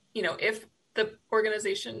 if the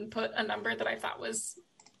organization put a number that I thought was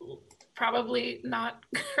probably not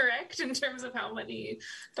correct in terms of how many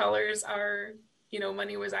dollars our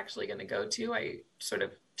money was actually going to go to, I sort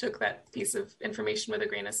of took that piece of information with a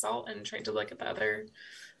grain of salt and tried to look at the other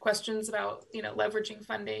questions about leveraging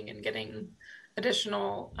funding and getting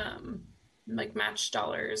additional like match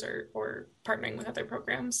dollars or partnering with other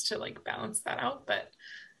programs to like balance that out. But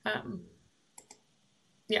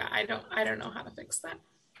yeah, I don't know how to fix that.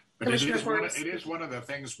 But it is one of the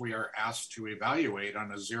things we are asked to evaluate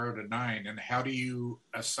on a 0 to 9. And how do you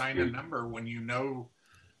assign a number when you know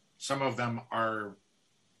some of them are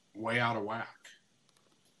way out of whack?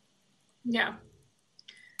 Yeah.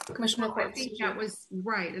 Commissioner Well, I think that was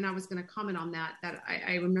right. And I was going to comment on that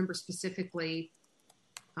I remember specifically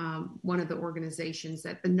one of the organizations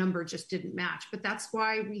that the number just didn't match, but that's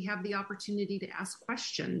why we have the opportunity to ask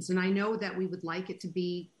questions. And I know that we would like it to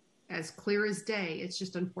be as clear as day. It's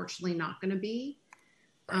just unfortunately not going to be.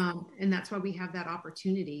 And that's why we have that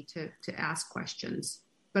opportunity to ask questions.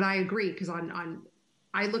 But I agree, because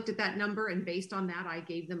I looked at that number, and based on that, I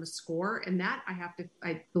gave them a score. And that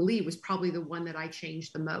I believe was probably the one that I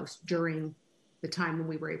changed the most during the time when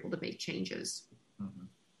we were able to make changes. Mm-hmm.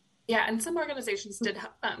 Yeah, and some organizations did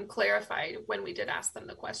clarify when we did ask them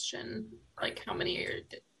the question, like how many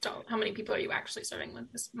people are you actually serving with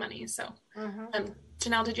this money? So,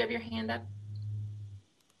 Janelle, did you have your hand up?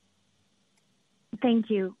 Thank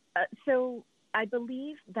you. So I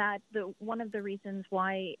believe that one of the reasons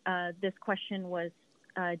why this question was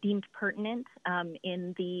deemed pertinent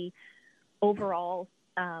in the overall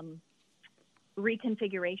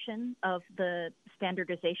reconfiguration of the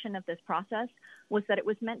standardization of this process was that it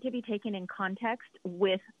was meant to be taken in context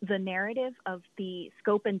with the narrative of the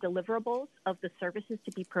scope and deliverables of the services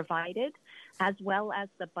to be provided, as well as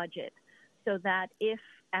the budget. So that if,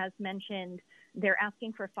 as mentioned, they're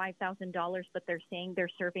asking for $5,000, but they're saying they're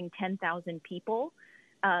serving 10,000 people,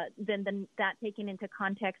 then that taken into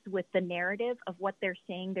context with the narrative of what they're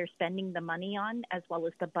saying they're spending the money on, as well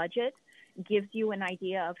as the budget, gives you an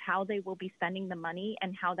idea of how they will be spending the money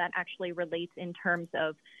and how that actually relates in terms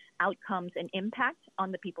of outcomes and impact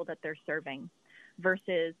on the people that they're serving,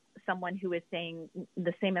 versus someone who is saying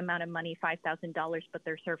the same amount of money, $5,000, but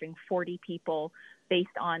they're serving 40 people based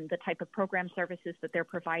on the type of program services that they're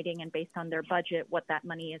providing and based on their budget, what that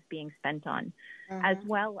money is being spent on, as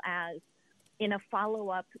well as in a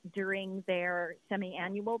follow-up during their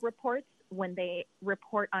semi-annual reports, when they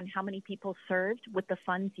report on how many people served with the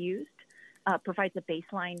funds used, provides a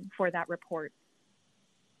baseline for that report.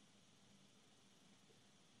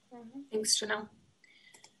 Thanks, Janelle.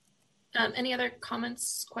 Any other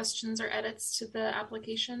comments, questions, or edits to the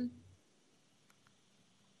application?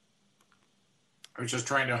 I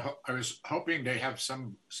was hoping to have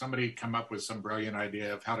somebody come up with some brilliant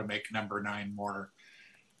idea of how to make number 9 more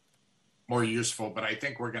useful, but I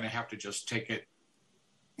think we're going to have to just take it,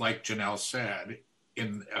 like Janelle said,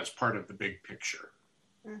 as part of the big picture.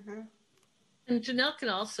 And Janelle can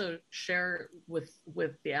also share with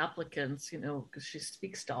the applicants, because she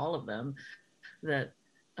speaks to all of them, that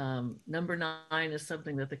number 9 is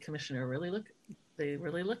something that the commissioner really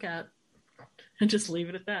look at, and just leave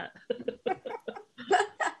it at that.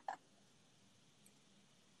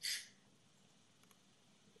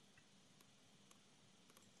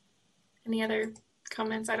 Any other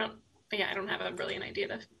comments? I don't have a brilliant idea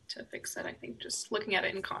to fix it. I think just looking at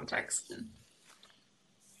it in context and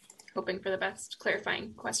hoping for the best,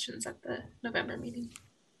 clarifying questions at the November meeting.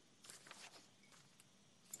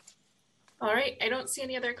 All right, I don't see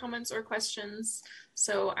any other comments or questions.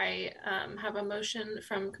 So I have a motion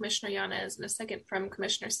from Commissioner Yanez and a second from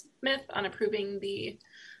Commissioner Smith on approving the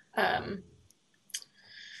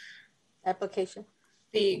application,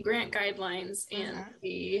 the grant guidelines and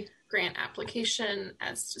the grant application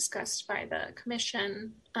as discussed by the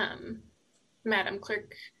commission. Madam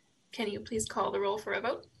Clerk, can you please call the roll for a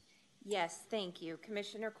vote? Yes, thank you.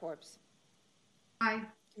 Commissioner Corpse. Aye.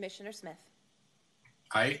 Commissioner Smith.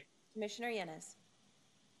 Aye. Commissioner Yanez.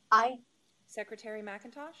 Aye. Secretary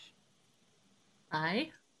McIntosh. Aye.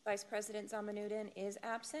 Vice President Zamanuddin is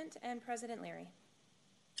absent, and President Leary.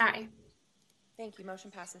 Aye. Thank you. Motion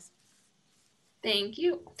passes. Thank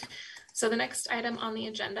you. So the next item on the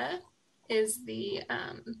agenda is the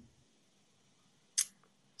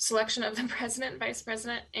selection of the President, Vice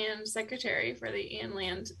President, and Secretary for the Ian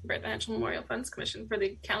Land Bertha Henschel Memorial Funds Commission for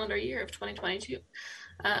the calendar year of 2022.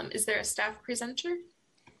 Is there a staff presenter?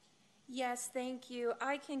 Yes, thank you.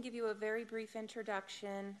 I can give you a very brief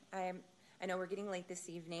introduction. I know we're getting late this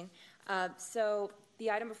evening. So the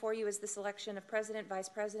item before you is the selection of President, Vice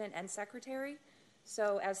President, and Secretary.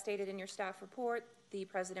 So as stated in your staff report, the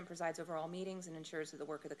President presides over all meetings and ensures that the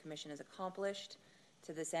work of the Commission is accomplished.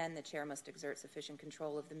 To this end, the Chair must exert sufficient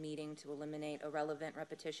control of the meeting to eliminate irrelevant,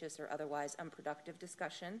 repetitious, or otherwise unproductive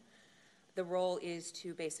discussion. The role is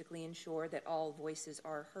to basically ensure that all voices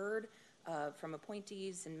are heard, from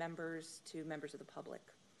appointees and members to members of the public.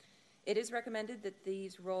 It is recommended that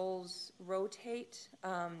these roles rotate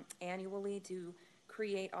annually to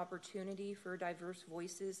create opportunity for diverse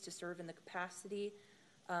voices to serve in the capacity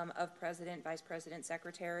of President, Vice President,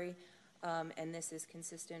 Secretary, and this is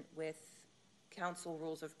consistent with Council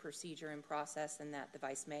rules of procedure and process, and that the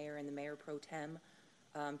Vice Mayor and the Mayor Pro Tem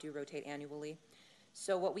do rotate annually.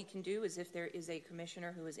 So what we can do is, if there is a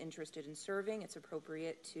commissioner who is interested in serving, it's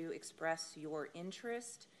appropriate to express your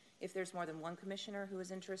interest. If there's more than one commissioner who is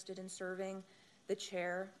interested in serving, the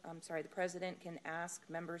President can ask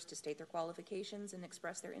members to state their qualifications and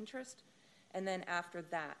express their interest. And then after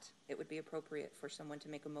that, it would be appropriate for someone to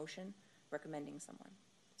make a motion recommending someone.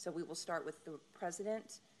 So we will start with the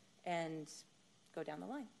President and go down the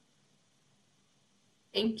line.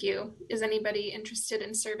 Thank you. Is anybody interested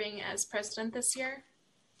in serving as President this year?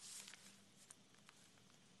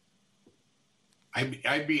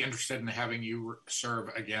 I'd be interested in having you serve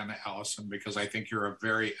again, Allison, because I think you're a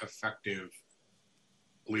very effective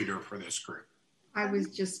leader for this group. I was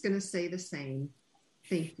just going to say the same.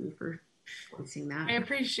 Thank you for voicing that. I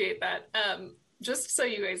appreciate that. Just so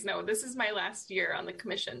you guys know, this is my last year on the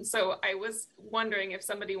commission. So I was wondering if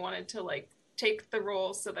somebody wanted to take the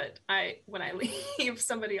role so that when I leave,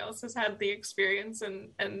 somebody else has had the experience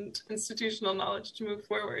and institutional knowledge to move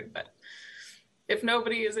forward. But if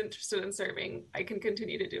nobody is interested in serving, I can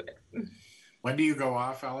continue to do it. When do you go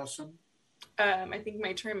off, Allison? I think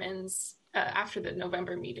my term ends after the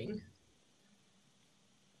November meeting.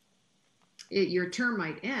 Your term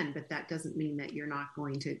might end, but that doesn't mean that you're not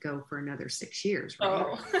going to go for another 6 years, right?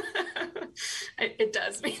 Oh, it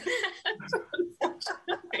does mean that.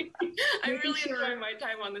 I really enjoy my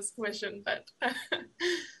time on this commission, but.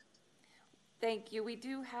 Thank you. We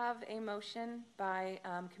do have a motion by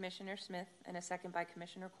Commissioner Smith and a second by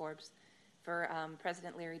Commissioner Corbs for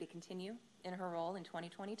President Leary to continue in her role in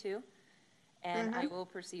 2022. And I will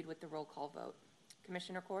proceed with the roll call vote.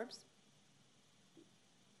 Commissioner Corbs?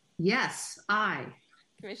 Yes, aye.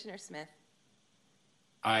 Commissioner Smith?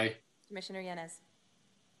 Aye. Commissioner Yanez?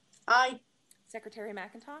 Aye. Secretary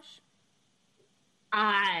McIntosh?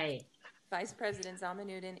 Aye. Vice President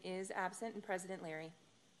Zalmanudin is absent and President Leary?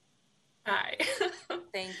 Aye.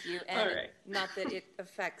 Thank you. And all right. Not that it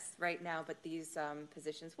affects right now, but these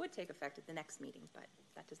positions would take effect at the next meeting, but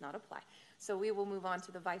that does not apply. So we will move on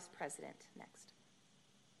to the Vice President next.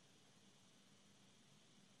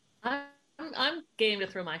 I'm game to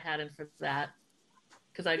throw my hat in for that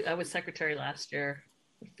because I was secretary last year.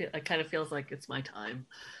 It kind of feels like it's my time.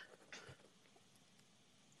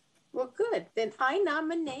 Well, good. Then I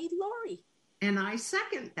nominate Lori. And I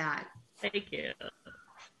second that. Thank you.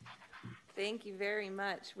 Thank you very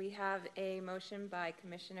much. We have a motion by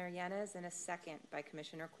Commissioner Yanez and a second by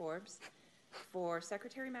Commissioner Corbs for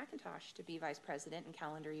Secretary McIntosh to be Vice President in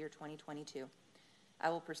calendar year 2022. I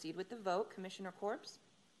will proceed with the vote. Commissioner Corbs?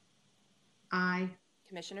 Aye.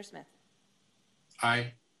 Commissioner Smith?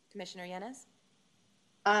 Aye. Commissioner Yanez?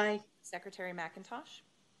 Aye. Secretary McIntosh?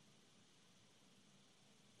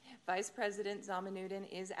 Vice President Zalmanudin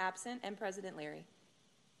is absent and President Leary?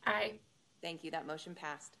 Aye. Thank you. That motion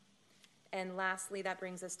passed. And lastly, that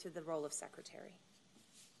brings us to the role of Secretary.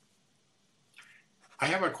 I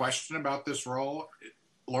have a question about this role.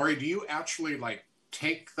 Lori, do you actually like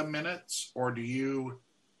take the minutes or do you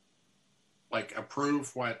like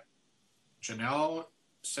approve what Janelle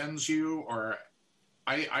sends you? Or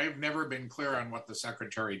I've never been clear on what the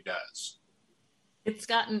secretary does. It's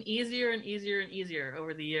gotten easier and easier and easier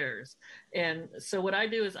over the years. And so what I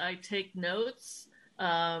do is I take notes,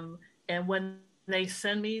 and when they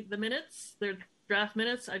send me the minutes, their draft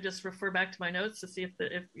minutes, I just refer back to my notes to see if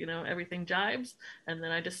everything jibes, and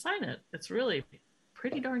then I just sign it. It's really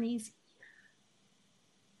pretty darn easy.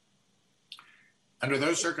 Under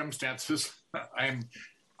those circumstances, I'm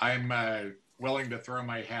willing to throw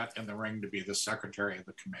my hat in the ring to be the secretary of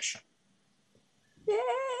the commission. Yay!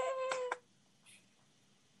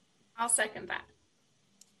 I'll second that.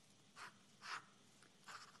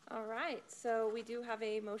 All right, so we do have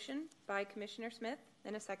a motion by Commissioner Smith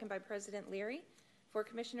and a second by President Leary for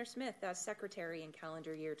Commissioner Smith as Secretary in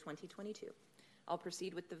calendar year 2022. I'll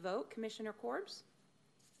proceed with the vote. Commissioner Corbs?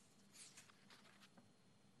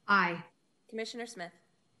 Aye. Commissioner Smith?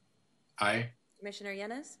 Aye. Commissioner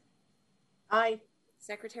Yanez? Aye.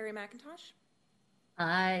 Secretary McIntosh?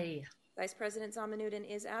 Aye. Vice President Zalmanudin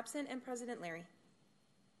is absent and President Leary?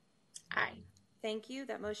 Aye. Thank you.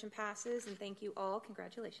 That motion passes, and thank you all.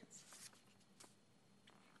 Congratulations.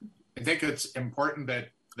 I think it's important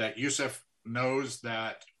that Yusuf knows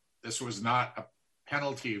that this was not a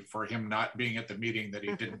penalty for him not being at the meeting, that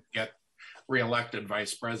he didn't get reelected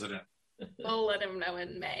vice president. We'll let him know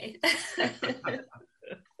in May.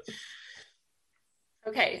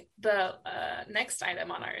 Okay, the next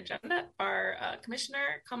item on our agenda are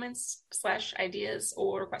commissioner comments / ideas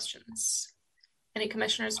or questions. Any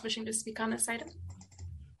commissioners wishing to speak on this item?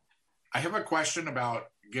 I have a question about,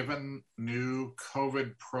 given new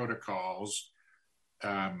COVID protocols,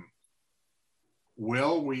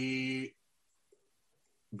 will we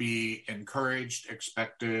be encouraged,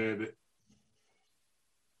 expected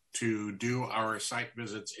to do our site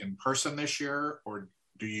visits in person this year, or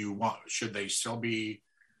should they still be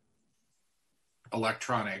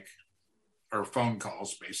electronic or phone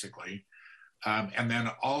calls, basically? And then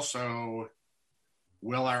also,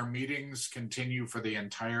 will our meetings continue for the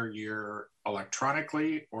entire year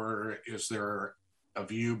electronically, or is there a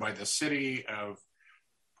view by the city of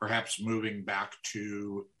perhaps moving back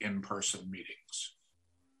to in-person meetings?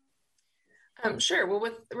 Sure. Well,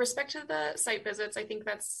 with respect to the site visits, I think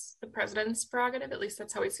that's the president's prerogative. At least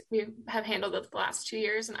that's how we have handled it the last 2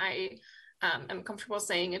 years. And I am comfortable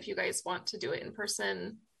saying, if you guys want to do it in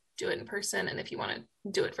person, do it in person. And if you want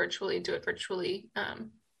to do it virtually, do it virtually.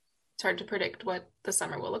 It's hard to predict what the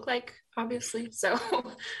summer will look like, obviously. So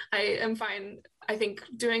I am fine. I think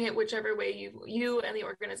doing it whichever way you and the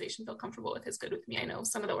organization feel comfortable with is good with me. I know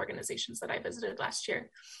some of the organizations that I visited last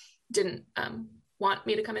year didn't want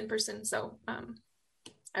me to come in person. So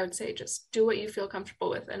I would say just do what you feel comfortable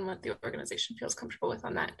with and what the organization feels comfortable with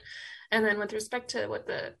on that. And then with respect to what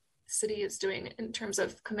the city is doing in terms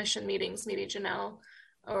of commission meetings, maybe Janelle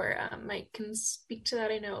or Mike can speak to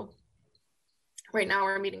that. I know right now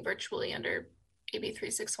we're meeting virtually under AB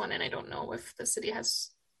 361, and I don't know if the city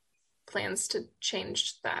has plans to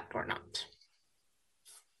change that or not.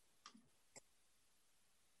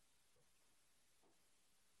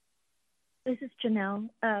 This is Janelle.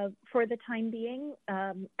 For the time being,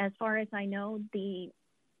 as far as I know, the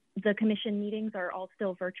commission meetings are all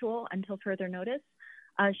still virtual until further notice.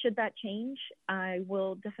 Should that change, I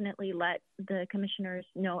will definitely let the commissioners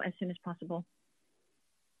know as soon as possible.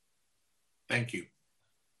 Thank you.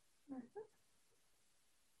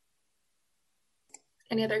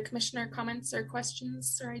 Any other commissioner comments or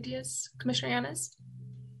questions or ideas? Commissioner Yanes?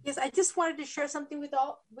 Yes, I just wanted to share something with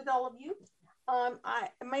all of you.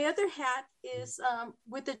 My other hat is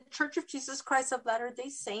with the Church of Jesus Christ of Latter-day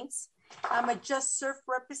Saints. I'm a Just Serve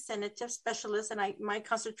representative specialist, and my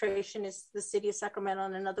concentration is the city of Sacramento,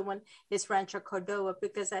 and another one is Rancho Cordova,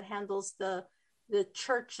 because that handles the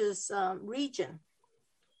church's region.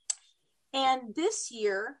 And this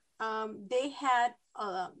year, they had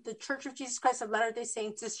the Church of Jesus Christ of Latter-day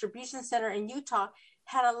Saints Distribution Center in Utah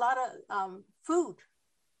had a lot of food,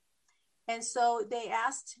 and so they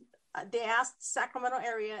asked Sacramento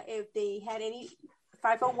area if they had any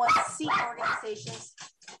 501c organizations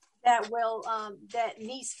that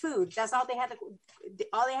needs food. That's all they had to.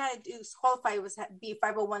 All they had to do is qualify was be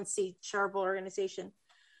 501c charitable organization.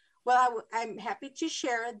 Well, I'm happy to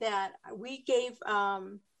share that we gave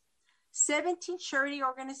 17 charity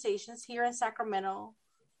organizations here in Sacramento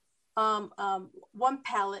one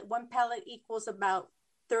pallet. One pallet equals about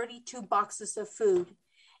 32 boxes of food.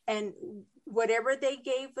 And whatever they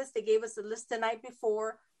gave us a list the night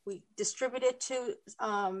before. We distributed to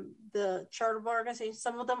the charitable organizations.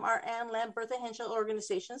 Some of them are Ann Lamb, Bertha, Henschel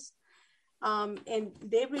organizations. And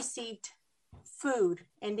they received food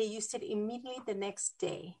and they used it immediately the next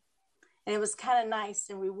day. And it was kind of nice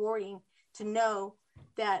and rewarding to know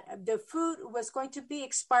that the food was going to be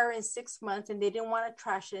expired in 6 months and they didn't want to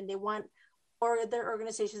trash it, and they want other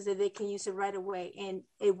organizations that they can use it right away. And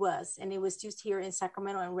it was used here in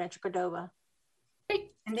Sacramento and Rancho Cordova.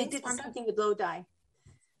 Great. And they did something with Lodi.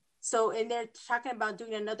 So, and they're talking about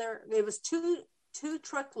doing another, it was two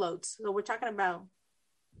truckloads. So we're talking about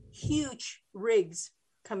huge rigs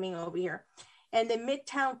coming over here. And the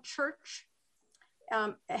Midtown Church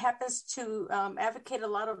happens to advocate a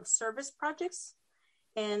lot of service projects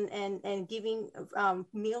and giving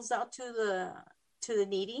meals out to the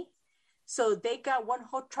needy. So they got one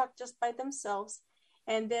whole truck just by themselves.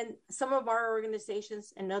 And then some of our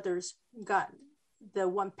organizations and others got the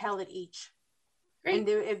one pallet each. Great. And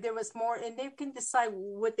if there was more, and they can decide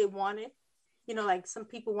what they wanted, like some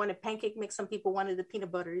people wanted pancake mix, some people wanted the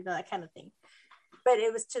peanut butter, that kind of thing. But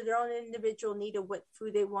it was to their own individual need of what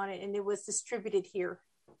food they wanted, and it was distributed here.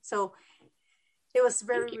 So it was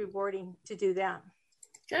very rewarding to do that.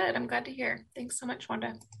 Good. I'm glad to hear. Thanks so much,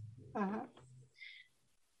 Wanda.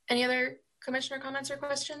 Any other commissioner comments or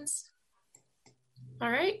questions?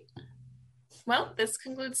 All right. Well, this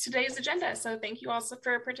concludes today's agenda. So thank you also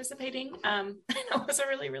for participating. I know it was a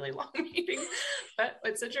really, really long meeting, but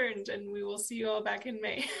it's adjourned and we will see you all back in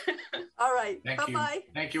May. All right. Bye-bye.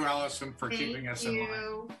 Thank you, Allison, for keeping us in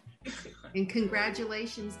line. And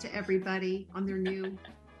congratulations to everybody on their new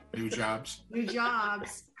jobs. New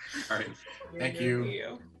jobs. All right. Thank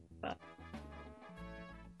you. Bye.